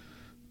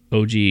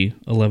OG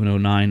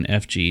 1109,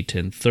 FG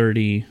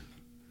 1030,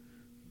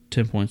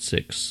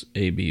 10.6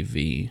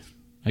 ABV.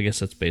 I guess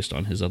that's based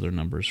on his other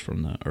numbers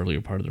from the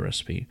earlier part of the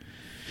recipe.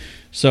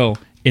 So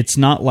it's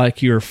not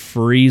like you're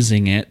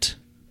freezing it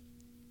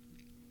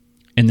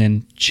and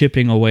then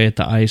chipping away at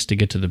the ice to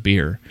get to the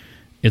beer.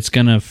 It's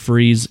going to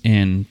freeze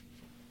in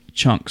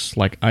chunks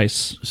like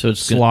ice So it's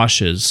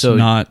sloshes, so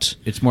not...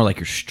 It's more like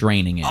you're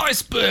straining it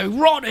Iceberg,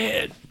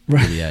 rodhead!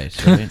 to the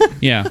ice, right?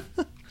 Yeah.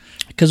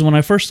 Because when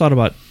I first thought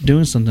about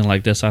doing something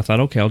like this, I thought,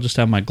 okay, I'll just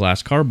have my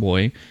glass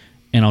carboy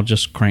and I'll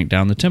just crank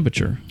down the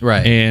temperature.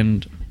 Right.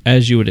 And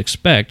as you would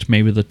expect,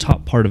 maybe the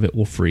top part of it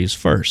will freeze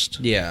first.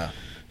 Yeah.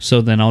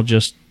 So then I'll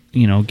just,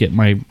 get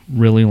my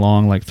really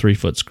long,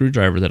 3-foot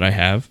screwdriver that I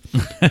have,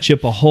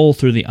 chip a hole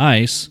through the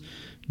ice,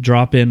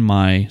 drop in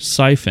my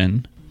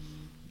siphon,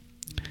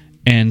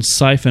 and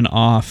siphon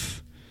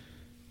off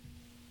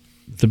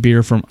the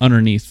beer from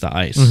underneath the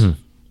ice. Mm-hmm.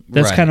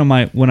 That's Right. kind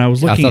of when I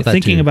was I thought that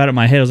thinking too. about it in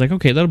my head, I was like,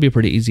 okay, that'll be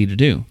pretty easy to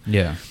do.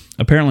 Yeah.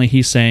 Apparently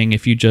he's saying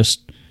if you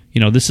just,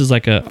 this is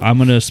like I'm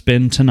going to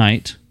spend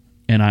tonight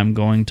and I'm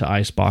going to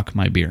ice bock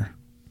my beer.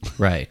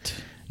 Right.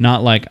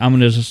 Not like I'm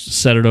going to just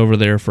set it over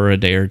there for a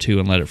day or two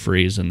and let it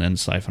freeze and then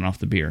siphon off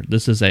the beer.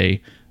 This is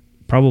a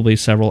probably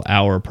several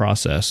hour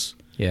process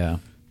Yeah.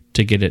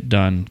 to get it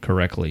done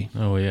correctly.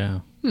 Oh, yeah.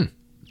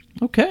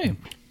 Okay.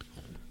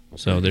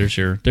 So there's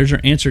your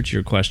answer to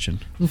your question.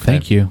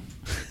 Thank you.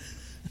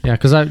 Yeah,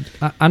 because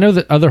I know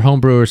that other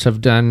homebrewers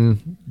have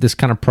done this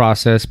kind of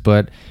process,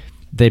 but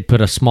they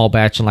put a small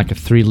batch in like a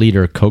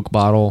 3-liter Coke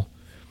bottle,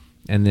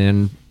 and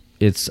then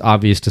it's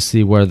obvious to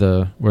see where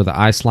the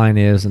ice line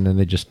is, and then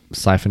they just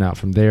siphon out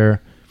from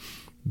there.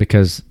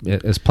 Because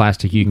as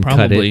plastic, you can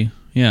cut it,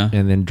 yeah.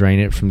 and then drain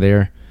it from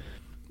there.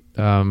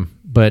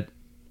 But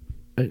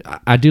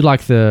I do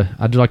like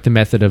the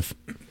method of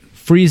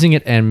freezing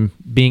it and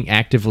being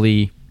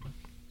actively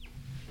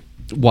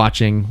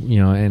watching,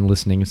 and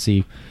listening and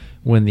see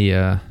when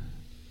the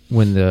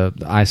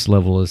ice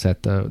level is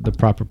at the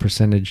proper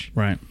percentage.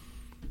 Right.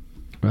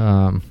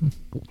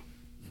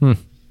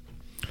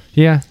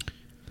 Yeah,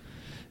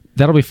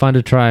 that'll be fun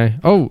to try.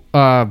 Oh,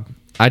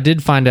 I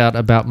did find out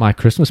about my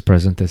Christmas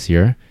present this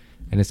year,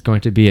 and it's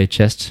going to be a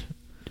chest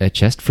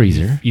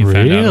freezer. You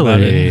found out about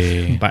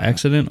Really? it by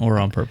accident or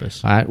on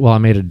purpose? I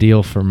made a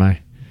deal for my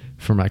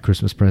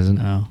Christmas present.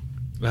 Oh.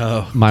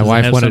 My Does it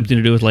wife have wanted something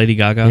to do with Lady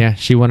Gaga? Yeah,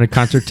 she wanted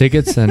concert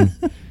tickets, and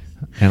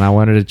I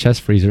wanted a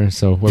chest freezer,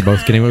 so we're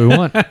both getting what we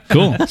want.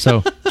 Cool.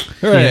 So,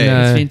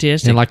 That's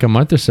fantastic. in like a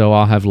month or so,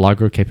 I'll have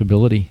lager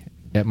capability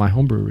at my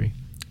home brewery.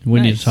 We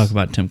need Nice. to talk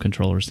about temp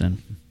controllers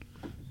then.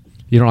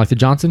 You don't like the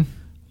Johnson?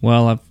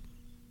 Well,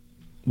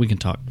 we can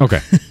talk. Okay.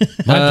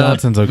 My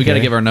Johnson's okay. We got to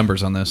give our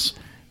numbers on this.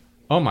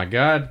 Oh my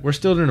God, we're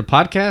still doing a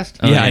podcast?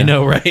 Oh, yeah, I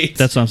know, right?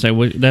 That's what I'm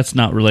saying. That's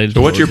not related So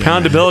to what's your what we're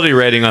doing. poundability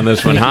rating on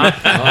this one, huh?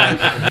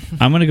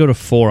 I'm going to go to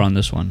 4 on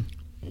this one.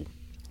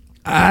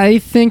 I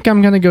think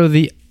I'm going to go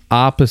the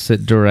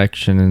opposite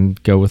direction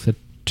and go with a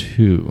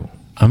 2.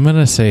 I'm going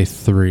to say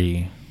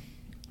 3.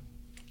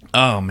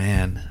 Oh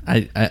man,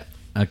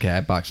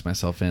 I boxed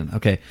myself in.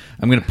 Okay,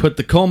 I'm gonna put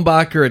the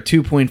Kulmbacher at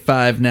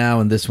 2.5 now,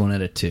 and this one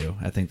at a 2.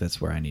 I think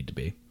that's where I need to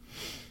be.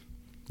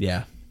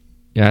 Yeah,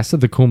 Yeah, I said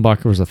the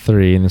Kulmbacher was a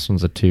 3, and this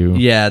one's a 2.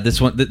 yeah. This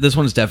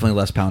one's definitely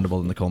less poundable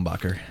than the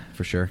Kulmbacher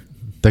for sure.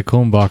 The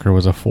Kulmbacher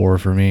was a 4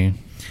 for me.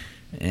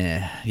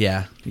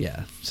 Yeah.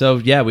 So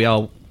yeah, we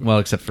all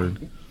except for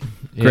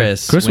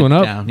Chris. Chris went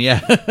up. down. Yeah,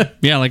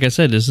 Yeah, like I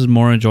said, this is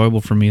more enjoyable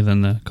for me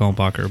than the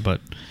Kulmbacher,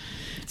 but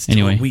it's still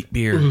anyway. a wheat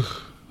beer,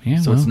 yeah,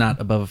 so well, it's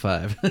not above a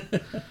 5.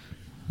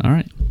 all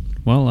right.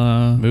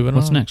 Well, Moving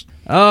what's on. next?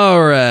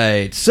 All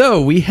right.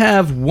 So we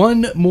have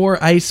one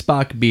more Ice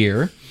Bock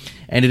beer,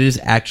 and it is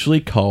actually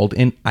called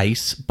an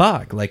Ice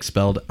Bock, like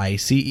spelled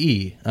ICE.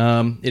 It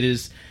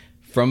is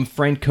from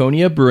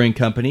Franconia Brewing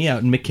Company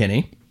out in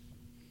McKinney.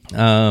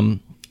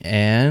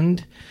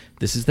 And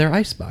this is their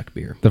Ice Bock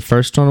beer. The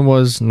first one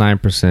was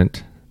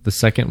 9%. The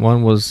second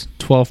one was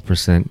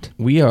 12%.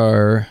 We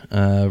are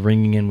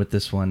ringing in with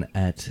this one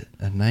at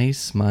a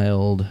nice,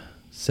 mild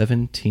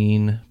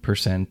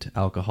 17%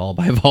 alcohol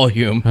by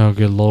volume. Oh,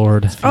 good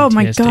lord. Oh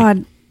my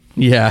god.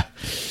 Yeah.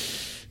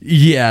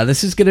 Yeah,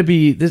 this is going to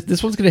be...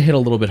 This one's going to hit a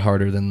little bit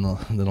harder than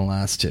the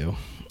last two.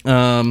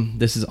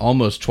 This is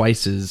almost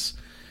twice as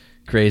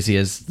crazy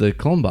as the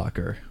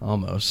Kulmbacher,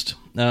 almost.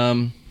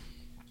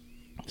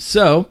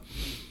 So,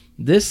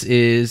 this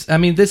is... I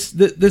mean, this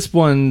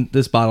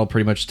bottle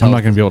pretty much tells... I'm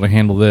not going to be able to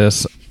handle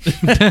this.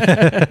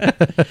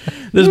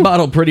 This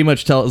bottle pretty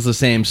much tells the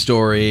same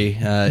story.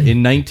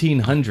 In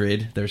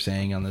 1900, they're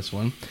saying on this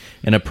one,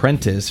 an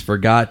apprentice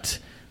forgot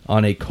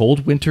on a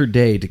cold winter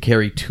day to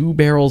carry 2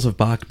 barrels of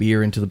Bock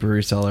beer into the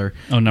brewery cellar.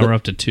 Oh, now we're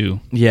up to 2.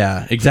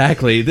 Yeah,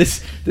 exactly.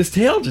 This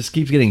tale just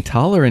keeps getting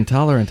taller and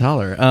taller and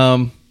taller.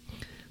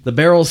 The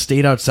barrels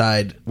stayed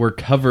outside, were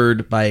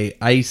covered by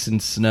ice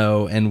and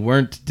snow, and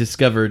weren't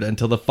discovered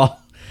until the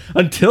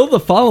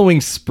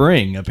following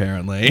spring,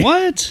 apparently.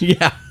 What?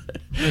 Yeah.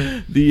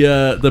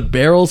 The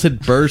barrels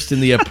had burst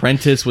and the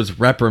apprentice was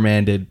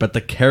reprimanded, but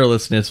the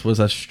carelessness was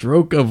a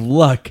stroke of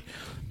luck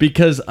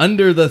because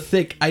under the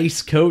thick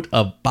ice coat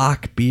of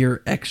Bock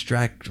beer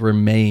extract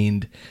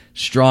remained,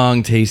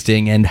 strong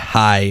tasting and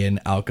high in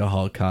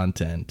alcohol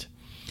content.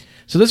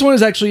 So this one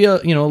is actually a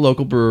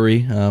local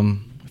brewery,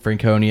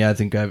 Franconia. I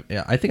think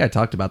I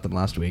talked about them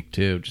last week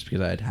too, just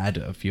because I had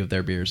a few of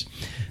their beers.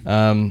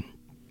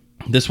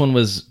 This one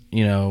was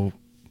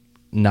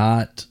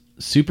not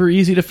super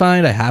easy to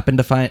find. I happened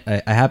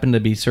to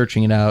be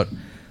searching it out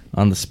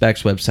on the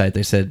Specs website.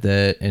 They said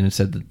that, and it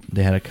said that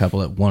they had a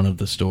couple at one of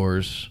the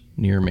stores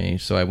near me.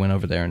 So I went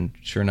over there, and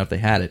sure enough, they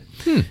had it.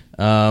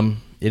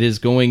 It is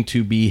going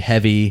to be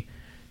heavy.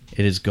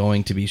 It is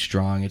going to be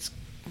strong. It's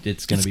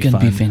going to be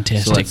fun. Be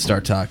fantastic. So let's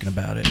start talking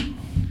about it.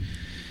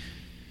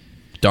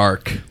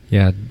 Dark.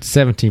 Yeah,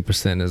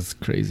 17% is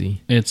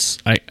crazy. It's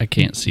I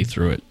can't see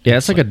through it. Yeah,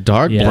 it's like a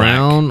dark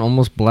brown,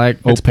 almost black,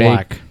 It's opaque.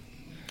 black.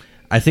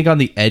 I think on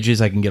the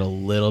edges I can get a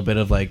little bit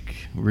of like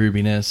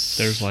rubiness.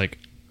 There's like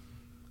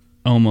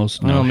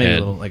almost no maybe head.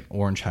 a little like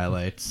orange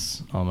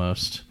highlights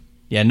almost.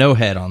 Yeah, no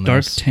head on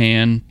Dark this.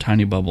 tan,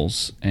 tiny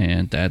bubbles,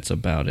 and that's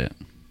about it.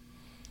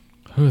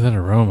 Ooh, that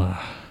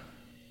aroma.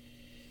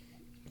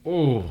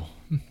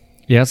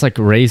 Yeah, it's like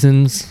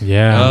raisins.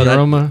 Yeah. Oh,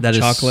 aroma. that is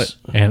Chocolate.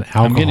 And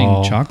alcohol. I'm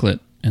getting chocolate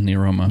in the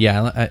aroma.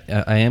 Yeah,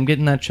 I am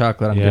getting that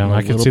chocolate. I'm Yeah, getting a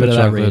I can little see bit the of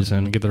that chocolate.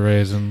 raisin. Get the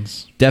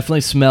raisins.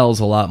 Definitely smells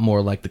a lot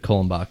more like the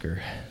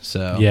Kulmbacher.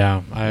 So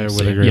Yeah, I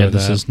would agree Yeah, with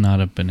this that. is not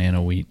a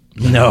banana wheat.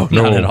 no,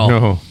 not at all.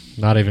 No.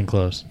 Not even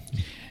close.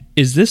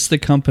 Is this the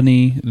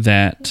company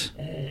that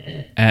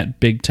at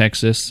Big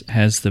Texas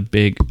has the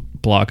big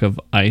block of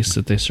ice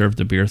that they serve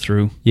the beer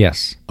through?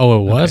 Yes. Oh,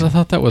 it was? I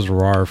thought that was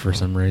RAR for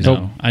some reason.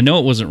 No, I know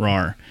it wasn't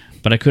RAR,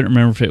 but I couldn't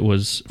remember if it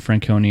was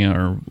Franconia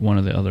or one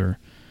of the other.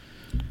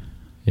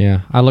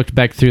 Yeah, I looked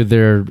back through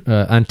their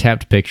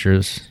Untapped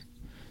pictures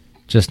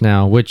just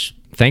now, which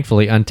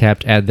thankfully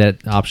Untapped add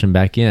that option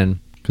back in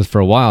because for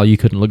a while you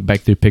couldn't look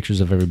back through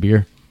pictures of every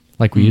beer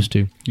like we used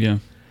to. Yeah.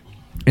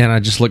 And I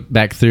just looked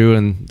back through,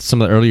 and some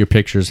of the earlier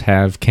pictures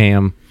have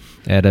Cam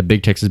at a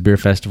Big Texas Beer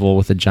Festival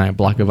with a giant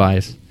block of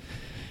ice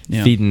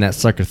feeding that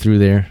sucker through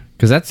there.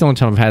 Because that's the only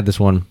time I've had this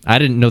one. I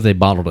didn't know they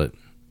bottled it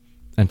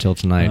until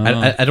tonight.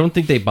 I don't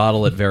think they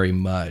bottle it very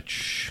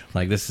much.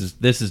 Like this is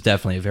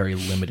definitely a very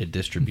limited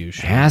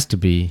distribution. It has to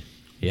be.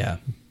 Yeah.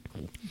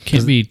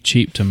 Can't be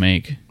cheap to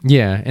make.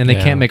 Yeah, and they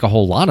Yeah. can't make a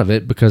whole lot of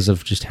it because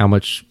of just how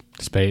much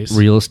Space.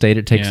 real estate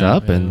it takes Yeah,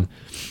 up, and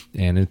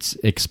it's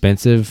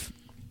expensive.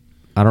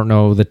 I don't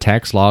know the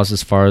tax laws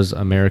as far as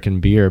American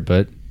beer,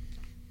 but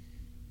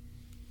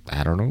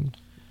I don't know.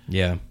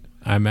 Yeah.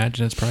 I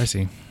imagine it's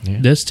pricey.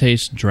 This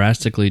tastes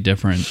drastically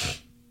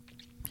different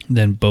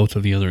than both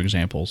of the other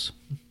examples.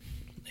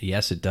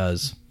 Yes, it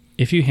does.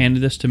 If you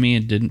handed this to me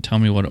and didn't tell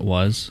me what it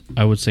was,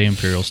 I would say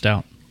Imperial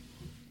Stout.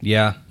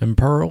 Yeah. And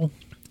Pearl?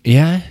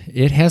 Yeah,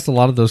 it has a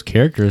lot of those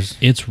characters.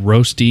 It's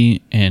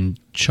roasty and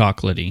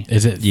chocolatey.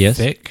 Is it Yes.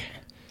 thick?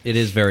 It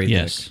is very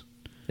Yes. thick.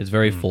 It's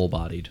very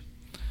full-bodied.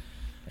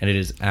 And it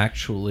is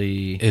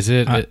actually... Is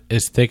it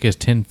as thick as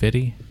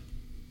 1050?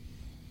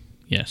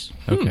 Yes.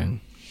 Okay.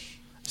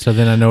 So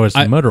then I know it's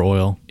the motor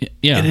oil.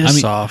 Yeah. It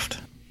is soft.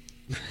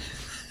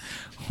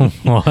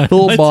 What?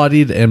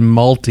 Full-bodied and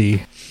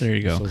malty. There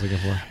you go.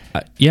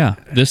 Yeah,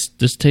 this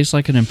tastes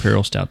like an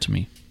Imperial Stout to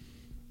me.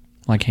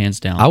 Like hands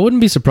down. I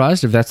wouldn't be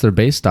surprised if that's their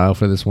base style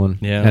for this one,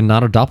 Yeah. and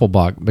not a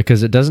Doppelbock,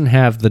 because it doesn't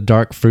have the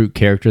dark fruit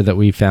character that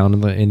we found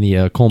in the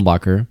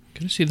Kulmbacher.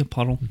 Can I see the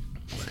puddle?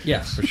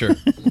 Yeah, for sure.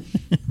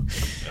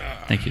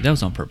 Thank you. That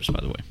was on purpose, by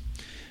the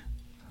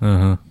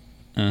way.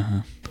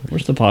 Uh-huh.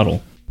 Where's the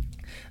puddle?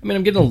 I mean,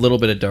 I'm getting a little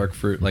bit of dark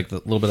fruit, like a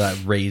little bit of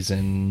that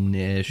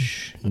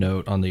raisin-ish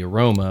note on the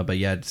aroma, but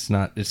yeah, it's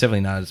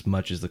definitely not as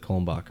much as the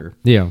Kulmbacher.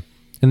 Yeah,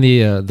 and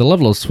the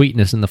level of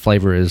sweetness in the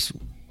flavor is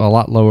a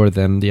lot lower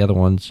than the other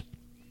ones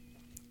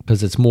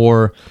because it's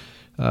more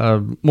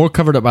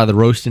covered up by the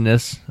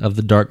roastiness of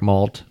the dark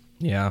malt.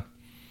 Yeah.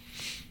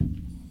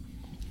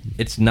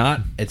 It's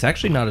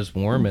actually not as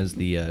warm as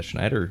the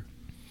Schneider.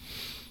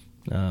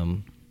 I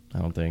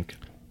don't think.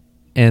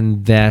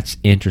 And that's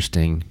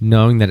interesting,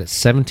 knowing that it's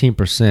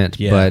 17%,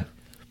 Yeah. but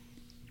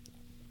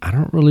I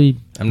don't really.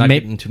 I'm not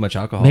getting too much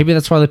alcohol. Maybe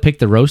that's why they picked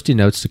the roasty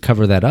notes to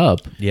cover that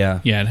up.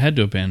 Yeah. Yeah, it had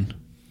to have been.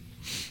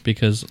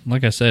 Because,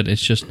 like I said,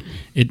 it's just...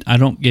 I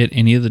don't get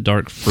any of the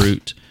dark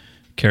fruit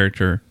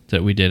character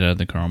that we did out of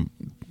the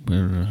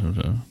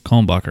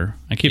Kulmbacher.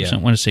 I keep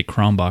wanting to say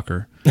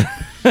Krombacher.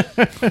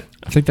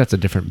 I think that's a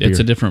different beer. It's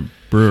a different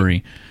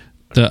brewery.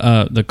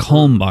 The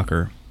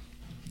Kulmbacher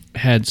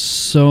had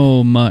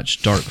so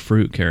much dark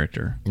fruit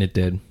character. It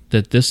did.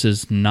 That this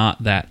is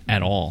not that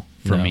at all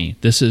for me.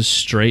 This is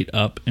straight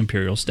up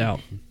Imperial Stout.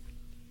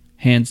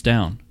 Hands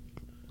down.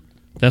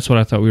 That's what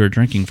I thought we were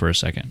drinking for a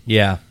second.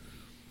 Yeah.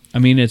 I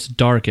mean, it's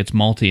dark, it's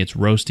malty, it's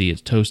roasty,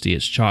 it's toasty,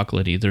 it's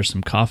chocolatey. There's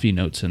some coffee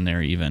notes in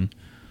there even.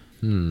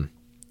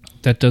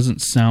 That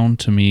doesn't sound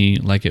to me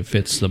like it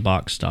fits the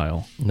Bock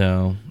style.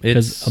 No.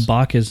 Because a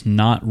Bock is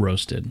not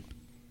roasted.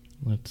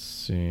 Let's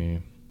see.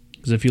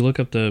 Because if you look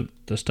up the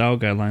style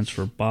guidelines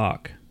for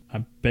Bock, I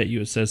bet you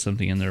it says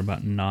something in there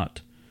about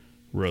not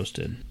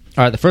roasted.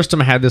 All right, the first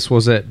time I had this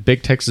was at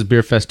Big Texas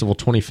Beer Festival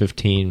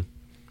 2015.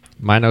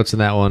 My notes in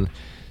that one: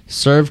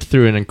 served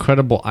through an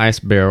incredible ice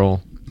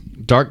barrel,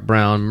 dark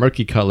brown,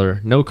 murky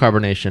color, no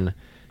carbonation,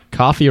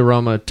 coffee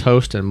aroma,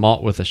 toast, and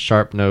malt with a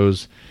sharp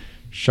nose,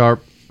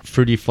 sharp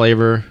fruity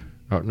flavor.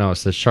 Oh no, it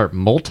says sharp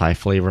multi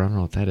flavor. I don't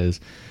know what that is.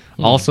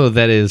 Also,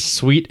 that is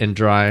sweet and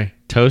dry,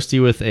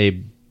 toasty with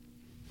a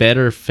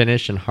better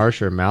finish and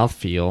harsher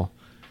mouthfeel.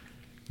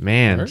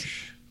 Man,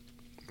 Harsh?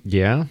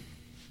 Yeah.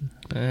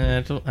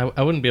 I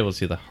wouldn't be able to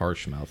see the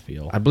harsh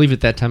mouthfeel. I believe at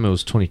that time it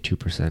was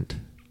 22%.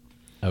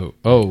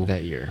 Oh,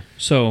 That year.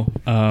 So,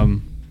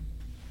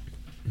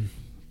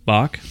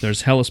 Bock,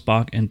 there's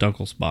Hellesbock and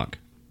Dunkelsbock.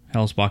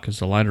 Hellesbock is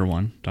the lighter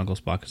one.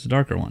 Dunkelsbock is the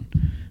darker one.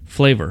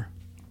 Flavor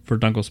for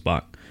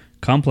Dunkelsbock.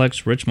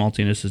 Complex, rich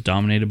maltiness is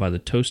dominated by the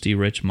toasty,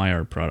 rich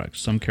Maillard product.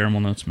 Some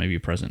caramel notes may be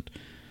present.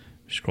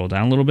 Scroll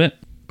down a little bit.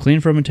 Clean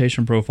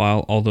fermentation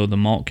profile, although the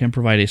malt can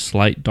provide a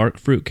slight dark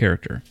fruit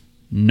character.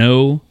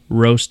 No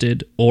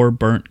roasted or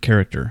burnt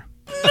character.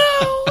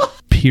 No!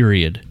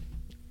 Period.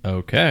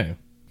 okay.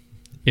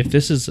 If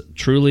this is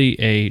truly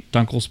a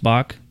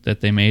Dunkelsbock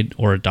that they made,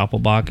 or a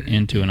Doppelbock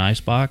into an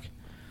Eisbock,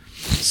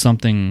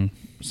 something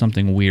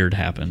weird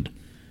happened.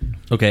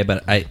 Okay,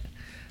 but I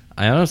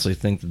honestly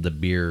think that the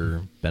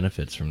beer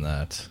benefits from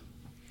that.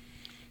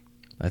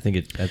 I think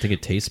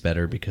it tastes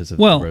better because of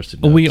the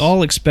roasted notes. We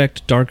all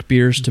expect dark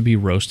beers to be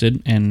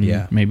roasted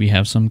and maybe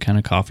have some kind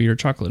of coffee or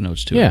chocolate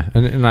notes to it. Yeah,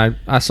 and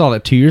I saw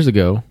that 2 years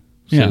ago.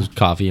 So Yeah. it was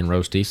coffee and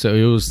roasty, so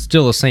it was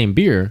still the same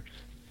beer.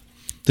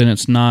 Then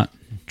it's not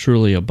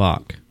truly a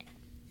Bock.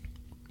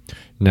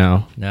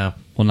 No. No.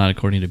 Well, not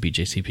according to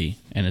BJCP.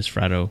 And as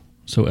Fratto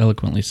so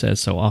eloquently says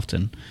so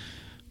often,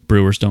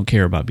 brewers don't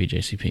care about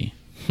BJCP.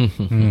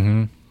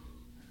 Mm-hmm.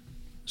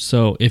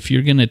 So if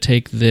you're going to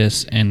take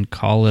this and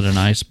call it an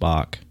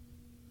Eisbock,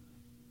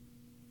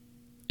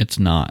 it's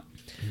not.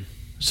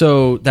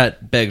 So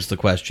that begs the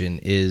question,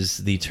 is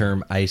the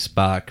term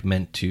Eisbock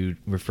meant to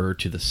refer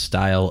to the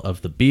style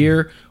of the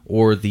beer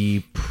or the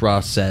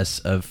process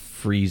of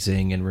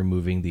freezing and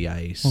removing the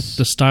ice? Well,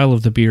 the style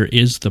of the beer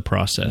is the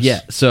process.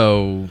 Yeah,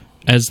 so...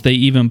 As they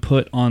even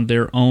put on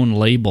their own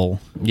label.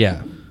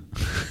 Yeah.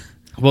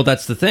 Well,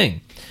 that's the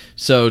thing.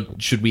 So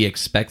should we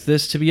expect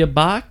this to be a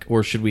Bock,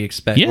 or should we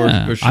expect...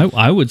 Yeah, or should,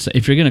 I would say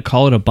if you're going to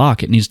call it a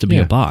Bock, it needs to be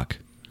Yeah. a Bock.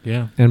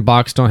 Yeah. And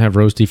Bocks don't have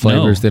roasty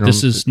flavors. No, They don't,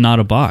 this is not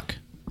a Bock.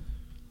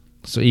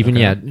 so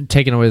even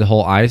taking away the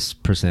whole ice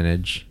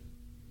percentage,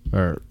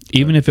 or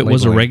Even if it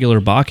was a labeling. regular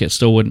Bock, it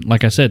still wouldn't.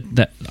 Like I said,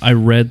 that I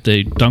read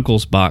the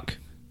Dunkelsbock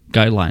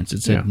guidelines.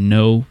 It said Yeah.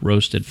 no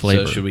roasted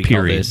flavor. so should we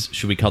period.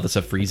 call this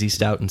a freezy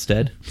stout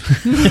instead?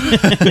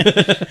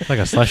 Like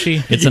a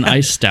slushy? It's an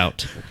ice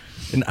stout.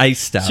 An ice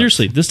stout.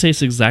 Seriously, this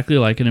tastes exactly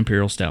like an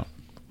imperial stout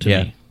to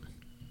me.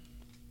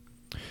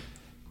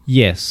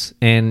 Yes,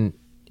 and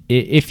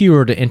if you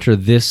were to enter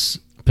this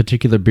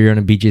particular beer in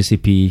a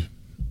BJCP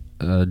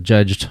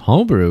judged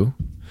homebrew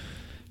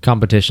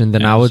competition,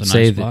 then Yeah, I would it's an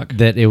say ice bock.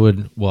 that it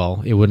would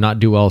not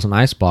do well as an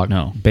ice bock.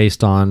 No.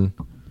 Based on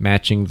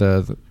matching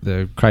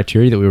the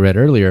criteria that we read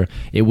earlier,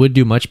 it would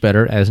do much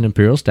better as an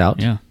imperial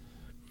stout. Yeah.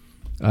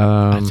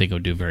 I think it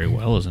would do very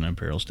well as an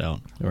imperial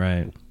stout.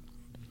 Right.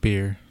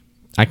 Beer.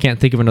 I can't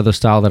think of another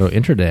style that'll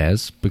enter it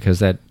as, because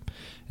that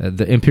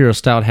the imperial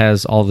stout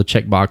has all the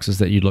check boxes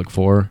that you'd look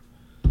for.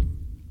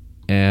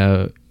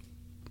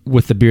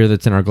 With the beer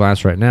that's in our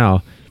glass right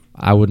now,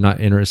 I would not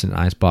enter it as an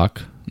ice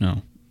bock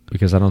No.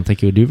 because I don't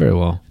think it would do very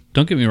well.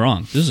 Don't get me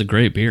wrong. This is a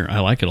great beer. I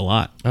like it a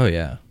lot. Oh,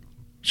 yeah.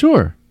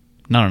 Sure.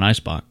 Not an ice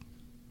bock.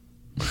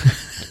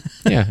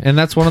 Yeah, and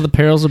that's one of the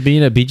perils of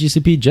being a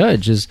BGCP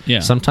judge is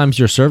sometimes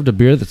you're served a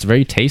beer that's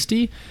very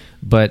tasty,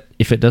 but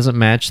if it doesn't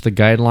match the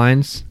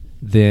guidelines,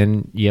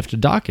 then you have to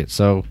dock it.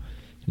 So,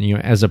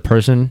 as a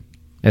person,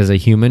 as a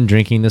human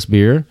drinking this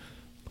beer,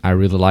 I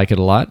really like it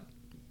a lot.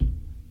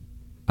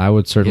 I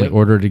would certainly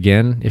order it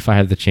again if I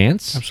had the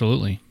chance.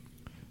 Absolutely.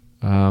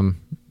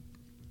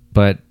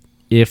 But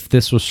if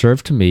this was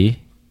served to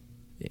me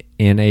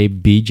in a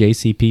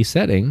BJCP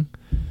setting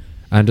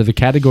under the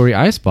category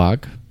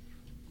Eisbock,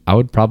 I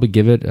would probably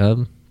give it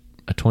a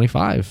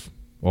 25.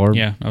 Or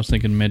Yeah, I was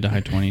thinking mid to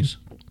high 20s.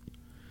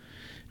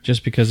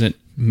 Just because it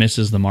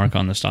misses the mark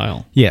on the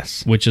style,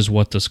 yes. which is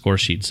what the score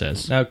sheet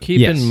says. Now, keep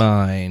Yes. in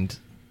mind,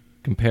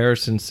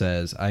 comparison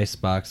says ice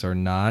bocks are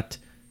not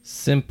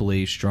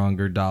simply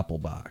stronger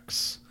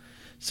doppelbocks.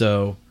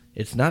 So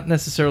it's not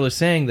necessarily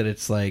saying that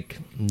it's like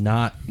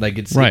not like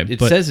it's Right, It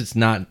but- says it's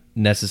not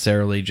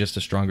necessarily just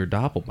a stronger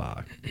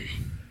doppelbock.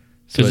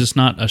 Because it's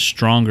not a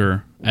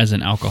stronger as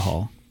an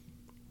alcohol.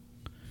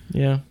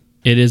 Yeah.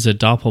 It is a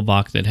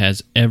Doppelbock that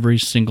has every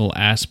single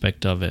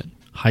aspect of it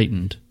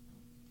heightened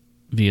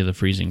via the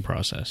freezing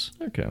process.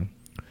 Okay.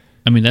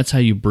 I mean, that's how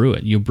you brew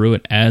it. You brew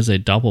it as a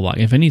Doppelbock.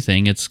 If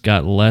anything, it's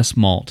got less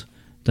malt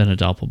than a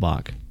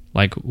Doppelbock,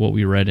 like what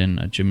we read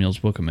in Jim Neal's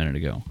book a minute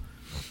ago.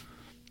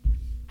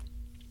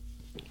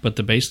 But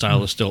the base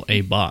style is still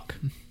a Bock.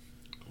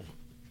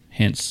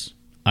 Hence,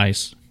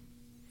 Ice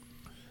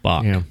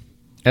Bock. Yeah.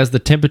 As the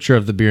temperature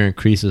of the beer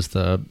increases,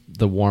 the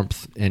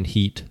warmth and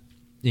heat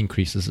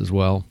increases as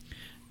well.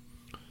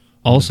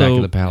 Also, back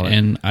of the palate.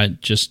 and I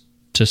just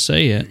to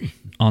say it,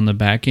 on the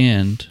back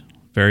end,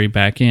 very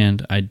back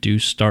end, I do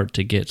start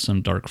to get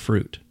some dark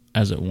fruit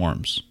as it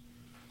warms.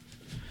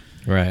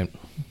 Right.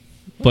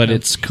 But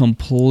it's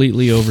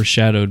completely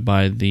overshadowed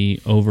by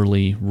the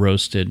overly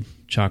roasted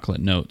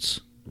chocolate notes.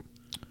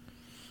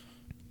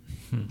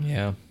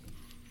 Yeah.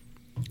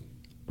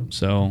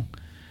 So,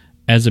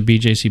 as a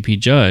BJCP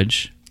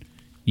judge,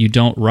 you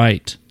don't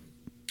write,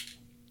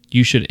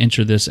 you should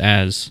enter this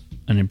as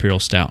an Imperial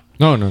Stout.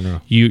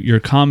 No. Your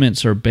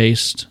comments are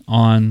based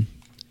on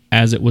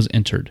as it was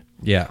entered.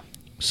 Yeah.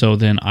 So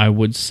then I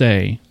would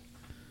say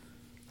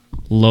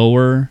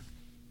lower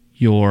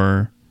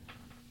your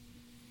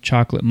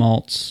chocolate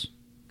malts,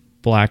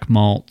 black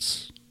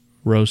malts,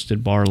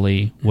 roasted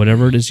barley,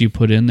 whatever it is you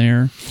put in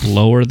there,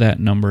 lower that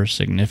number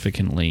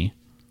significantly.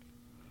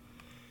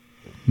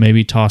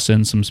 Maybe toss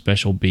in some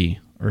special B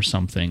or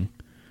something.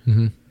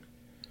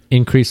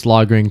 Increased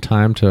lagering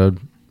time to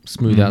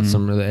smooth out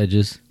some of the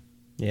edges.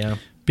 Yeah.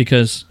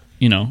 Because,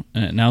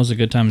 now's a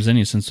good time as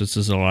any, since this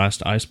is the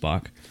last Ice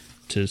Bock,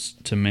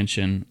 to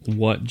mention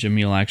what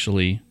Jamil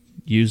actually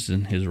used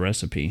in his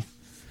recipe.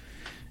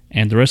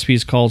 And the recipe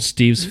is called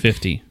Steve's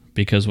 50,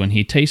 because when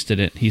he tasted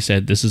it, he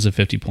said, this is a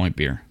 50-point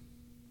beer.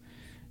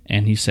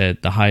 And he said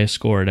the highest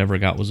score it ever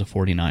got was a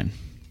 49.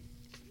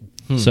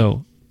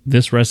 So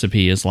this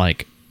recipe is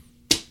like,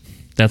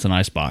 that's an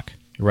Ice Bock.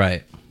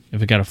 Right.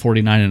 If it got a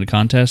 49 in a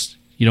contest,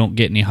 you don't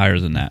get any higher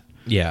than that,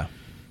 Yeah.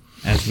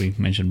 as we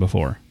mentioned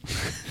before.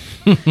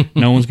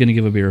 No one's going to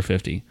give a beer a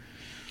 50.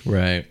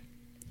 Right.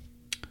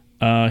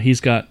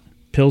 He's got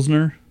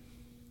Pilsner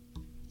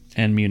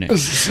and Munich.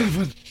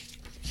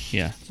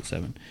 Yeah, it's a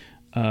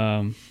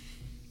 7.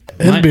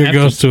 This beer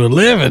goes to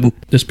 11.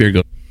 This beer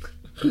goes.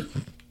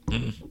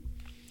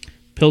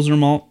 Pilsner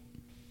malt,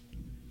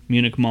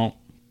 Munich malt,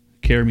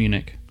 Care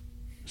Munich,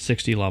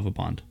 60 Lava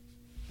Bond.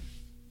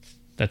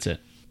 That's it.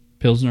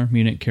 Pilsner,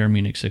 Munich, Care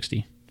Munich,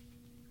 60.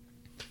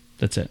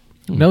 That's it.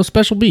 No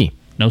special B.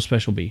 No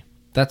special B.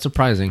 That's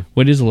surprising.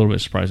 What is a little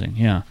bit surprising,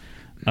 yeah.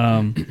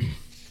 Magnum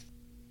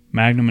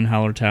and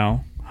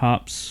Hallertau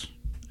hops,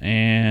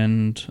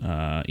 and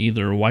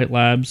either White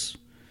Labs,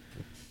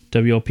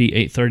 WLP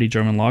 830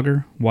 German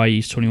Lager,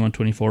 Yeast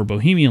 2124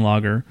 Bohemian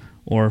Lager,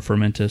 or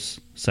Fermentus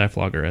Saf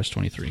Lager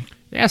S23.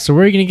 Yeah, so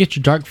where are you going to get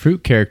your dark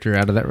fruit character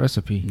out of that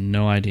recipe?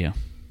 No idea.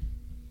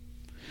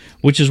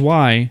 Which is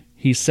why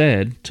he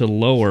said to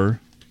lower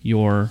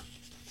your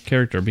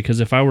character, because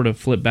if I were to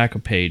flip back a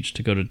page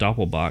to go to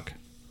Doppelbock,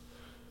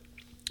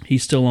 he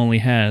still only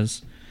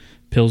has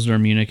Pilsner,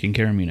 Munich, and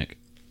Care Munich.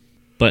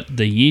 But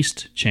the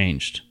yeast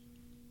changed.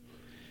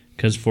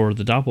 Because for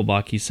the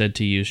Doppelbock, he said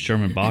to use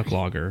German Bock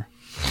Lager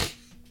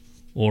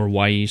or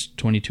Yeast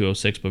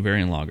 2206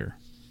 Bavarian Lager.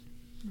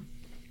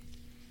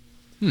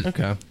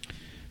 Okay.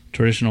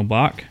 Traditional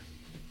Bock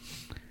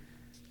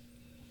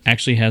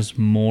actually has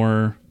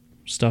more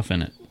stuff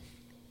in it.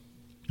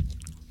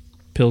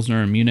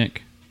 Pilsner and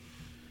Munich.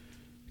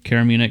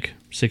 Care Munich,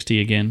 60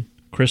 again.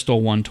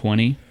 Crystal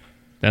 120.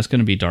 That's going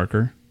to be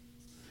darker.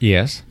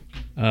 Yes.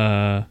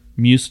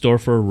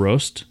 Muesdorfer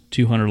Roast,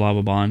 200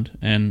 Lava Bond,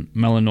 and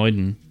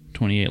Melanoiden,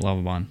 28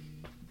 Lava Bond.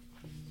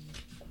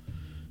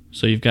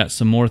 So you've got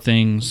some more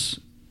things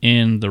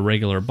in the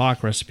regular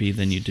Bock recipe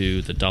than you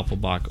do the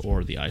Doppelbock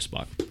or the Ice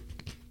Bock,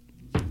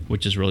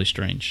 which is really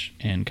strange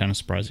and kind of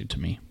surprising to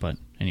me. But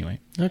anyway.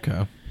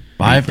 Okay.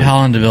 My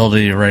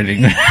palatability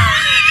rating.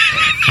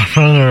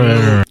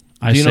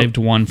 I saved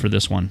one for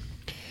this one.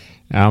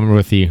 I'm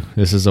with you.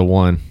 This is a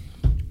 1.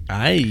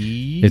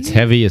 It's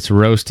heavy, it's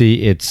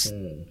roasty, it's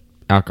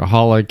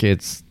alcoholic,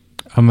 it's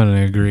I'm going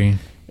to agree.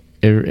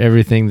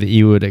 everything that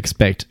you would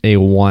expect a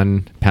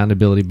 1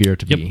 poundability beer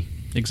to be.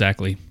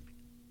 Exactly.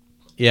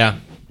 Yeah.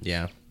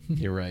 Yeah.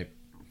 You're right.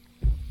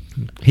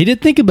 He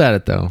did think about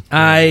it, though.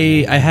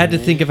 I had to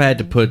think if I had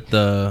to put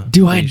the...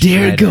 Do I the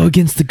dare Schneider. go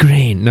against the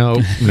grain? No.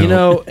 You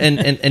know,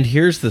 and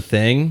here's the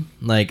thing.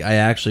 Like, I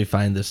actually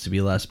find this to be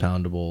less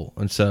poundable.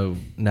 And so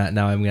now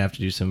I'm going to have to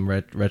do some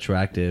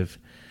retroactive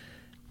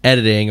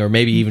editing, or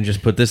maybe even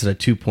just put this at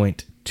a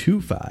 2.8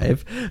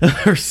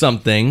 2.25 or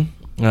something.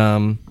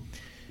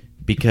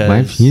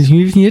 Because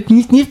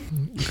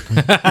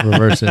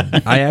Reverse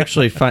it. I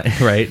actually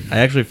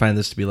find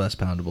this to be less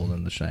poundable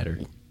than the Schneider.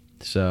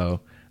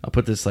 So I'll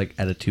put this like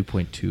at a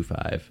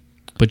 2.25.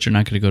 But you're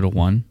not going to go to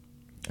 1?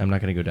 I'm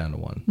not going to go down to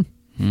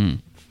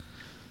 1.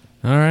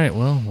 All right.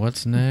 Well,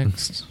 what's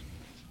next?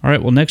 All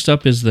right, well, next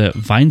up is the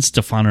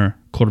Weihenstephaner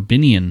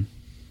Korbinian.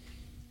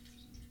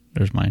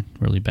 There's my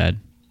really bad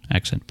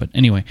accent. But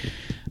anyway,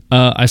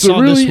 I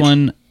saw this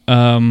one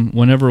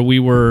whenever we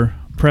were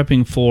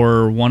prepping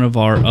for one of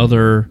our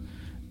other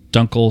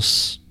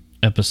Dunkel's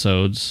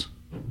episodes,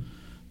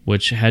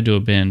 which had to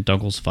have been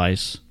Dunkel's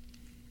Weiss.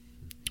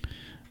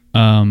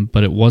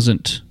 But it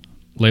wasn't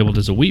labeled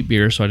as a wheat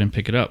beer, so I didn't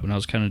pick it up. And I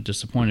was kind of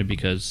disappointed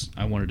because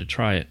I wanted to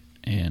try it.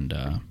 And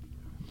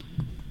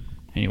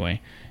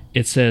anyway,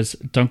 it says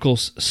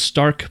Dunkel's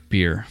Stark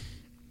beer.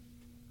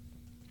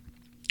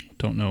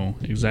 Don't know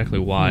exactly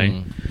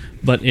why,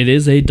 but it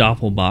is a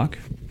Doppelbock.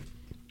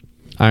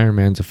 Iron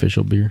Man's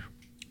official beer.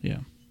 Yeah,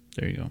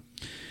 there you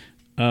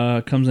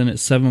go. Comes in at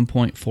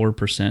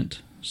 7.4%.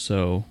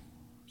 So,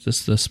 is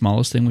this the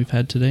smallest thing we've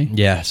had today?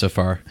 Yeah, so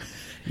far.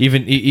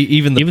 Even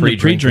the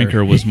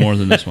pre-drinker was more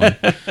than this one.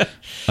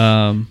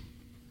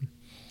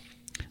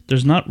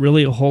 There's not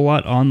really a whole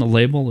lot on the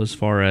label as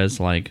far as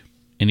like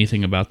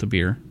anything about the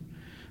beer,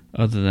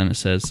 other than it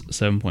says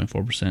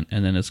 7.4%,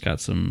 and then it's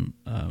got some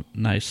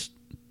nice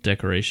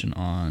decoration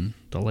on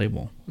the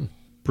label.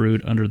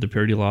 Brewed under the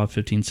purity law of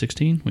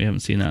 1516. We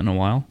haven't seen that in a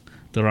while.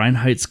 The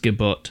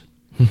Reinheitsgebot.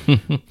 I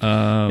think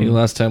the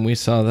last time we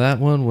saw that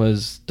one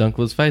was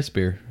Dunkel's Weiss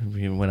beer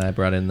when I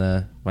brought in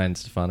the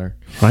Weihenstephaner.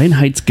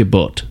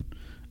 Reinheitsgebot.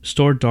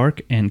 Store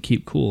dark and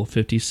keep cool.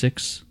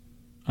 46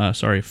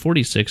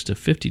 to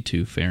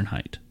 52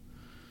 Fahrenheit.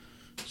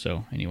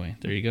 So anyway,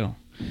 there you go.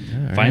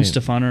 Right.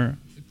 Weihenstephaner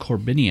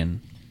Korbinian.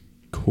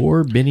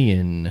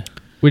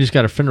 We just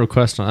got a friend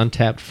request on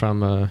Untapped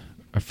from a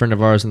friend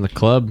of ours in the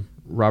club,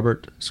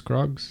 Robert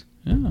Scruggs.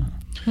 Yeah.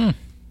 And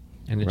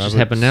it Robert just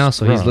happened now,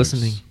 so he's Scruggs.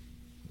 listening.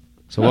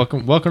 So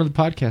welcome to the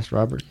podcast,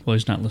 Robert. Well,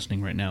 he's not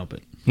listening right now, but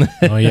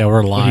Oh yeah,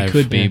 we're well, live. he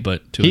could be,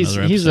 but to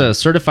another episode. He's a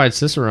certified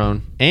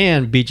Cicerone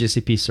and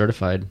BJCP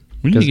certified.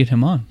 We need to get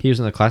him on. He was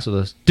in the class with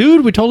us.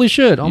 Dude, we totally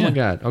should. Oh Yeah. my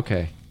God.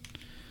 Okay.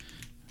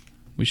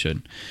 We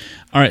should.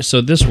 All right, so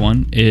this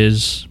one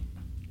is...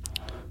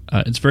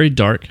 it's very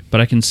dark, but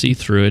I can see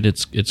through it.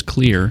 It's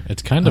clear.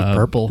 It's kind of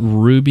purple.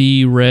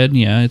 Ruby red.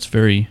 Yeah, it's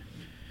very,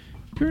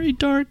 very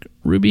dark.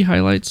 Ruby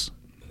highlights.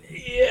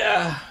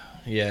 Yeah.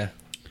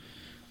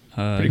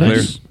 Pretty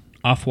clear.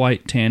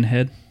 Off-white tan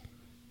head.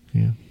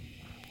 Yeah.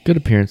 Good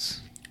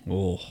appearance.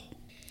 Oh.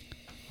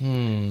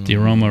 The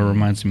aroma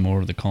reminds me more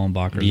of the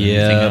Kulmbacher than anything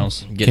Yeah.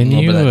 else. Getting Can a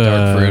little you bit of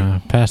that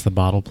dark fruit. pass the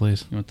bottle,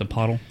 please? You want the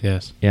pottle?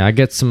 Yes. Yeah, I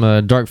get some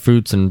dark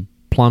fruits and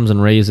plums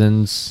and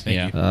raisins.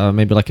 Yeah.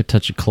 Maybe like a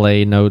touch of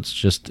clay notes.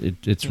 Just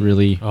it's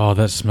really, Oh,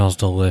 that smells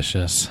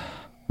delicious.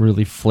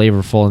 really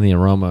flavorful in the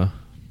aroma.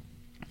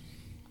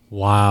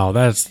 Wow,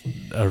 that's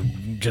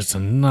just a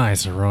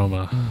nice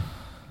aroma.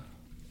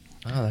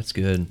 Oh, that's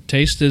good.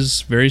 Taste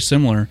is very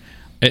similar.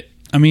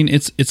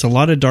 It's a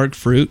lot of dark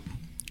fruit,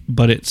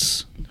 but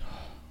it's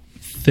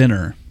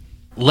thinner.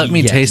 Let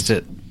me taste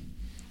it.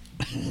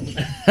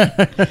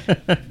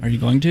 Are you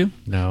going to?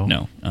 No.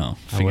 No. Oh,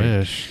 I figured.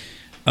 wish.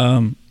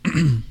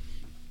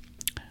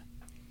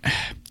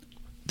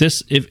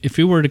 This, if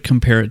we were to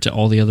compare it to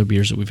all the other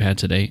beers that we've had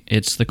today,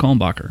 it's the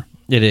Kulmbacher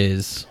It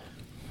is.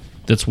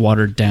 that's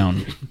watered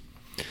down.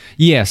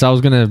 Yes, I was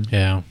gonna.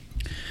 Yeah.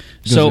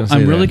 So gonna say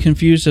I'm really that.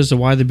 confused as to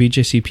why the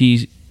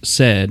BJCP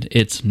said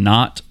it's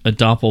not a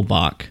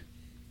Doppelbock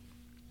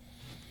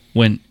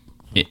when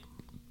it,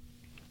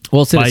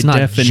 Well, it said by it's not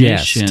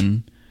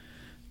definition,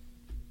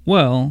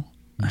 well,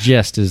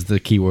 Jest is the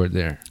key word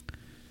there.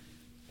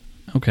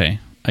 okay,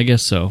 I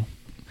guess so.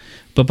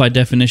 But by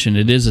definition,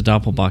 it is a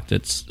Doppelbock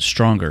that's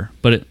stronger.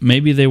 But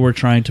maybe they were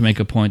trying to make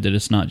a point that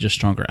it's not just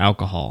stronger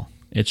alcohol.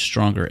 It's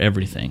stronger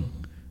everything.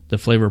 The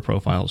flavor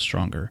profile is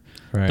stronger.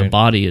 Right. The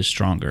body is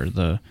stronger.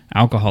 The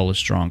alcohol is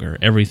stronger.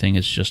 Everything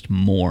is just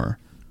more.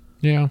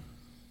 Yeah.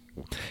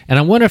 And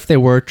I wonder if they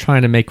were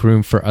trying to make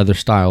room for other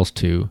styles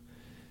too,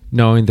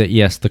 knowing that,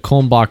 yes, the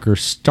Kulmbacher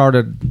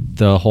started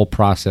the whole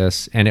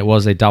process and it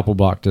was a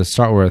Doppelbock to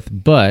start with,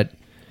 but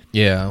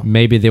Yeah.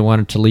 maybe they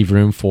wanted to leave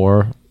room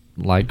for,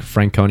 like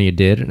Franconia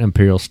did, an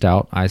Imperial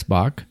Stout Ice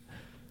Bock.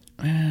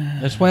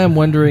 That's why I'm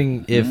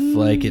wondering if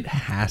like it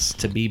has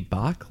to be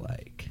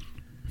Bach-like.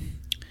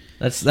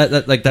 That's more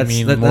that's like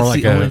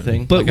the only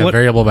thing. But Like a what-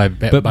 variable by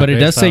But it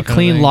does say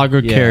clean lager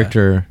Yeah.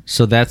 character,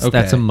 so that's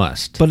Okay. a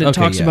must. But it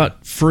Okay, talks yeah.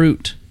 about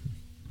fruit.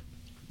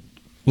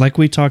 Like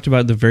we talked about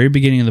at the very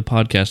beginning of the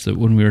podcast, that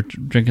when we were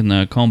drinking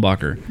the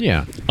Kulmbacher,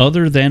 yeah.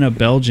 other than a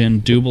Belgian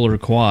double or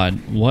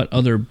quad, what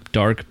other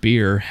dark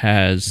beer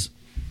has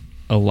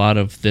a lot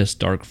of this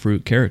dark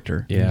fruit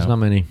character? Yeah. There's not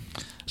many.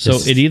 So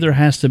it either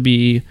has to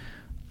be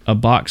a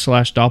Bock /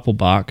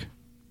 Doppelbock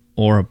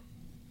or a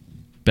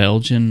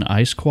Belgian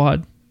ice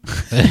quad.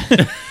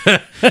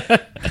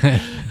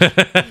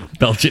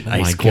 Belgian Oh my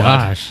ice quad.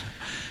 gosh.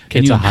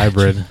 It's a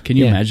hybrid. Can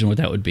you Yeah. imagine what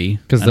that would be?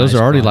 Because An those ice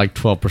are already bock. like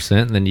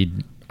 12%, and then you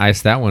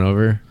ice that one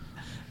over.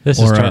 This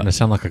Or is starting a- to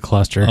sound like a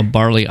cluster. a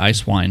barley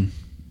ice wine.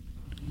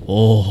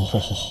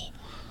 Oh,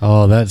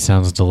 Oh, that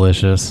sounds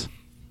delicious.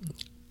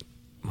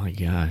 My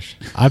gosh.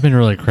 I've been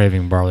really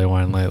craving barley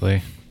wine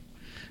lately.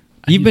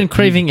 You've been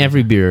craving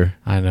every beer,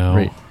 I know.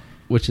 right?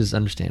 Which is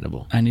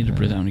understandable. I need to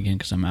brew that one again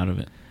because I'm out of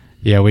it.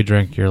 Yeah, we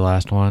drank your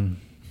last one.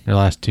 Your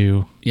last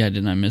two. Yeah,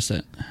 didn't I miss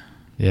it?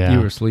 Yeah. You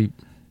were asleep.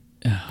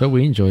 But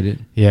we enjoyed it.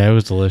 Yeah, it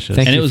was delicious.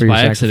 Thank And you it was for your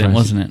by accident, sacrifice.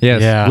 wasn't it?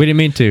 Yes. Yeah. We didn't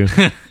mean to.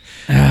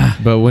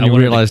 But when I you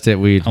wanted realized it,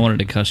 we... I wanted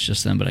to cuss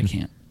just then, but I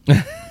can't.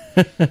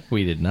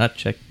 We did not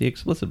check the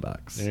explicit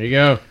box. There you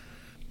go.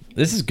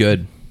 This is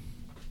good.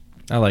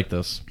 I like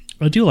this.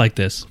 I do like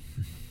this.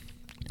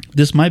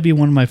 This might be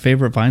one of my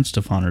favorite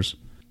Weihenstephaners.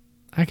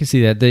 I can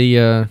see that.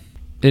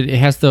 It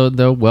has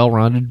the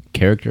well-rounded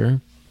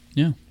character.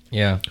 Yeah,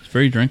 Yeah. it's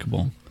very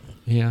drinkable.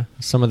 Yeah.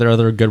 Some of their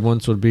other good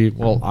ones would be...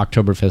 Well,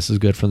 Oktoberfest is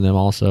good from them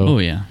also. Oh,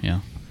 yeah, yeah.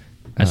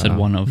 I said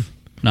one of,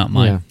 not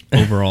my Yeah.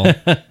 overall.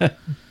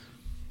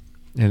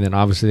 And then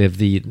obviously they have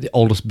the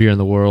oldest beer in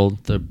the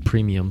world, the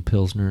premium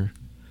Pilsner,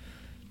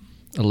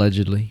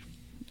 allegedly.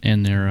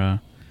 And their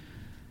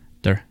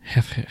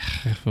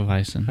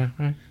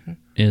Hefeweizen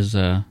is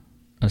a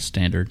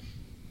standard.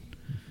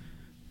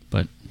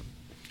 But,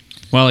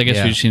 well, I guess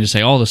Yeah. we just need to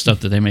say all the stuff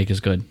that they make is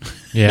good.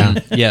 Yeah.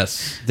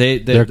 Yes.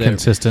 They're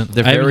consistent.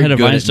 They're I haven't very had a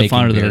good at making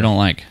Weihenstephaner that I beer. don't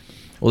like.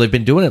 Well, they've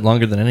been doing it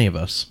longer than any of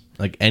us.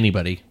 Like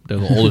anybody. They're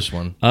the oldest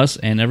one. Us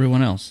and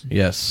everyone else.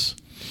 Yes.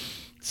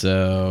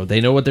 So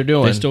they know what they're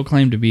doing. They still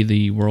claim to be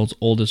the world's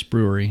oldest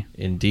brewery,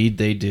 Indeed,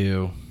 they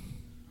do.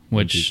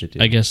 which Indeed they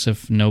do. I guess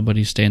if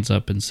nobody stands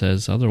up and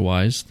says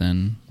otherwise,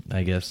 then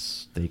I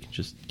guess they can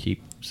just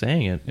keep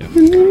saying it.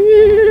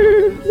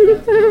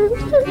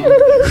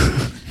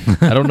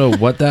 I don't know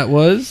what that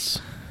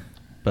was,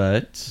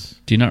 but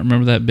do you not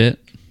remember that bit?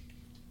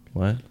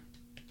 what?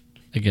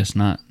 I guess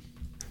not.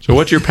 So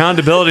what's your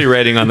poundability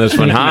rating on this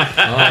one,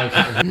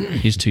 huh?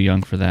 He's too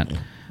young for that.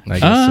 I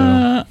guess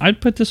so. I'd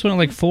put this one at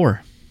like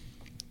 4.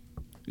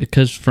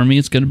 Because for me,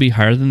 it's going to be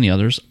higher than the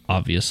others,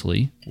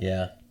 obviously.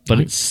 Yeah. But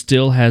it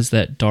still has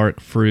that dark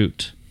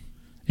fruit.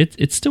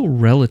 It's still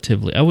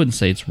relatively, I wouldn't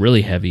say it's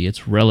really heavy.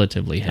 It's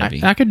relatively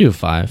heavy. I could do a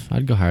 5.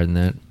 I'd go higher than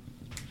that.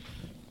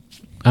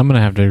 I'm going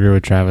to have to agree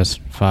with Travis.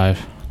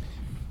 5,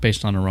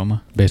 based on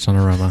aroma. based on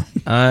aroma.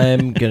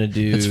 I'm gonna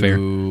do. That's fair.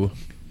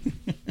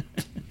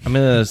 I'm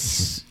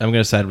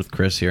gonna side with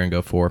Chris here and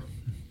go 4.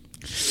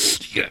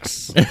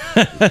 Yes.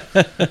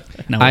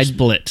 Now we're I'd-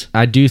 split.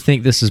 I do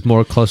think this is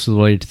more closely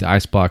related to the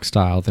icebox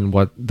style than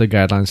what the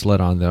guidelines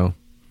led on, though.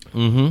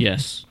 Mm-hmm.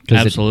 Yes,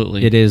 'Cause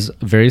absolutely. It is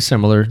very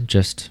similar,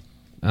 just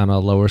on a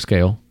lower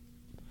scale.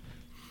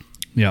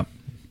 Yep.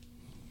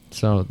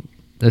 So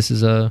this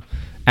is a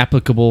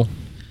applicable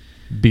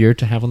beer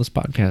to have on this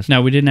podcast.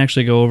 Now, we didn't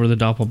actually go over the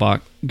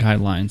Doppelbock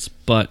guidelines,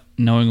 but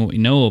knowing what we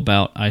know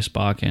about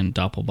Eisbock and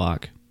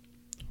Doppelbock,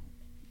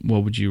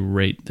 what would you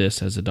rate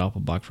this as a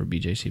Doppelbock for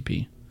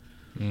BJCP?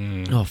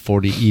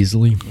 40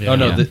 easily. Oh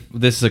no, Yeah.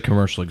 this is a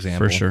commercial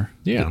example For sure.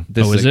 Yeah.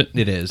 This Oh, is it?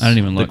 It is. I didn't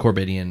even The look.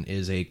 Korbinian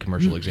is a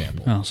commercial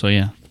example. Oh, so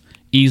yeah.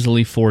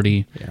 Easily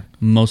 40. Yeah.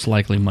 Most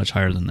likely much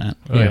higher than that.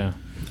 Oh, yeah.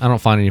 I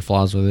don't find any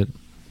flaws with it.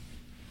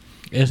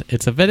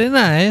 It's a very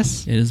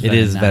nice. It is It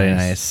is very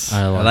nice.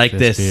 I like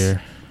this.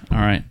 beer. All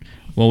right.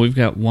 Well, we've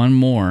got one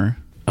more.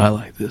 I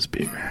like this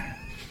beer.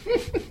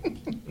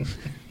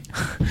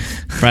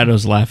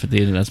 Prado's laugh at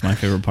the end. That's my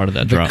favorite part of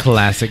that drop.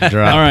 Classic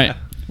drop. All right.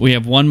 We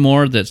have one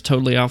more that's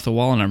totally off the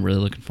wall, and I'm really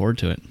looking forward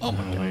to it. Oh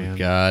my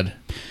god.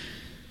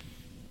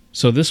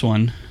 So this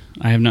one,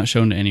 I have not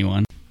shown to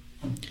anyone.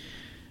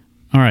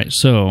 All right,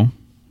 so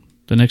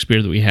the next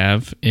beer that we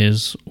have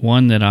is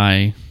one that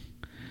I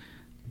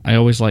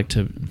always like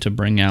to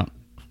bring out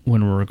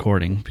when we're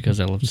recording because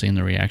I love seeing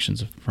the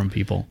reactions from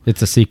people.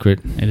 It's a secret.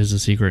 It is a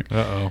secret.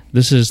 Uh-oh.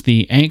 This is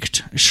the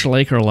Aecht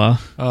Schlenkerla.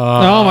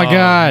 Oh, my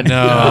God.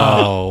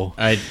 No.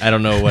 I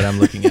don't know what I'm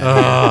looking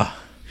at.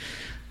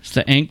 It's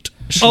the Aecht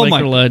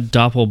Schlenkerla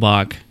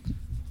Doppelbock.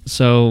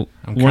 So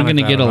I'm we're kinda going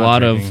to glad get I'm a not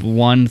lot of drinking.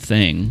 one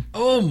thing.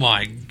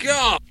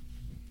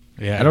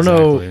 Yeah, I don't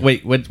know.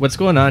 exactly. Wait, what's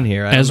going on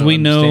here? I As don't we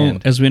know,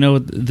 understand. as we know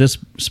this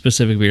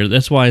specific beer,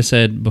 that's why I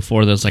said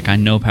before this, like I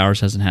know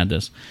Powers hasn't had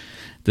this.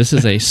 This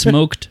is a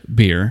smoked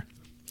beer.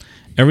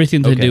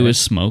 Everything they do Okay. is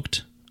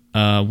smoked.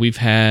 We've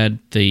had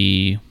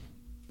the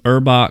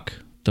Erbach,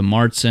 the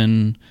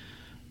Marzen,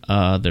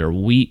 their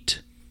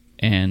wheat,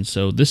 and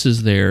so this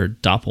is their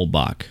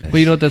Doppelbock. Well,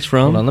 you know what that's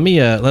from? Hold on, let me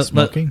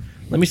Smoking?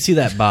 let me see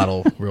that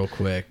bottle real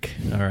quick.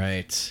 All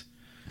right.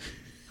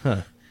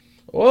 Huh.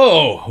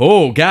 Whoa!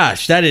 Oh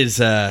gosh, that is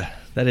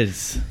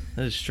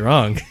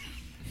strong.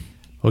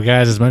 Well,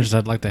 guys, as much as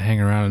I'd like to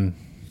hang around and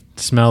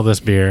smell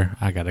this beer,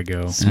 I gotta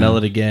go. Smell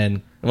it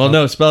again. Well,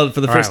 no, smell it for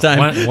the All first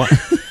right, time.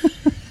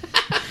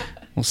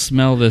 We'll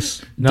smell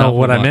this. No,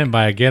 what I Doppelbock. meant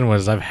by again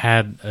was I've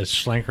had a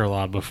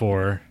Schlenkerla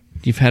before.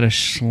 You've had a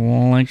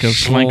Schlenkerla?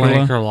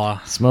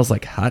 Schlenkerla. Smells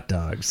like hot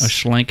dogs. A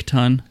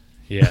Schlenkton?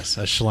 Yes,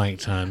 a schlank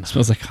ton.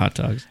 Smells like hot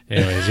dogs.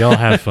 Anyways, y'all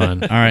have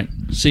fun. All right.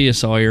 See you,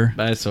 Sawyer.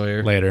 Bye,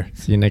 Sawyer. Later.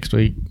 See you next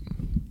week.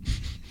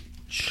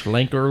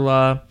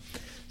 Schlenkerla.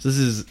 So this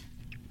is.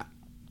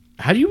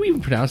 How do you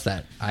even pronounce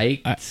that?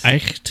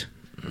 Aecht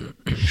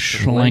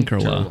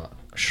Schlenkerla.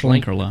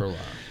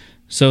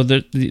 So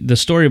the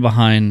story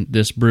behind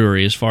this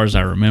brewery, as far as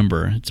I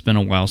remember, it's been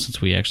a while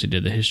since we actually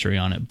did the history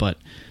on it, but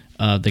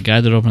the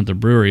guy that opened the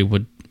brewery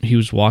he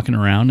was walking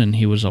around and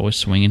he was always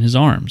swinging his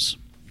arms.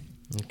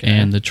 Okay.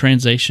 And the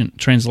translation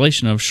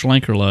of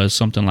Schlenkerla is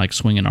something like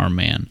swinging arm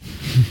man.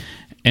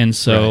 And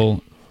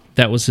so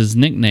that was his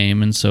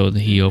nickname, and so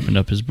he opened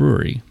up his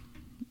brewery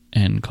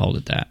and called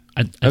it that.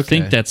 I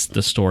think that's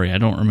the story. I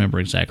don't remember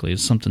exactly.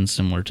 It's something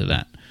similar to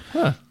that.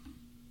 Huh.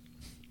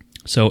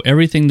 So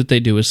everything that they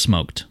do is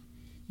smoked,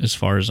 as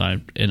far as I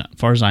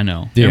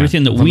know. Yeah.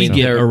 Everything that we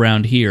get they're-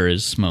 around here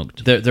is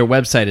smoked. Their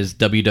website is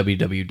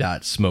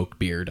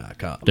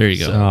www.smokebeer.com. There you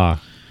go. So,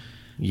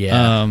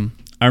 yeah.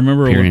 I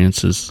remember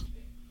Experiences.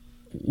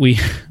 we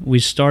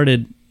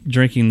started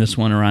drinking this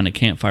one around a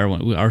campfire.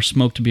 Our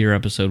smoked beer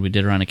episode we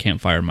did around a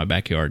campfire in my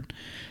backyard,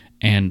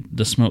 and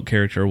the smoke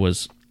character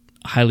was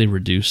highly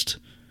reduced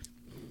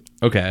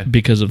Okay.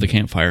 because of the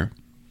campfire.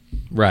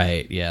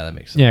 Right. Yeah, that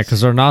makes sense. Yeah,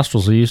 because our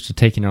nostrils are used to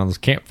taking on this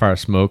campfire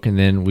smoke, and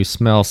then we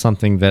smell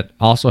something that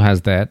also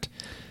has that,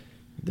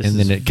 and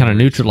then it kind of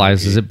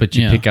neutralizes it, but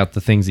you Yeah. pick out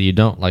the things that you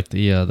don't, like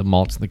the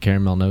malts and the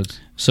caramel notes.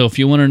 So if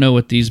you want to know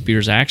what these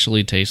beers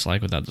actually taste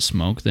like without the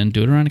smoke, then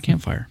do it around a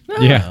campfire.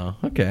 Yeah.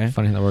 Oh, okay.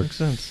 Funny how that works.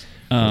 Makes sense.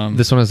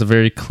 This one has a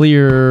very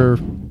clear,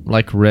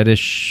 like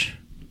reddish,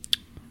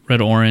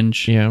 Red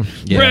orange. yeah,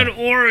 Red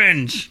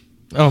orange.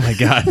 Oh my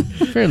god.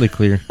 fairly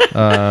clear,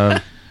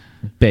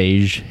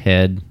 beige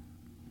head,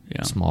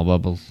 small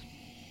bubbles.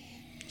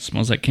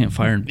 Smells like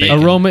campfire and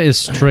bacon. Aroma is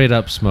straight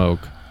up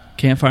smoke.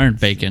 Campfire and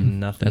bacon.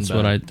 Nothing That's but-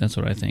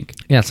 what I think.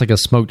 Yeah, it's like a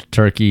smoked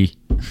turkey.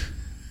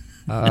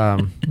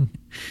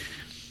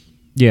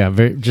 Yeah,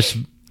 very just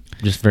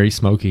very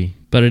smoky.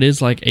 But it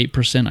is like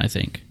 8%, I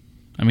think.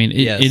 I mean,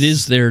 it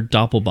is their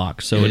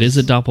Doppelbock, so it is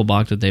a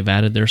Doppelbock that they've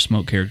added their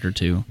smoke character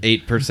to.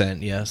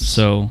 8%, yes.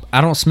 So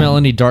I don't smell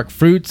any dark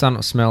fruits. I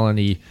don't smell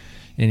any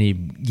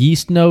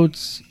yeast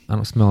notes. I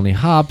don't smell any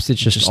hops.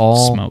 It's just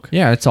all smoke.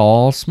 Yeah, it's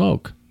all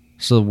smoke.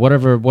 So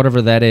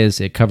whatever that is,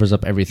 it covers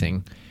up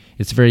everything.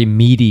 It's very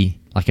meaty,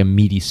 like a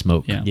meaty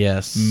smoke. yeah,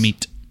 Yes.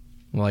 meat.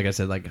 Well, like I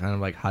said, like kind of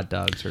like hot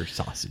dogs or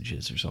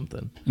sausages or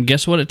something. And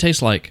guess what it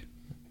tastes like?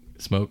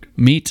 Smoke.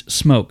 Meat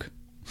smoke.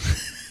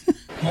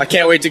 I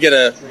can't wait to get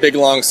a big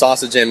long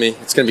sausage in me.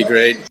 It's going to be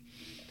great.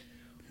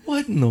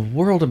 What in the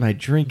world am I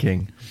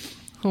drinking?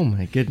 Oh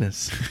my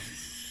goodness.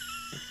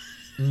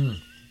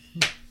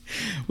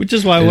 Which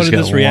is why I It wanted just got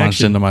this launched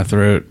reaction. into my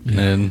throat,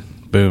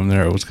 and boom,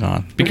 there it was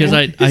gone. Because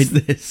What is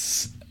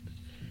this?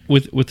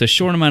 with the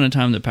short amount of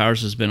time that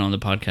Powers has been on the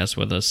podcast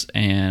with us,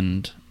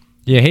 and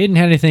Yeah, Hayden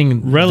had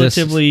anything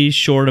relatively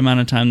short amount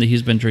of time that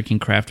he's been drinking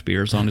craft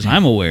beer, as long as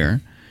I'm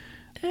aware,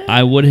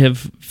 I would have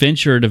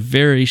ventured a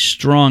very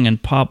strong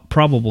and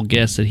probable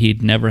guess that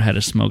he'd never had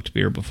a smoked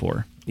beer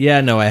before.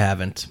 Yeah, no, I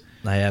haven't.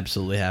 I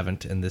absolutely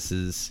haven't. And this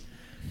is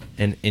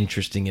an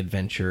interesting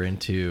adventure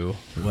into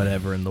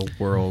whatever in the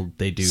world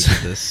they do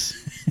to this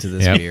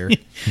Yep. beer.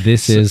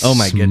 This is oh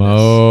my goodness.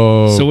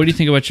 smoke. So what do you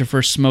think about your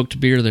first smoked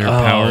beer there,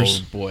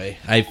 Powers? Oh boy,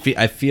 I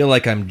feel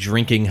like I'm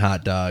drinking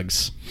hot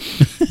dogs.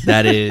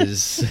 that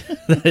is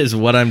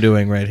what I'm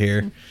doing right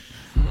here.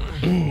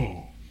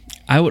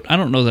 I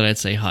don't know that I'd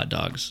say hot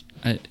dogs.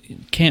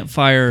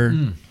 Campfire,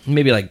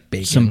 Maybe like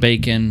bacon. some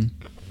bacon.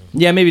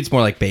 Yeah, maybe it's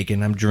more like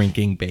bacon. I'm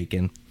drinking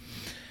bacon.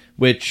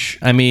 Which,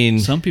 I mean,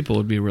 Some people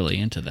would be really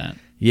into that.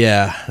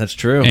 yeah, that's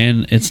true.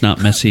 And it's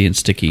not messy and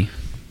sticky.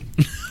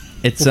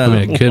 It's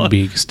It could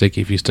be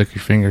sticky if you stuck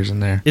your fingers in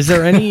there. Is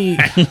there any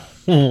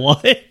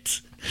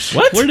What?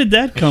 What? Where did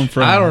that come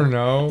from? I don't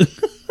know.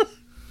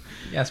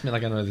 You ask me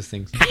like I know these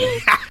things.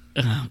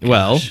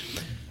 Well,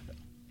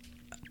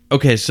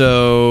 okay,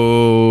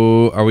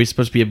 so are we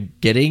supposed to be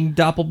getting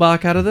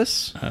Doppelbock out of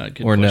this?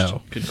 Good Or question.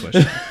 no? Good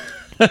question.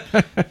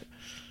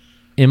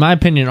 In my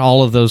opinion,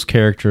 all of those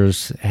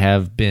characters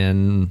have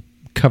been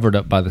covered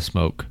up by the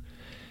smoke.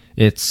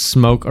 It's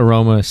smoke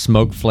aroma,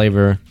 smoke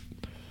flavor,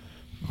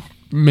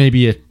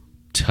 maybe a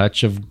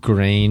touch of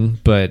grain,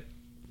 but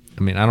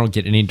I mean, I don't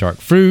get any dark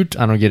fruit.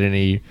 I don't get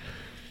any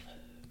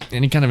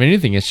kind of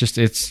anything. It's just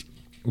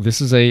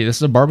this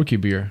is a barbecue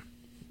beer,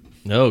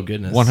 Oh,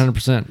 goodness.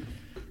 100%.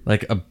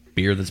 Like a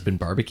beer that's been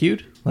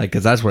barbecued? Like,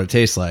 because that's what it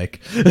tastes like.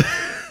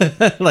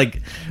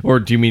 Like, or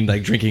do you mean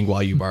like drinking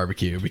while you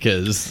barbecue?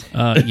 Because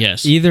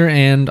Yes. Either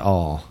and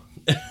all,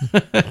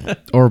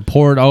 or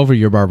pour it over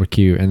your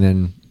barbecue and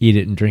then eat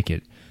it and drink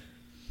it.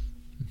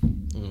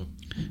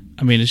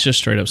 I mean, it's just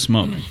straight up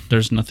smoke.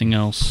 There's nothing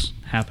else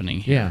happening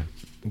here.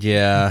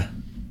 yeah.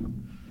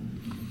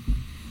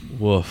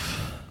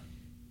 Woof.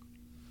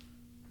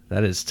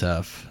 That is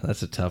tough.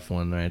 That's a tough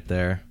one right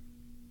there.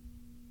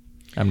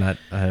 I'm not.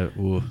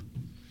 Ooh.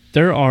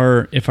 There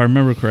are, if I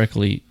remember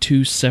correctly,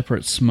 2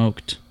 separate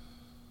smoked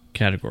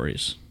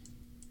categories.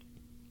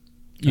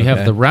 You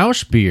have the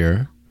Rausch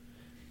beer,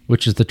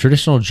 which is the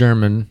traditional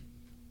German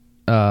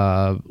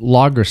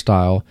lager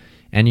style,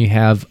 and you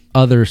have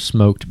other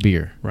smoked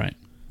beer, Right.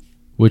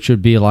 which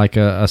would be like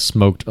a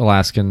smoked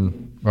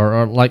Alaskan,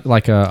 or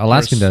like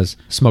Alaskan does,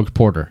 smoked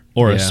porter.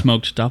 Or a Yeah.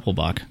 smoked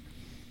Doppelbock.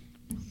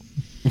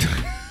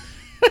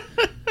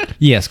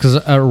 Yes, because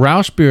a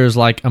Rausch beer is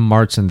like a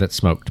Marzen that's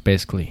smoked,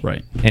 basically.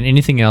 Right. And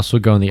anything else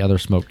would go in the other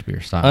smoked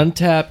beer style.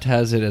 Untapped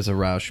has it as a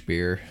Rausch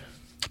beer.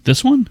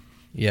 This one?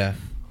 Yeah.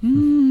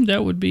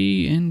 That would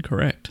be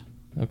incorrect.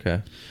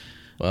 Okay.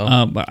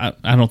 Well, But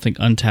I don't think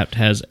Untapped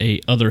has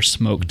a other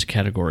smoked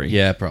category.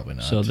 yeah, probably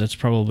not. So that's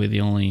probably the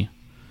only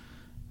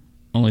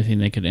thing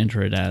they could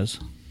enter it as.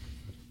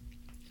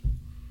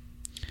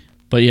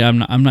 But yeah,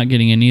 I'm not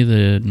getting any of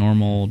the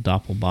normal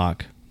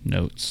Doppelbock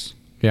notes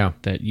Yeah.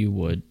 that you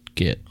would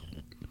get.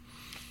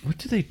 What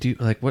do they do?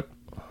 Like, what?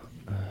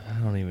 I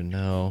don't even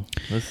know.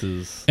 This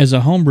is... As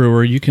a home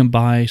brewer, you can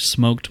buy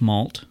smoked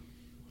malt,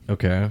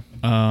 Okay.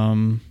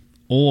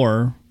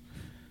 or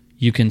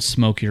you can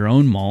smoke your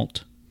own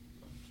malt,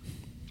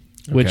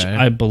 which Okay.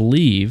 I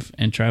believe,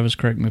 and Travis,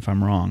 correct me if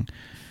I'm wrong,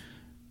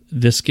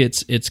 this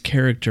gets its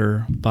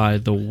character by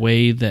the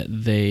way that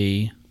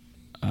they...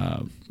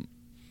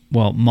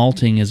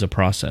 malting is a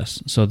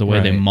process. So the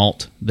way they Right.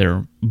 malt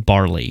their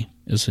barley,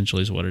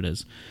 essentially, is what it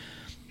is.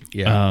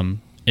 Yeah.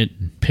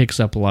 It picks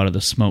up a lot of the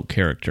smoke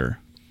character.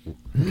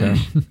 Okay.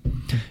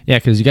 Yeah,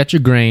 because you got your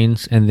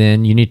grains, and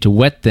then you need to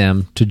wet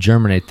them to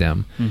germinate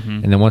them.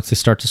 And then once they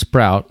start to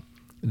sprout,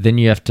 then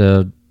you have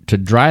to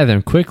dry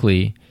them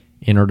quickly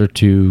in order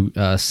to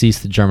cease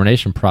the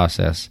germination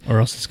process. Or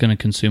else it's going to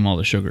consume all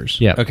the sugars.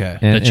 Yeah. Okay.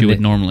 That you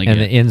would normally and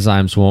get. the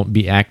enzymes won't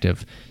be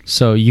active.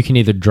 So you can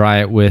either dry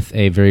it with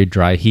a very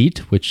dry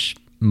heat, which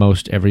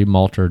most every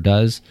malter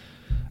does,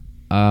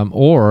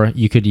 or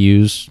you could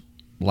use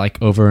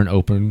like over an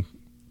open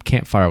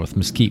campfire with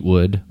mesquite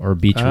wood or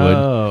beech wood.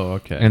 Oh,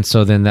 okay. And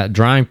so then that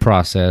drying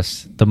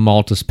process, the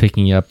malt is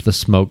picking up the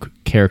smoke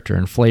character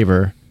and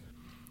flavor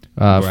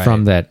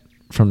from that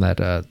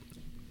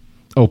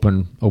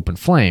open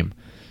flame.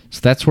 So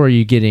that's where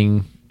you're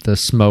getting the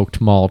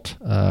smoked malt,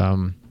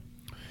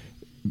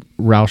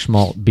 Rausch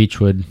malt,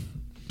 beechwood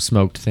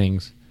smoked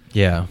things.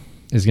 Yeah.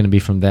 Is going to be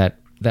from that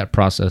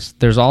process.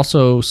 There's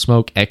also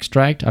smoke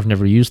extract. I've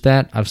never used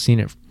that. I've seen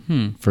it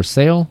for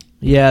sale.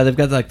 Yeah, they've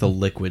got like the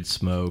liquid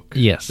smoke.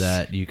 Yes.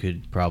 That you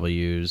could probably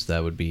use.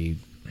 That would be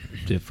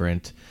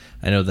different.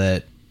 I know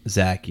that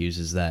Zach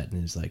uses that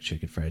in his like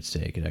chicken fried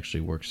steak. It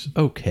actually works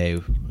okay.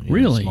 In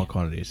Really? small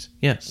quantities.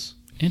 Yes.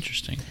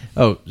 Interesting.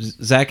 Oh,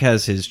 Zach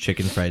has his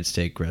chicken fried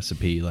steak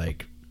recipe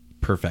like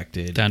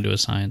perfected. Down to a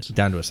science.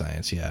 Down to a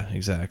science, yeah,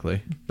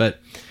 exactly. But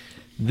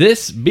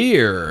this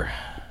beer,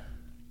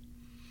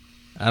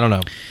 I don't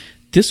know.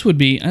 This would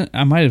be,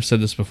 I might have said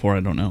this before,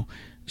 I don't know.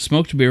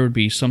 Smoked beer would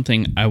be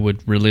something I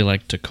would really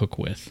like to cook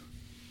with.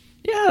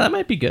 Yeah, that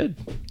might be good.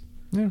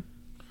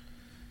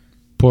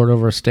 Pour it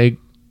over a steak.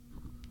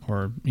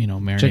 Or,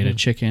 marinate a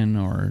chicken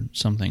or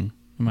something.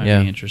 It might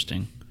Yeah. be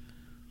interesting.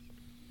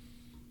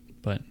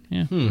 But,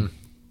 yeah.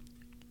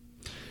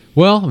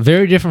 Well,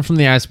 very different from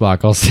the Ice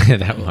Bock, I'll say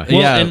that much. Well,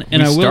 Yeah, and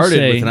we I will started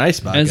say, with an Ice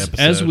Bock as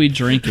episode. we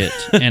drink it,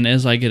 and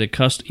as I get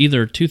accustomed,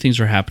 either two things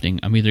are happening.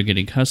 I'm either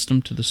getting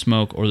accustomed to the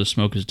smoke, or the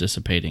smoke is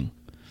dissipating.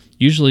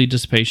 Usually,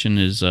 dissipation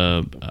is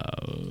a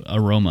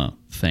aroma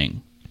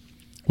thing,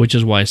 which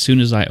is why as soon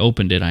as I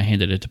opened it, I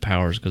handed it to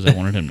Powers because I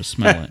wanted him to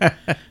smell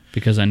it,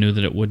 because I knew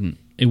that it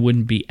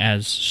wouldn't be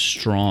as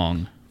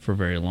strong for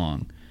very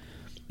long.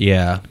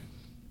 Yeah.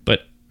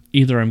 But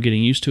either I'm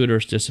getting used to it or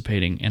it's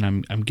dissipating,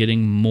 and I'm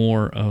getting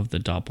more of the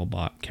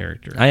Doppelbock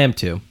character. I am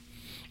too.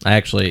 I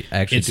actually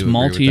It's do agree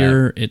with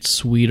maltier, it's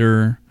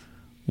sweeter,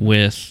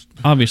 with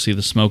obviously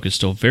the smoke is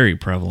still very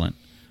prevalent.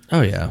 that.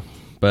 Oh yeah,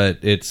 but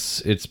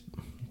it's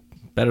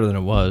better than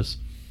it was.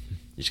 You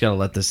just gotta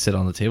let this sit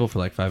on the table for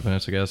like 5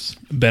 minutes, I guess.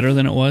 Better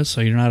than it was, so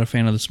you're not a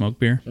fan of the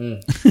smoked beer?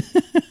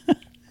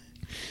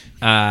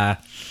 I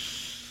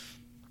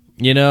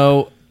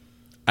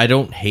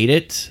don't hate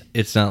it.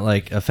 It's not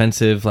like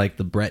offensive like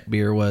the Brett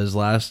beer was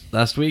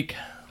last week.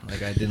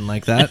 Like I didn't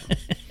like that.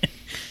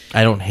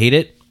 I don't hate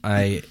it.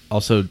 I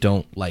also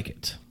don't like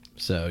it.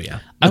 So yeah.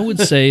 I would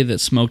say that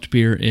smoked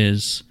beer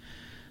is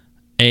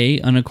A,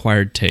 an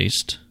acquired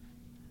taste,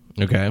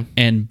 Okay.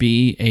 and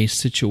B, a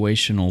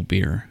situational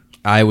beer.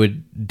 I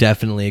would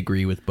definitely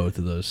agree with both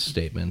of those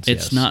statements.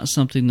 It's yes. not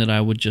something that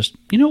I would just,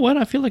 you know what,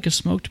 I feel like a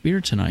smoked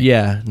beer tonight.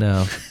 Yeah,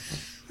 no.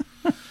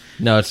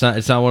 No, it's not.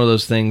 It's not one of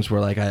those things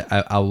where like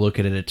I'll look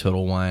at it at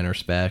Total Wine or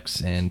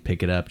Specs and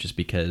pick it up just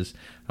because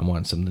I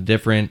want something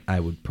different. I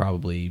would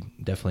probably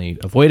definitely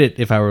avoid it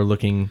if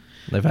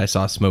I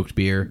saw smoked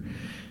beer.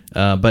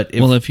 But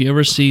if you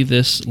ever see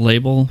this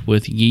label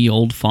with ye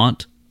old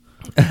font,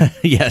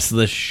 yes,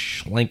 the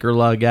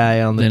Schlenkerla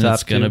guy on the then top,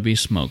 it's going to too. be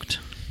smoked.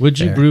 Would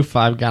you Fair. brew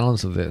 5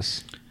 gallons of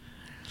this?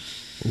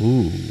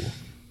 Ooh.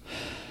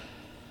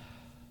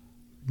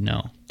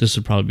 No, this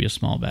would probably be a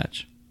small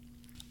batch.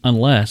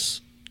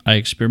 Unless I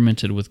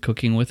experimented with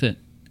cooking with it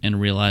and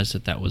realized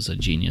that was a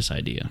genius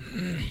idea.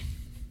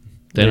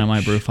 Then I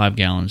might brew 5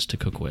 gallons to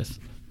cook with.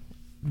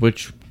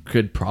 which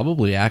could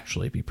probably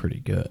actually be pretty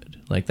good.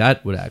 Like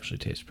that would actually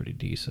taste pretty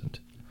decent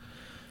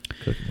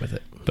cooking with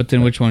it. But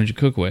then which one did you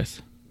cook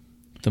with?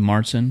 The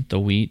Marzen, the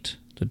wheat,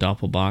 the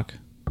Doppelbock,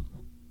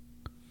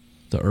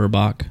 the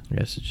Erbach? I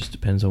guess it just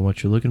depends on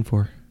what you're looking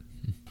for.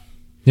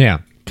 Yeah,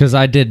 because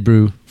I did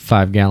brew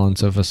 5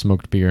 gallons of a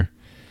smoked beer,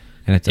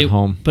 and it's at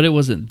home. But it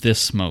wasn't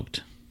this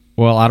smoked.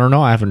 Well, I don't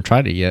know. I haven't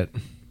tried it yet.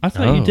 I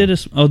thought you did a...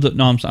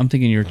 I'm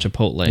thinking your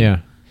Chipotle. Yeah.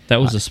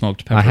 That was a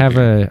smoked pepper I have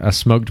beer. a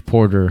smoked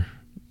porter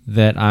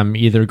that I'm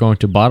either going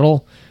to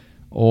bottle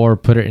or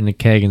put it in a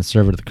keg and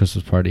serve it at the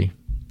Christmas party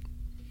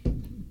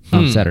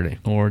on Saturday.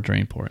 Or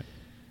drain pour it.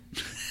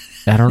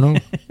 I don't know.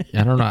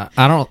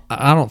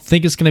 I don't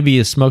think it's going to be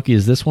as smoky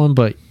as this one,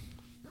 but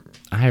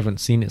I haven't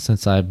seen it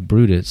since I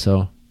brewed it,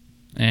 so...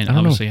 And I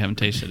don't obviously know. haven't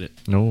tasted it.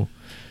 No.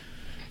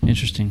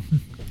 Interesting.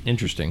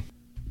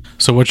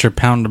 So what's your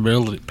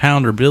pounderability?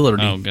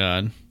 Oh,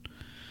 God.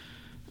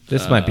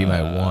 This might be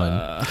my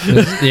one.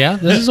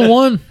 This is a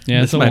 1.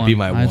 Yeah, This might be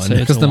my one.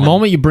 Because the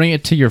moment you bring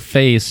it to your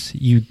face,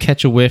 you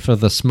catch a whiff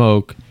of the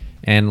smoke,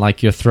 and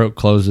like your throat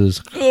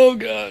closes. Oh,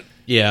 God.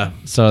 Yeah.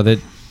 So that,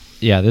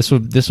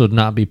 this would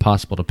not be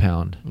possible to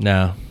pound.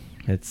 No.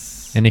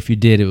 It's... And if you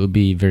did, it would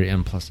be very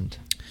unpleasant.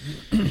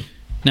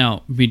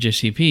 Now,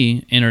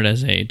 BJCP entered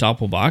as a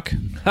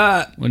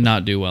Doppelbock would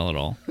not do well at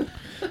all.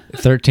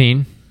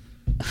 13.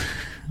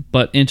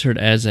 But entered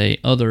as a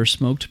other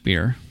smoked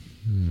beer.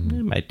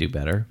 It might do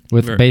better.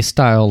 With base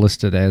style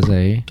listed as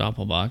a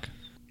Doppelbock.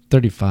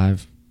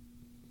 35.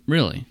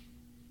 Really?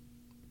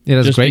 It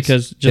has Just great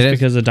because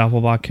the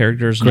Doppelbock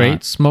character is great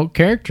not... smoke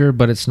character,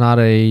 but it's not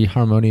a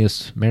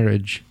harmonious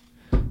marriage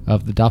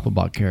of the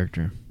Doppelbock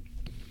character.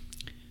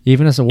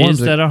 Even as a 1. Is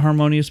that a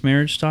harmonious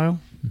marriage style?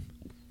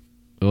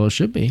 Well, it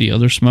should be. The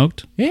other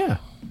smoked? Yeah.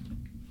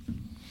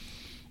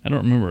 I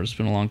don't remember. It's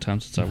been a long time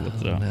since I've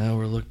looked it up. Now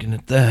we're looking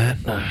at that.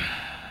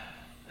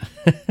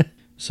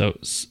 So,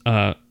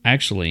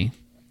 actually,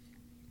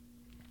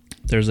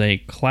 there's a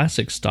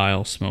classic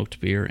style smoked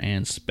beer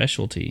and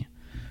specialty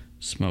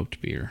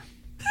smoked beer.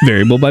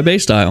 Variable by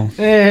base style.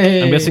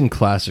 I'm guessing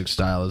classic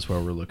style is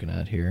what we're looking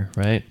at here,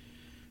 right?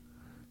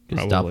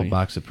 Because Probably.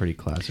 Doppelbock's a pretty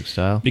classic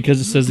style. Because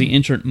it says the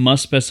entrant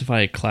must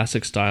specify a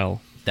classic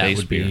style That base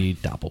would beer. be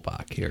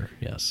Doppelbock here,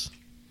 yes.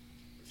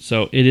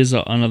 So it is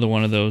another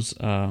one of those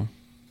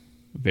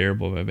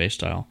variable by base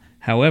style.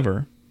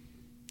 However,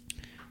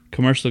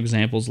 commercial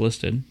examples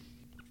listed: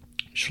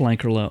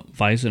 Schlenkerla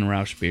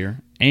Weizen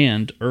beer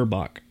and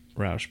Erbach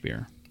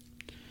beer.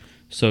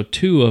 So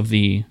 2 of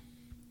the...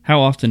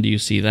 How often do you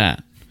see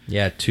that?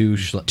 Yeah, two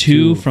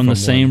from the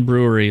same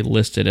brewery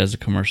listed as a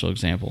commercial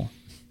example.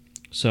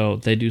 So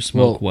they do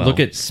smoke well. Look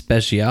at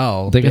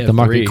Special. They get have the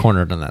market 3.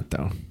 cornered on that,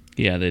 though.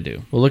 Yeah, they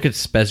do. Well, look at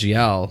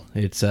Special.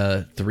 It's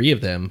 3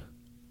 of them.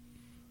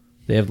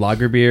 They have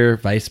lager beer,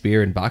 Weiss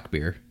beer, and Bock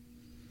beer.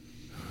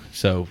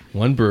 So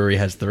one brewery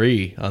has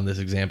 3 on this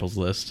examples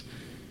list.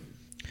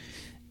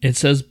 It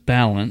says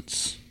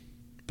balance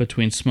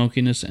between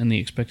smokiness and the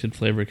expected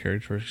flavor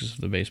characteristics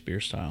of the base beer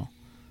style.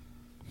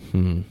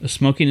 The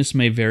smokiness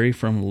may vary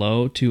from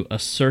low to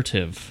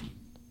assertive.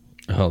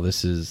 Oh,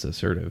 this is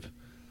assertive.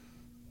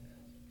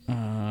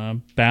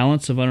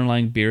 Balance of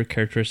underlying beer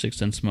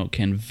characteristics and smoke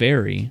can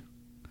vary,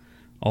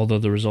 although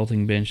the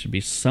resulting blend should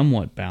be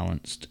somewhat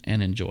balanced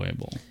and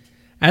enjoyable.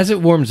 As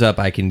it warms up,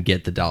 I can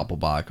get the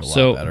Doppelbock a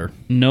lot better.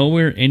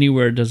 Nowhere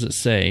anywhere does it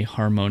say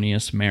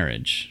harmonious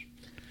marriage,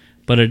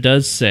 but it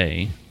does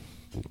say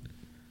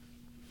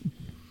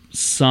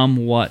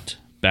somewhat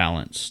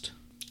balanced.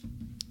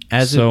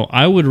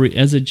 I would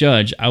as a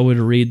judge, I would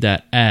read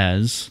that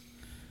as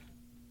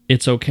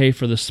it's okay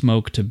for the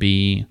smoke to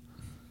be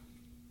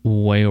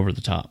way over the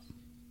top.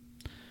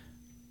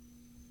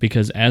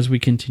 Because as we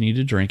continue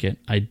to drink it,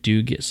 I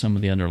do get some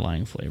of the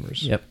underlying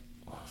flavors. Yep.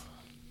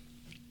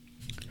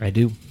 I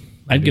do.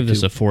 I'd give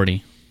this a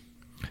 40.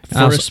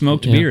 For a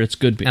smoked beer, it's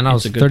good beer. And I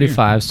was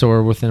 35, so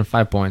we're within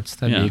 5 points.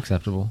 That'd be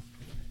acceptable.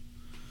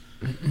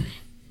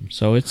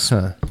 So it's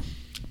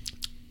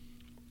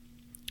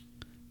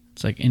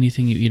it's like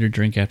anything you eat or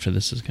drink after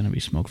this is going to be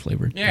smoke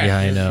flavored. Yeah,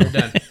 I know.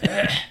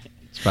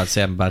 It's about to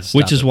say I'm about to stop.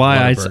 Which is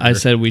why I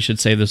said we should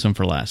save this one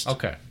for last.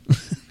 Okay.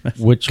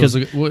 Which was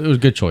a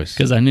good choice.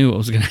 Because I knew what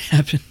was going to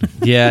happen.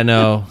 Yeah,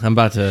 no. I'm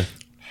about to...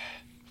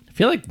 I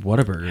feel like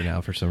Whataburger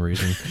now for some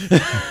reason.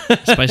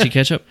 Spicy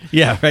ketchup?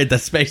 Yeah, right. The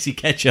spicy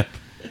ketchup.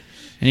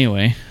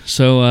 Anyway,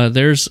 so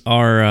there's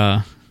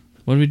our...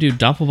 what do we do?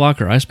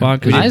 Doppelbock or Eisbock?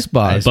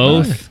 Eisbock.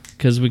 Both.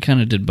 Because we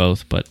kind of did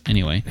both. But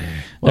anyway,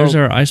 there's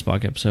our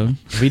Eisbock episode.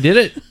 We did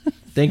it.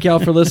 Thank y'all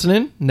for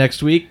listening.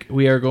 Next week,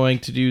 we are going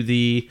to do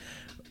the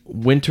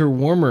winter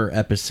warmer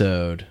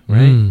episode,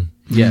 right?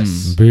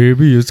 Yes.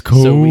 Baby, it's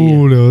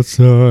cold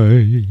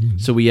outside.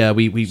 So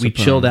we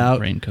chilled out.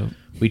 Raincoat.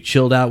 We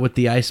chilled out with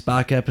the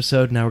Eisbock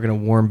episode. Now we're gonna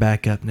warm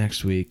back up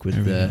next week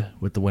with the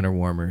winter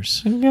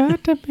warmers.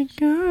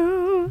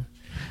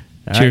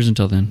 Cheers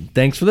until then.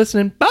 Thanks for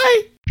listening.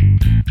 Bye.